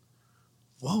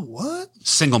 Whoa, what?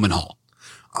 Singleman Hall.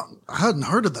 I hadn't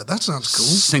heard of that. That sounds cool.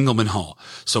 Singleman Hall.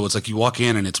 So it's like you walk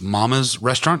in and it's Mama's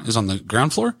restaurant is on the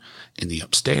ground floor and the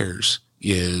upstairs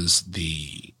is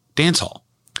the dance hall,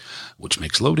 which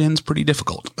makes load-ins pretty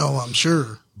difficult. Oh, I'm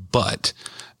sure. But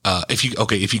if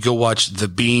you go watch the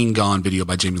Being Gone video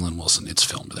by Jamie Lynn Wilson, it's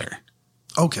filmed there.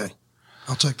 Okay.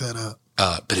 I'll check that out.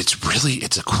 But it's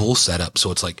a cool setup.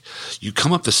 So it's like you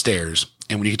come up the stairs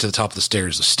and when you get to the top of the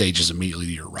stairs, the stage is immediately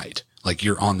to your right. Like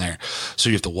you're on there. So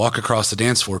you have to walk across the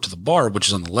dance floor to the bar, which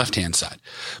is on the left-hand side.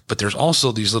 But there's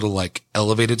also these little like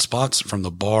elevated spots from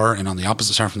the bar and on the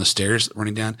opposite side from the stairs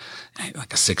running down,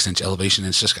 like a 6-inch elevation. And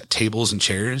it's just got tables and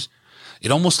chairs.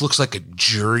 It almost looks like a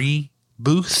jury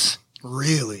booth.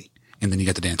 Really? And then you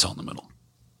got the dance hall in the middle.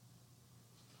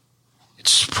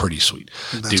 It's pretty sweet.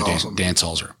 That's awesome. Dance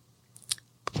halls are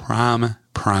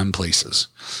prime places.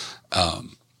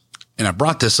 And I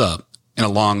brought this up in a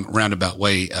long roundabout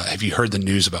way. Have you heard the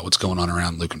news about what's going on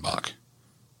around Luckenbach?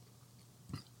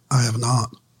 I have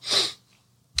not.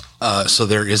 So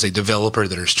there is a developer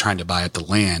that is trying to buy up the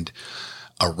land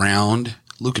around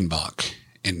Luckenbach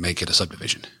and make it a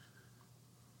subdivision.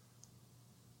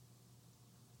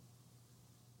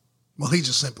 Well, he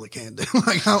just simply can't do.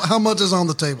 Like, how much is on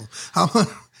the table?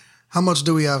 How much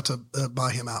do we have to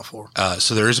buy him out for?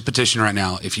 So there is a petition right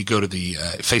now. If you go to the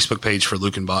Facebook page for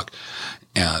Luckenbach,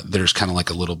 there's kind of like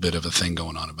a little bit of a thing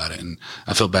going on about it. And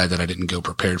I feel bad that I didn't go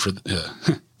prepared for,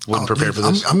 wasn't prepared for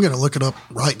this. I'm going to look it up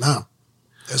right now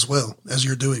as well as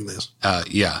you're doing this.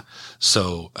 Yeah.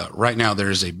 So right now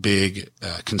there is a big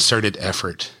concerted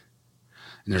effort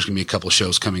and there's going to be a couple of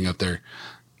shows coming up there.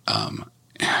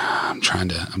 I'm trying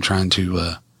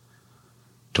to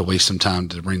waste some time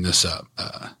to bring this up.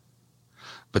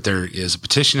 but there is a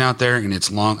petition out there, and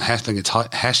it's long. I think it's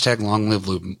hashtag Long Live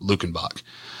Luckenbach,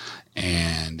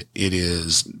 and it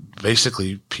is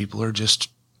basically people are just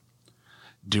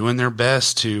doing their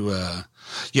best to.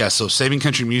 So Saving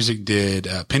Country Music did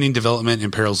Pending Development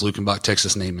Imperils Luckenbach,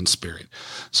 Texas Name and Spirit.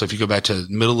 So if you go back to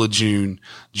the middle of June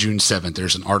 7th,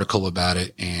 there's an article about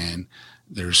it, and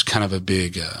there's kind of a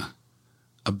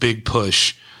big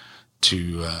push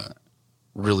to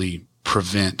really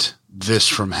prevent this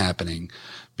from happening,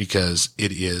 because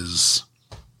it is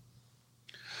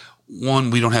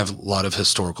one, we don't have a lot of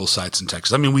historical sites in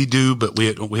Texas. I mean, we do, but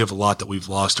we have a lot that we've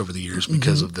lost over the years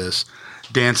because of this.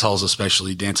 Dance halls,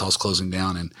 especially dance halls closing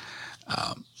down, and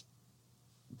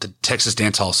the Texas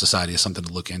Dance Hall Society is something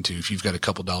to look into. If you've got a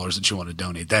couple dollars that you want to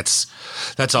donate, that's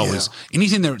always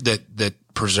anything that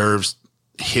preserves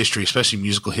history, especially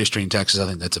musical history in Texas. I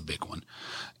think that's a big one.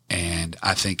 And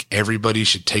I think everybody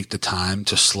should take the time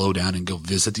to slow down and go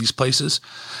visit these places,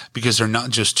 because they're not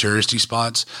just touristy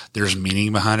spots. There's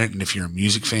meaning behind it. And if you're a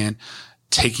music fan,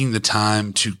 taking the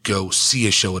time to go see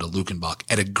a show at a Luckenbach,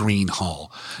 at a Green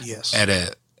Hall, at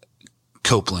a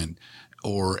Copeland,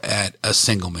 or at a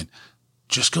Singleman,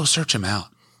 just go search them out.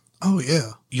 Oh,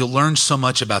 yeah. You'll learn so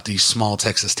much about these small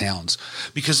Texas towns,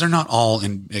 because they're not all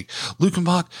in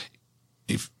Luckenbach.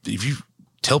 If you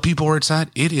tell people where it's at,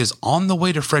 it is on the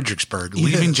way to Fredericksburg,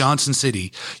 leaving Johnson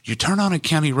City. You turn on a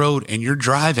county road and you're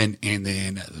driving, and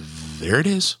then there it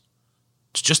is.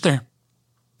 It's just there.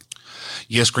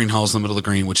 Yes, Green Hall's in the middle of the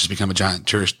green, which has become a giant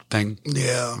tourist thing.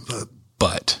 Yeah.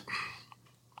 But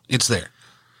it's there.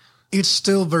 It's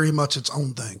still very much its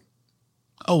own thing.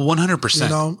 Oh, 100%. You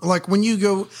know, like when you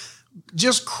go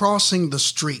just crossing the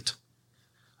street.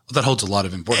 That holds a lot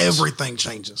of importance. Everything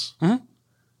changes. Mm-hmm.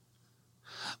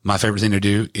 My favorite thing to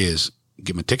do is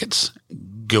get my tickets,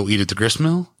 go eat at the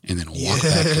gristmill, and then walk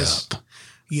back up.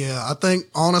 Yeah, I think,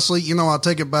 honestly, I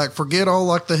take it back. Forget all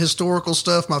like the historical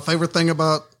stuff. My favorite thing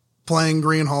about playing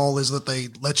Green Hall is that they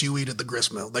let you eat at the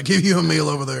gristmill. They give you a meal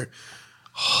over there.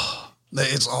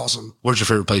 It's awesome. Where's your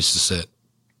favorite place to sit?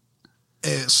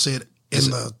 Sit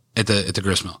at the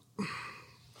gristmill.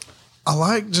 I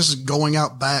like just going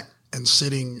out back and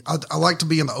sitting. I like to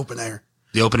be in the open air.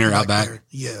 The open air out back? There.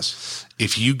 Yes.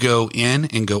 If you go in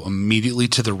and go immediately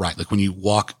to the right, like when you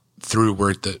walk through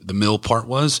where the mill part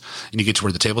was, and you get to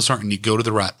where the tables are, and you go to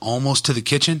the right, almost to the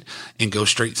kitchen, and go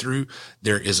straight through,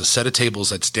 there is a set of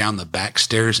tables that's down the back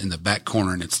stairs in the back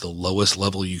corner, and it's the lowest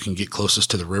level you can get closest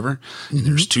to the river. And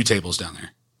there's 2 tables down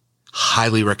there.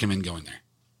 Highly recommend going there.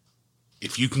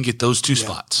 If you can get those 2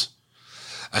 spots.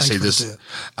 I say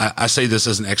this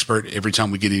as an expert. Every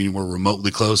time we get anywhere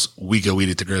remotely close, we go eat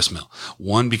at the gristmill.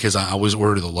 One, because I always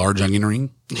order the large onion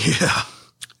ring. Yeah.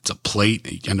 It's a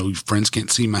plate. I know your friends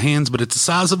can't see my hands, but it's the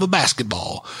size of a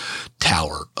basketball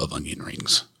tower of onion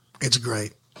rings. It's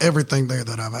great. Everything there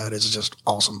that I've had is just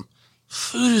awesome.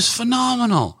 Food is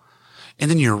phenomenal.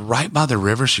 And then you're right by the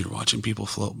river, so you're watching people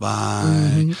float by.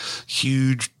 Mm-hmm.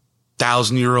 Huge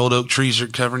 1,000-year-old oak trees are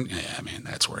covering. Yeah, man,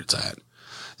 that's where it's at.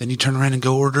 Then you turn around and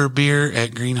go order a beer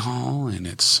at Green Hall, and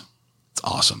it's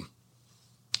awesome.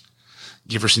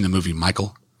 You ever seen the movie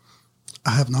Michael?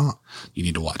 I have not. You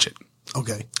need to watch it.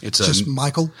 Okay. It's just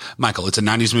Michael? Michael. It's a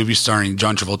 90s movie starring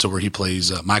John Travolta where he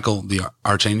plays Michael, the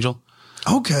Archangel.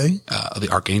 Okay. The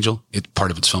Archangel. Part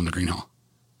of it's filmed at Green Hall.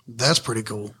 That's pretty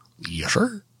cool. Yes,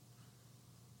 sir.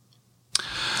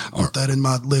 Put that in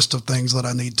my list of things that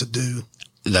I need to do.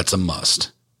 That's a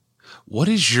must. What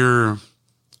is your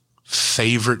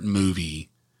favorite movie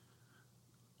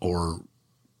or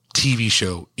TV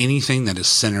show, anything that is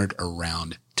centered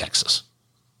around Texas?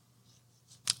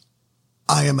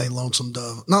 I am a Lonesome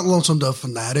Dove, not Lonesome Dove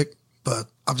fanatic, but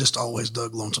I've just always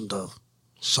dug Lonesome Dove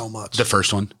so much. The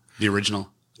first one, the original?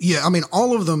 Yeah, I mean,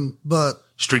 all of them, but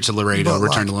Streets of Laredo,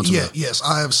 Return to Lonesome Dove. Yes,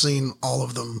 I have seen all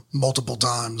of them multiple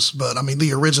times, but I mean,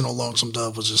 the original Lonesome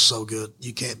Dove was just so good.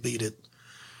 You can't beat it.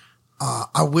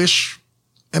 I wish,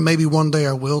 and maybe one day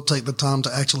I will take the time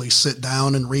to actually sit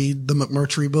down and read the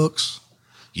McMurtry books.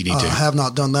 You need to. I have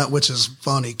not done that, which is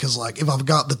funny because, like, if I've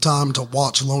got the time to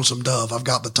watch Lonesome Dove, I've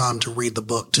got the time to read the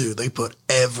book too. They put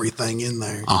everything in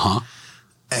there.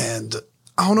 And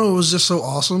I don't know, it was just so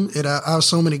awesome. I have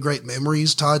so many great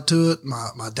memories tied to it.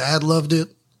 My dad loved it,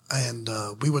 and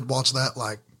we would watch that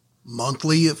like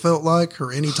monthly, it felt like,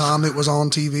 or anytime it was on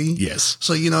TV. Yes.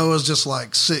 So, it was just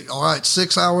like,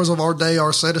 6 hours of our day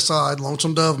are set aside.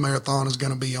 Lonesome Dove Marathon is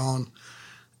going to be on.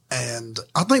 And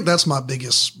I think that's my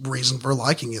biggest reason for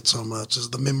liking it so much is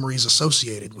the memories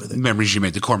associated with it. Memories you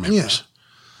made, the core memories. Yeah.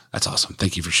 That's awesome.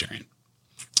 Thank you for sharing.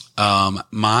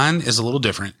 Mine is a little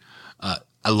different.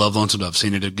 I love Lonesome Dove. I've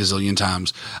seen it a gazillion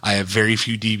times. I have very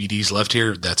few DVDs left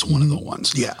here. That's one of the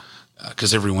ones. Yeah.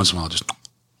 Because every once in a while I'll just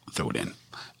throw it in.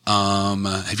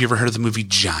 Have you ever heard of the movie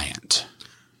Giant?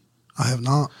 I have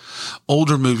not.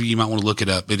 Older movie. You might want to look it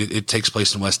up. It takes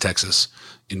place in West Texas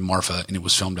in Marfa, and it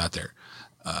was filmed out there.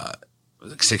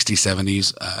 Like 60s,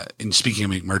 70s. And speaking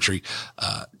of McMurtry,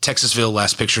 Texasville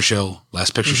Last Picture Show.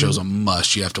 Last Picture Show is a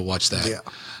must. You have to watch that.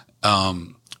 Yeah.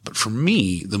 But for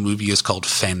me, the movie is called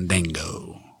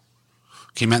Fandango.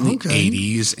 Came out in the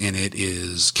 80s, and it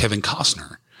is Kevin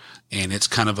Costner. And it's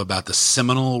kind of about the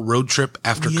Seminole road trip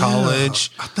after college.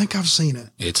 I think I've seen it.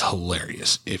 It's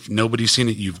hilarious. If nobody's seen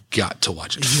it, you've got to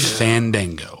watch it. Yeah.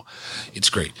 Fandango. It's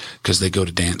great because they go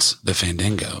to dance the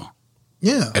Fandango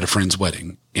at a friend's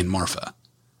wedding in Marfa.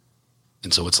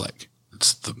 And so it's like,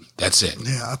 that's it.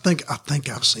 Yeah, I think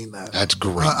I've seen that. That's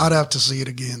great. I'd have to see it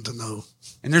again to know.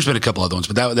 And there's been a couple other ones,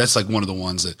 but that's like one of the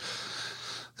ones that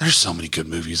there's so many good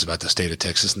movies about the state of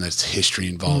Texas and there's history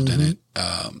involved in it.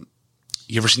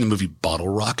 You ever seen the movie Bottle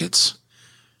Rockets?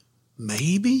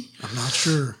 Maybe. I'm not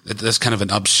sure. That's kind of an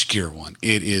obscure one.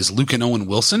 It is Luke and Owen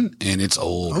Wilson, and it's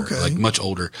older, like much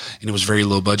older, and it was very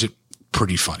low budget.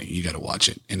 Pretty funny. You got to watch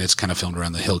it. And it's kind of filmed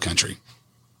around the hill country.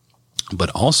 But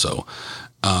also,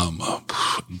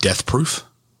 Death Proof.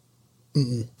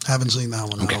 Haven't seen that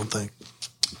one, I don't think.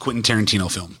 Quentin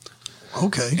Tarantino film.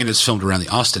 Okay. And it's filmed around the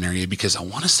Austin area because I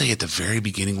want to say at the very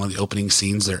beginning, one of the opening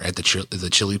scenes, they're at the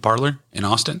Chili Parlor in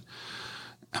Austin.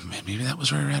 Maybe that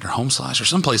was where we're at, or Home Slash, or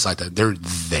someplace like that. They're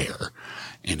there,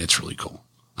 and it's really cool.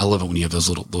 I love it when you have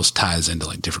those ties into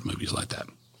like different movies like that.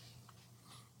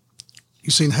 You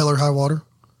seen Hell or High Water?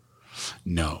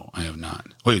 No, I have not.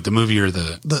 Wait, the movie or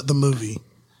the movie?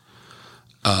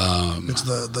 It's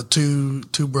the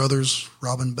two brothers,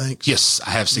 Robin Banks. Yes,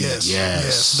 I have seen it.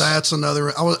 Yes, that's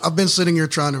another. I've been sitting here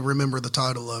trying to remember the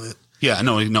title of it. Yeah, I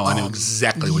know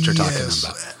exactly what you're talking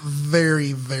about.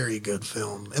 Very, very good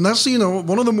film. And that's,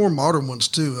 one of the more modern ones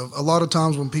too. A lot of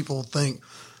times when people think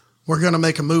we're going to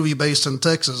make a movie based in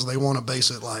Texas, they want to base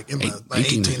it like in the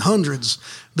 1800s.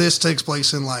 This takes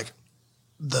place in like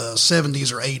the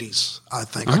 70s or 80s, I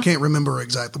think. I can't remember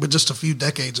exactly, but just a few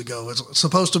decades ago. It's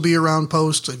supposed to be around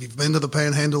Post. If you've been to the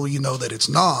Panhandle, you know that it's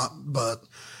not, but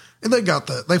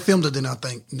they filmed it in, I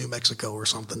think, New Mexico or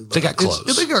something. But they got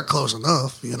close. They got close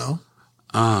enough,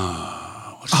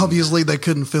 Obviously, they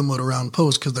couldn't film it around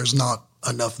Post because there's not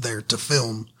enough there to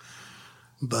film.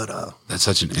 But that's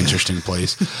such an interesting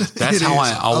place. That's how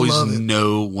I always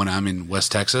know when I'm in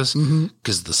West Texas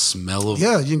because the smell of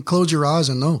you can close your eyes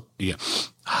and know. Yeah,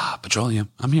 petroleum.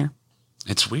 I'm here.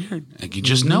 It's weird. Like you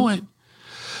just know it.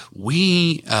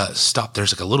 We stopped.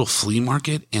 There's like a little flea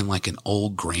market in like an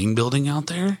old grain building out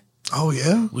there. Oh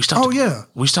yeah. We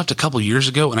stopped a couple years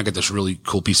ago, and I got this really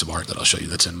cool piece of art that I'll show you.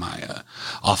 That's in my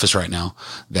office right now.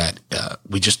 That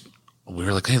we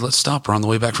were like, hey, let's stop. We're on the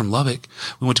way back from Lubbock.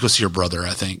 We went to go see your brother.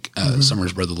 I think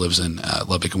Summer's brother lives in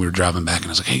Lubbock, and we were driving back, and I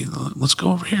was like, hey, let's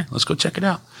go over here. Let's go check it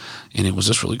out. And it was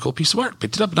this really cool piece of art.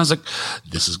 Picked it up, and I was like,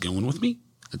 this is going with me.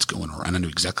 It's going around. I knew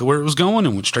exactly where it was going,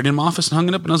 and went straight in my office and hung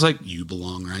it up. And I was like, you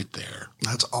belong right there.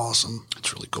 That's awesome.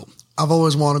 It's really cool. I've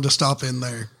always wanted to stop in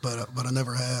there, but I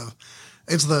never have.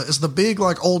 It's the big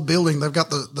like old building. They've got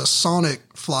the Sonic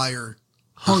flyer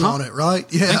hung on it, right?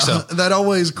 Yeah, I think so. That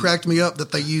always cracked me up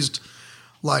that they used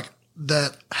like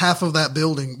that half of that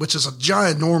building, which is a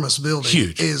ginormous building,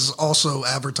 is also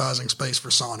advertising space for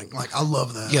Sonic. Like I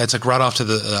love that. Yeah, it's like right off to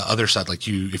the other side. Like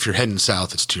if you're heading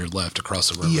south, it's to your left across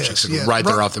the road. Right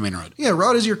there off the main road. Yeah,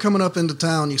 right as you're coming up into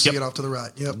town, you see it off to the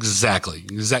right. Yep, exactly.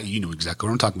 You know exactly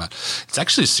what I'm talking about. It's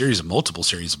actually multiple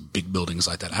series of big buildings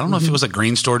like that. I don't know if it was like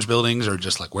grain storage buildings or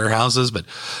just like warehouses, but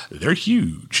they're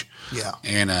huge. Yeah,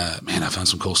 and man, I found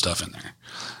some cool stuff in there.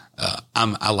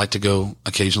 I like to go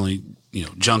occasionally.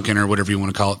 Junking or whatever you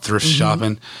want to call it, thrift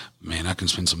shopping, man, I can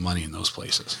spend some money in those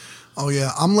places. Oh, yeah.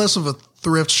 I'm less of a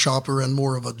thrift shopper and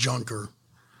more of a junker.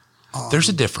 There's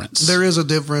a difference. There is a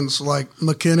difference. Like,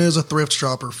 McKenna is a thrift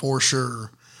shopper for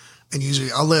sure. And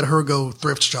usually I'll let her go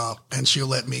thrift shop and she'll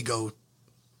let me go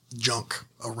junk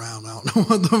around. I don't know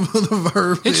what the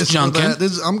verb is. It's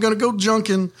junking. I'm going to go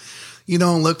junking,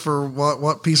 and look for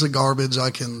what piece of garbage I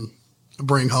can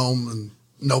bring home and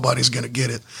nobody's going to get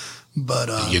it.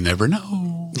 But you never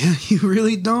know. Yeah, you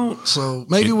really don't. So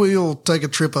maybe we'll take a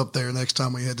trip up there next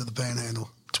time we head to the Panhandle.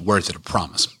 It's worth it, I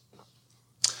promise.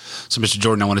 So, Mr.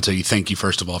 Jordan, I want to tell you thank you,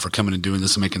 first of all, for coming and doing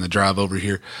this and making the drive over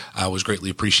here. I always greatly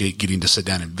appreciate getting to sit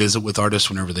down and visit with artists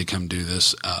whenever they come do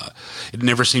this. It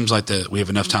never seems like that we have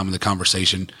enough time in the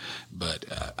conversation, but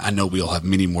I know we'll have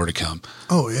many more to come.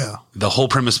 Oh, yeah. The whole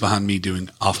premise behind me doing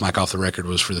Off Mic, Off the Record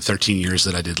was for the 13 years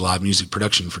that I did live music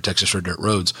production for Texas Red Dirt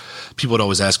Roads. People would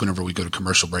always ask whenever we go to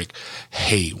commercial break,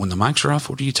 hey, when the mics are off,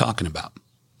 what are you talking about?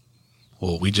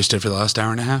 Well, we just did for the last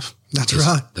hour and a half. That's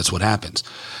right. That's what happens.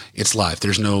 It's life.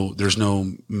 There's no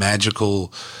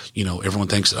magical, everyone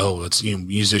thinks, oh, it's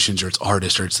musicians or it's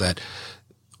artists or it's that.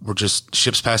 We're just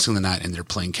ships passing the night and they're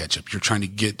playing catch up. You're trying to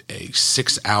get a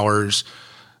 6 hours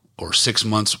or 6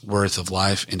 months worth of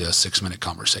life into a 6-minute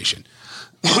conversation.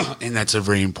 And that's a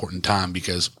very important time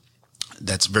because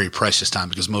that's very precious time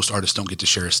because most artists don't get to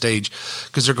share a stage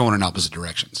because they're going in opposite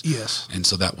directions. Yes. And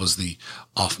so that was the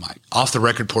off mic. Off the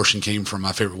record portion came from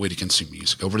my favorite way to consume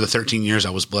music. Over the 13 years, I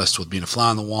was blessed with being a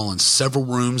fly on the wall in several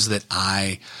rooms that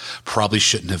I probably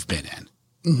shouldn't have been in.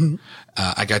 Mm-hmm.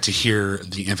 I got to hear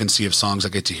the infancy of songs. I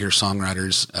get to hear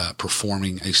songwriters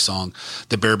performing a song,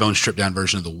 the bare bones stripped down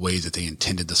version of the way that they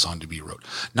intended the song to be wrote.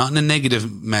 Not in a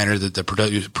negative manner that the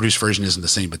produced version isn't the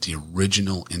same, but the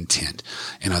original intent.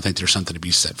 And I think there's something to be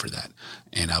said for that.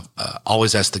 And I've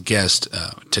always asked the guest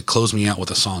to close me out with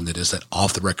a song that is that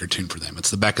off the record tune for them. It's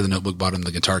the back of the notebook, bottom of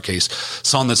the guitar case,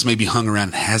 song that's maybe hung around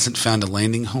and hasn't found a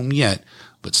landing home yet,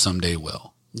 but someday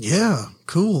will. Yeah,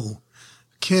 cool.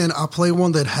 Can I play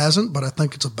one that hasn't, but I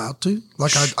think it's about to?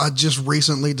 Like I just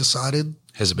recently decided.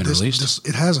 Has it been released?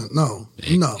 It hasn't. No.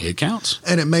 It counts.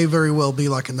 And it may very well be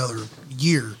like another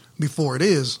year before it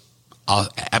is.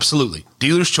 Absolutely.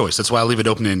 Dealer's choice. That's why I leave it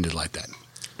open-ended like that.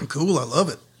 Cool. I love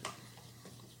it.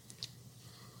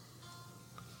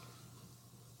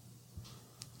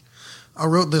 I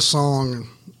wrote this song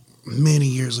many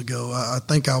years ago. I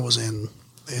think I was in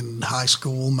high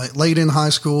school, late in high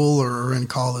school or in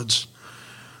college.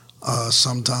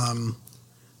 Sometime.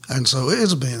 And so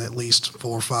it's been at least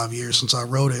 4 or 5 years since I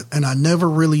wrote it, and I never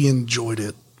really enjoyed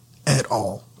it at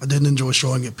all. I didn't enjoy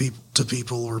showing it to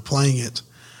people or playing it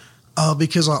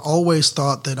because I always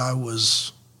thought that I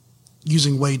was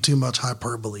using way too much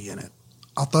hyperbole in it.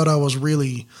 I thought I was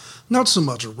really not so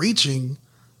much reaching,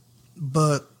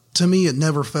 but to me it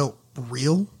never felt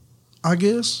real, I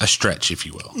guess. A stretch, if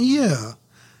you will. Yeah.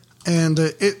 And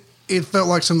it felt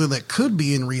like something that could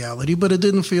be in reality, but it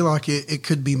didn't feel like it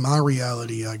could be my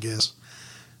reality, I guess.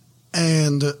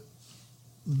 And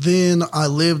then I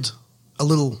lived a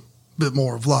little bit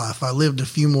more of life. I lived a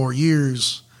few more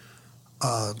years.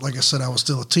 Like I said, I was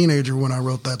still a teenager when I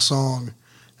wrote that song.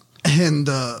 And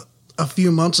a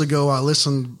few months ago, I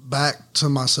listened back to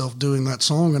myself doing that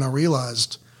song, and I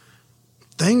realized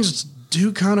things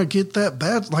do kind of get that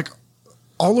bad. Like,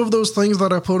 all of those things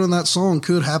that I put in that song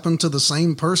could happen to the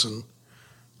same person,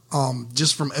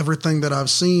 just from everything that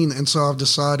I've seen. And so I've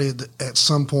decided at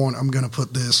some point I'm going to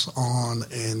put this on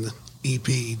an EP,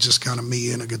 just kind of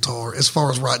me and a guitar. As far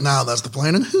as right now, that's the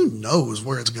plan. And who knows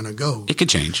where it's going to go. It could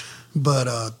change.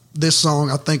 But this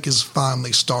song, I think, is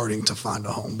finally starting to find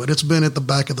a home. But it's been at the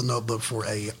back of the notebook for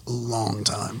a long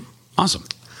time. Awesome.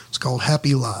 It's called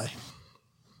Happy Lie.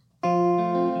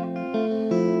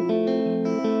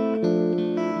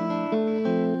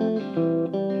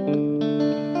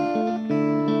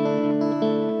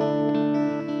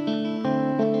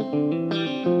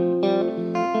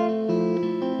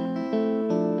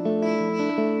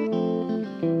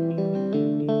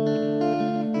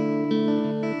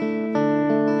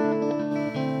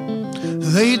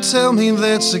 They tell me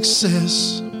that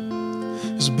success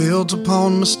is built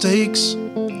upon mistakes.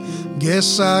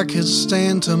 Guess I could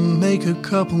stand to make a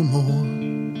couple more.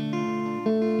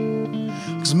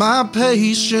 'Cause my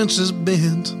patience is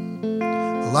bent,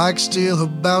 like steel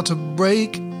about to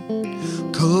break.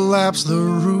 Collapse the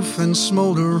roof and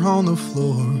smolder on the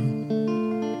floor.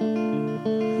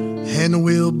 And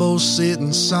we'll both sit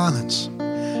in silence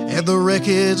at the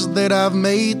wreckage that I've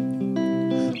made.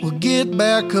 We'll get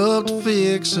back up to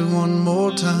fix it one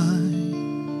more time.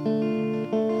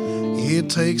 It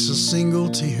takes a single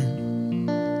tear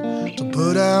to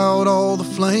put out all the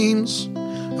flames,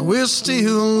 and we're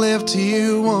still left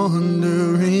here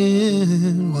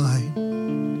wondering why.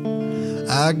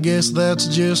 I guess that's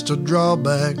just a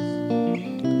drawback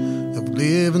of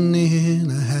living in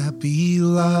a happy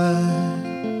life.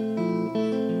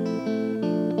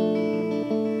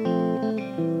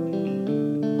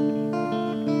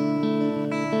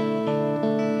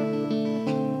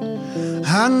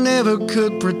 I never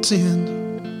could pretend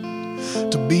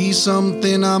to be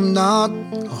something I'm not.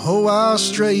 Oh, I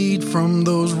strayed from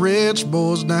those rich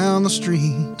boys down the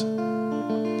street.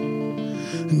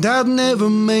 And I'd never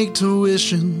make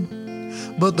tuition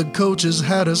but the coaches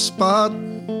had a spot.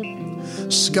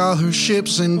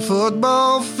 Scholarships in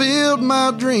football filled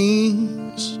my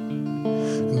dreams.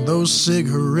 And those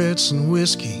cigarettes and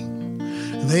whiskey,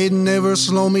 they'd never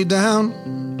slow me down.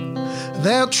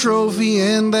 That trophy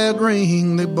and that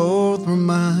ring, they both were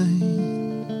mine.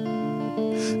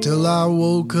 Till I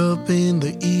woke up in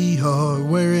the ER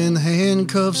wearing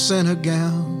handcuffs and a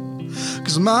gown.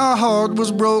 'Cause my heart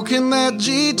was broken that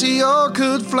GTR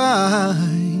could fly.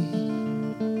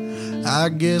 I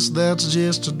guess that's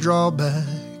just a drawback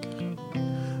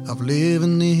of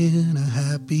living in a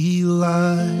happy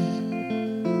life.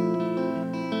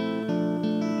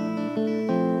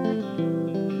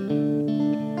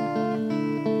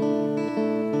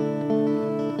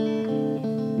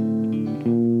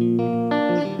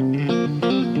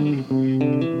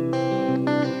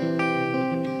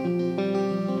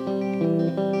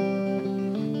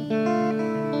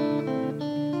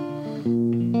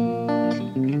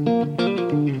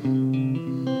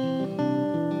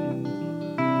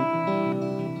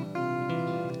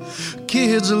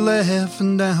 Kids are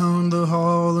laughing down the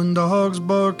hall and dogs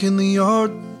bark in the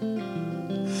yard.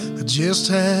 I just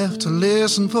have to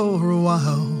listen for a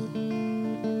while.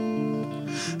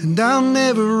 And I'll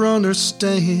never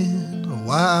understand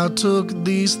why I took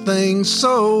these things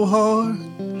so hard.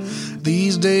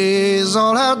 These days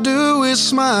all I do is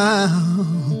smile.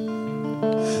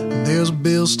 And there's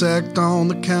bills stacked on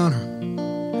the counter,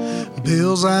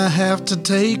 bills I have to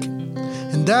take,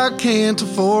 and I can't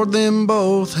afford them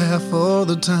both half of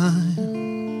the time.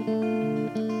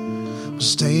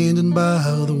 Standing by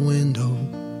the window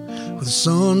with the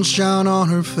sunshine on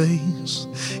her face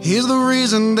is the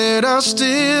reason that I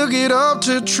still get up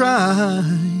to try.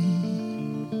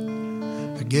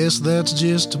 I guess that's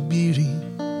just a beauty,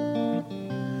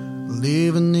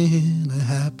 living in a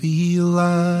happy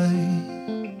life.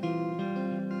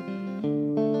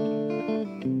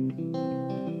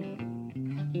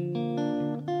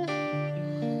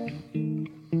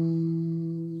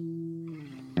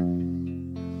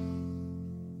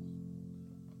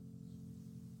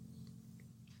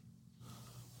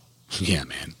 Yeah,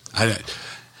 man.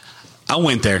 I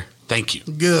went there. Thank you.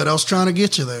 Good. I was trying to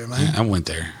get you there, man. I went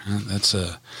there. That's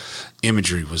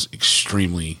imagery was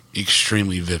extremely,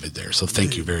 extremely vivid there. So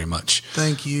thank you very much.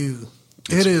 Thank you.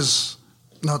 It is,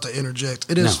 not to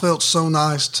interject, it has felt so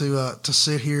nice to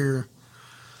sit here.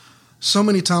 So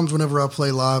many times whenever I play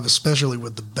live, especially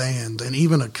with the band and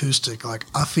even acoustic, like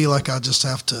I feel like I just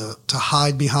have to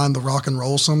hide behind the rock and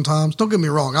roll sometimes. Don't get me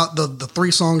wrong. The 3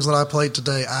 songs that I played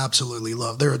today, I absolutely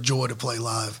love. They're a joy to play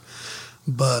live.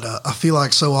 But I feel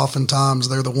like so oftentimes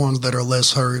they're the ones that are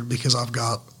less heard because I've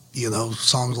got,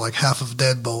 songs like Half of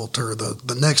Deadbolt or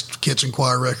the next Kitchen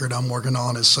Choir record I'm working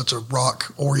on is such a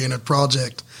rock-oriented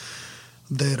project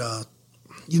that,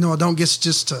 I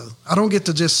don't get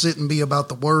to just sit and be about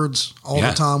the words all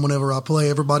the time whenever I play.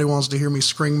 Everybody wants to hear me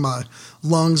scream my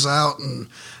lungs out and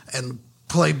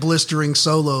play blistering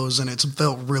solos, and it's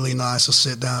felt really nice to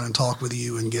sit down and talk with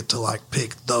you and get to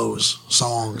pick those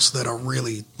songs that are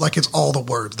really it's all the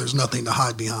words. There's nothing to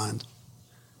hide behind.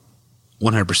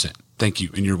 100%. Thank you,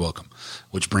 and you're welcome.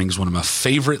 Which brings one of my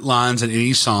favorite lines in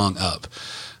any song up.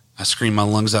 I scream my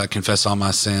lungs out, confess all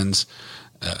my sins,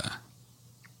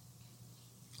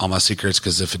 all my secrets,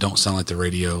 because if it don't sound like the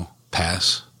radio,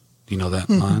 pass. Do you know that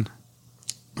line?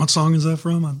 What song is that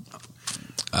from?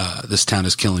 This Town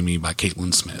Is Killing Me by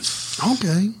Caitlin Smith.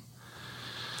 Okay.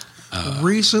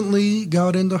 Recently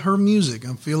got into her music.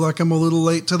 I feel like I'm a little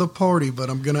late to the party, but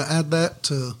I'm going to add that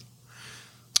to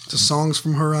songs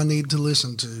from her I need to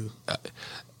listen to.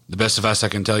 The best advice I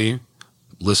can tell you,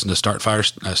 listen to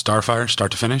Starfire,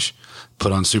 start to finish,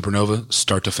 put on Supernova,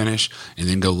 start to finish, and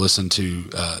then go listen to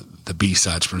the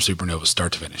B-sides from Supernova,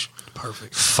 start to finish.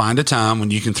 Perfect. Find a time when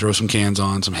you can throw some cans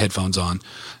on, some headphones on,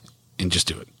 and just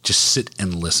do it. Just sit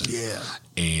and listen. Yeah.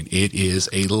 And it is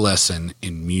a lesson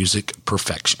in music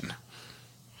perfection.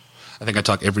 I think I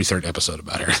talk every third episode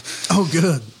about her. Oh,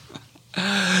 good.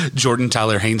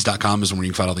 JordanTylerHaynes.com is where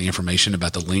you can find all the information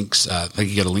about the links. I think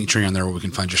you got a link tree on there where we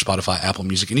can find your Spotify, Apple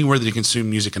Music, anywhere that you consume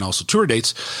music, and also tour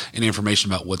dates and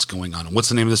information about what's going on. What's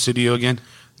the name of the studio again?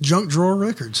 Junk Drawer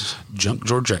Records. Junk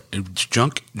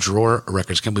Drawer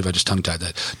Records. Can't believe I just tongue-tied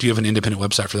that. Do you have an independent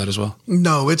website for that as well?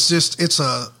 No, it's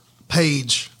a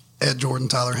page at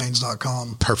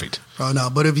JordanTylerHaynes.com. Perfect. Right now,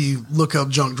 but if you look up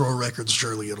Junk Drawer Records,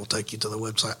 surely it'll take you to the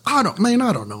website. I don't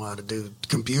know how to do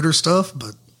computer stuff,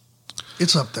 but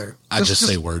it's up there. I just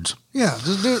say words. Yeah,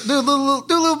 just do a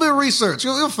little bit of research.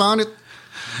 You'll find it.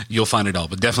 You'll find it all.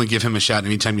 But definitely give him a shout.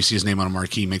 Anytime you see his name on a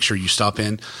marquee, make sure you stop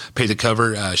in, pay the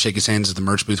cover, shake his hands at the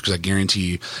merch booth, because I guarantee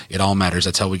you it all matters.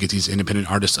 That's how we get these independent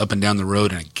artists up and down the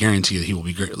road, and I guarantee that he will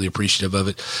be greatly appreciative of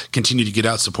it. Continue to get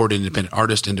out, support independent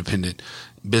artists, independent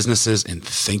businesses, and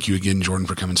thank you again, Jordan,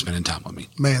 for coming and spending time with me.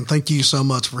 Man, thank you so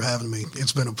much for having me.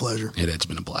 It's been a pleasure. It's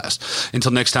been a blast.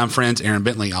 Until next time, friends, Aaron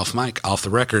Bentley, off mic, off the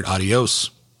record.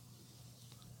 Adios.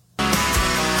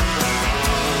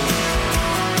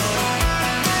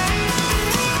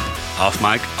 Off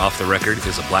Mic, Off the Record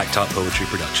is a Blacktop Poetry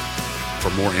production. For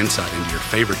more insight into your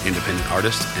favorite independent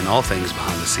artists and all things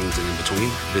behind the scenes and in between,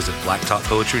 visit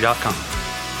blacktoppoetry.com.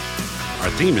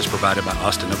 Our theme is provided by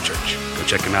Austin Upchurch. Go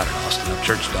check him out at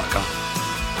austinupchurch.com.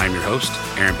 I'm your host,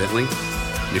 Aaron Bentley,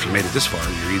 and if you made it this far,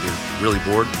 you're either really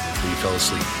bored or you fell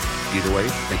asleep. Either way,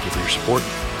 thank you for your support,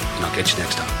 and I'll catch you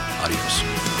next time. Adios.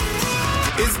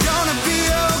 It's gonna be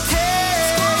okay.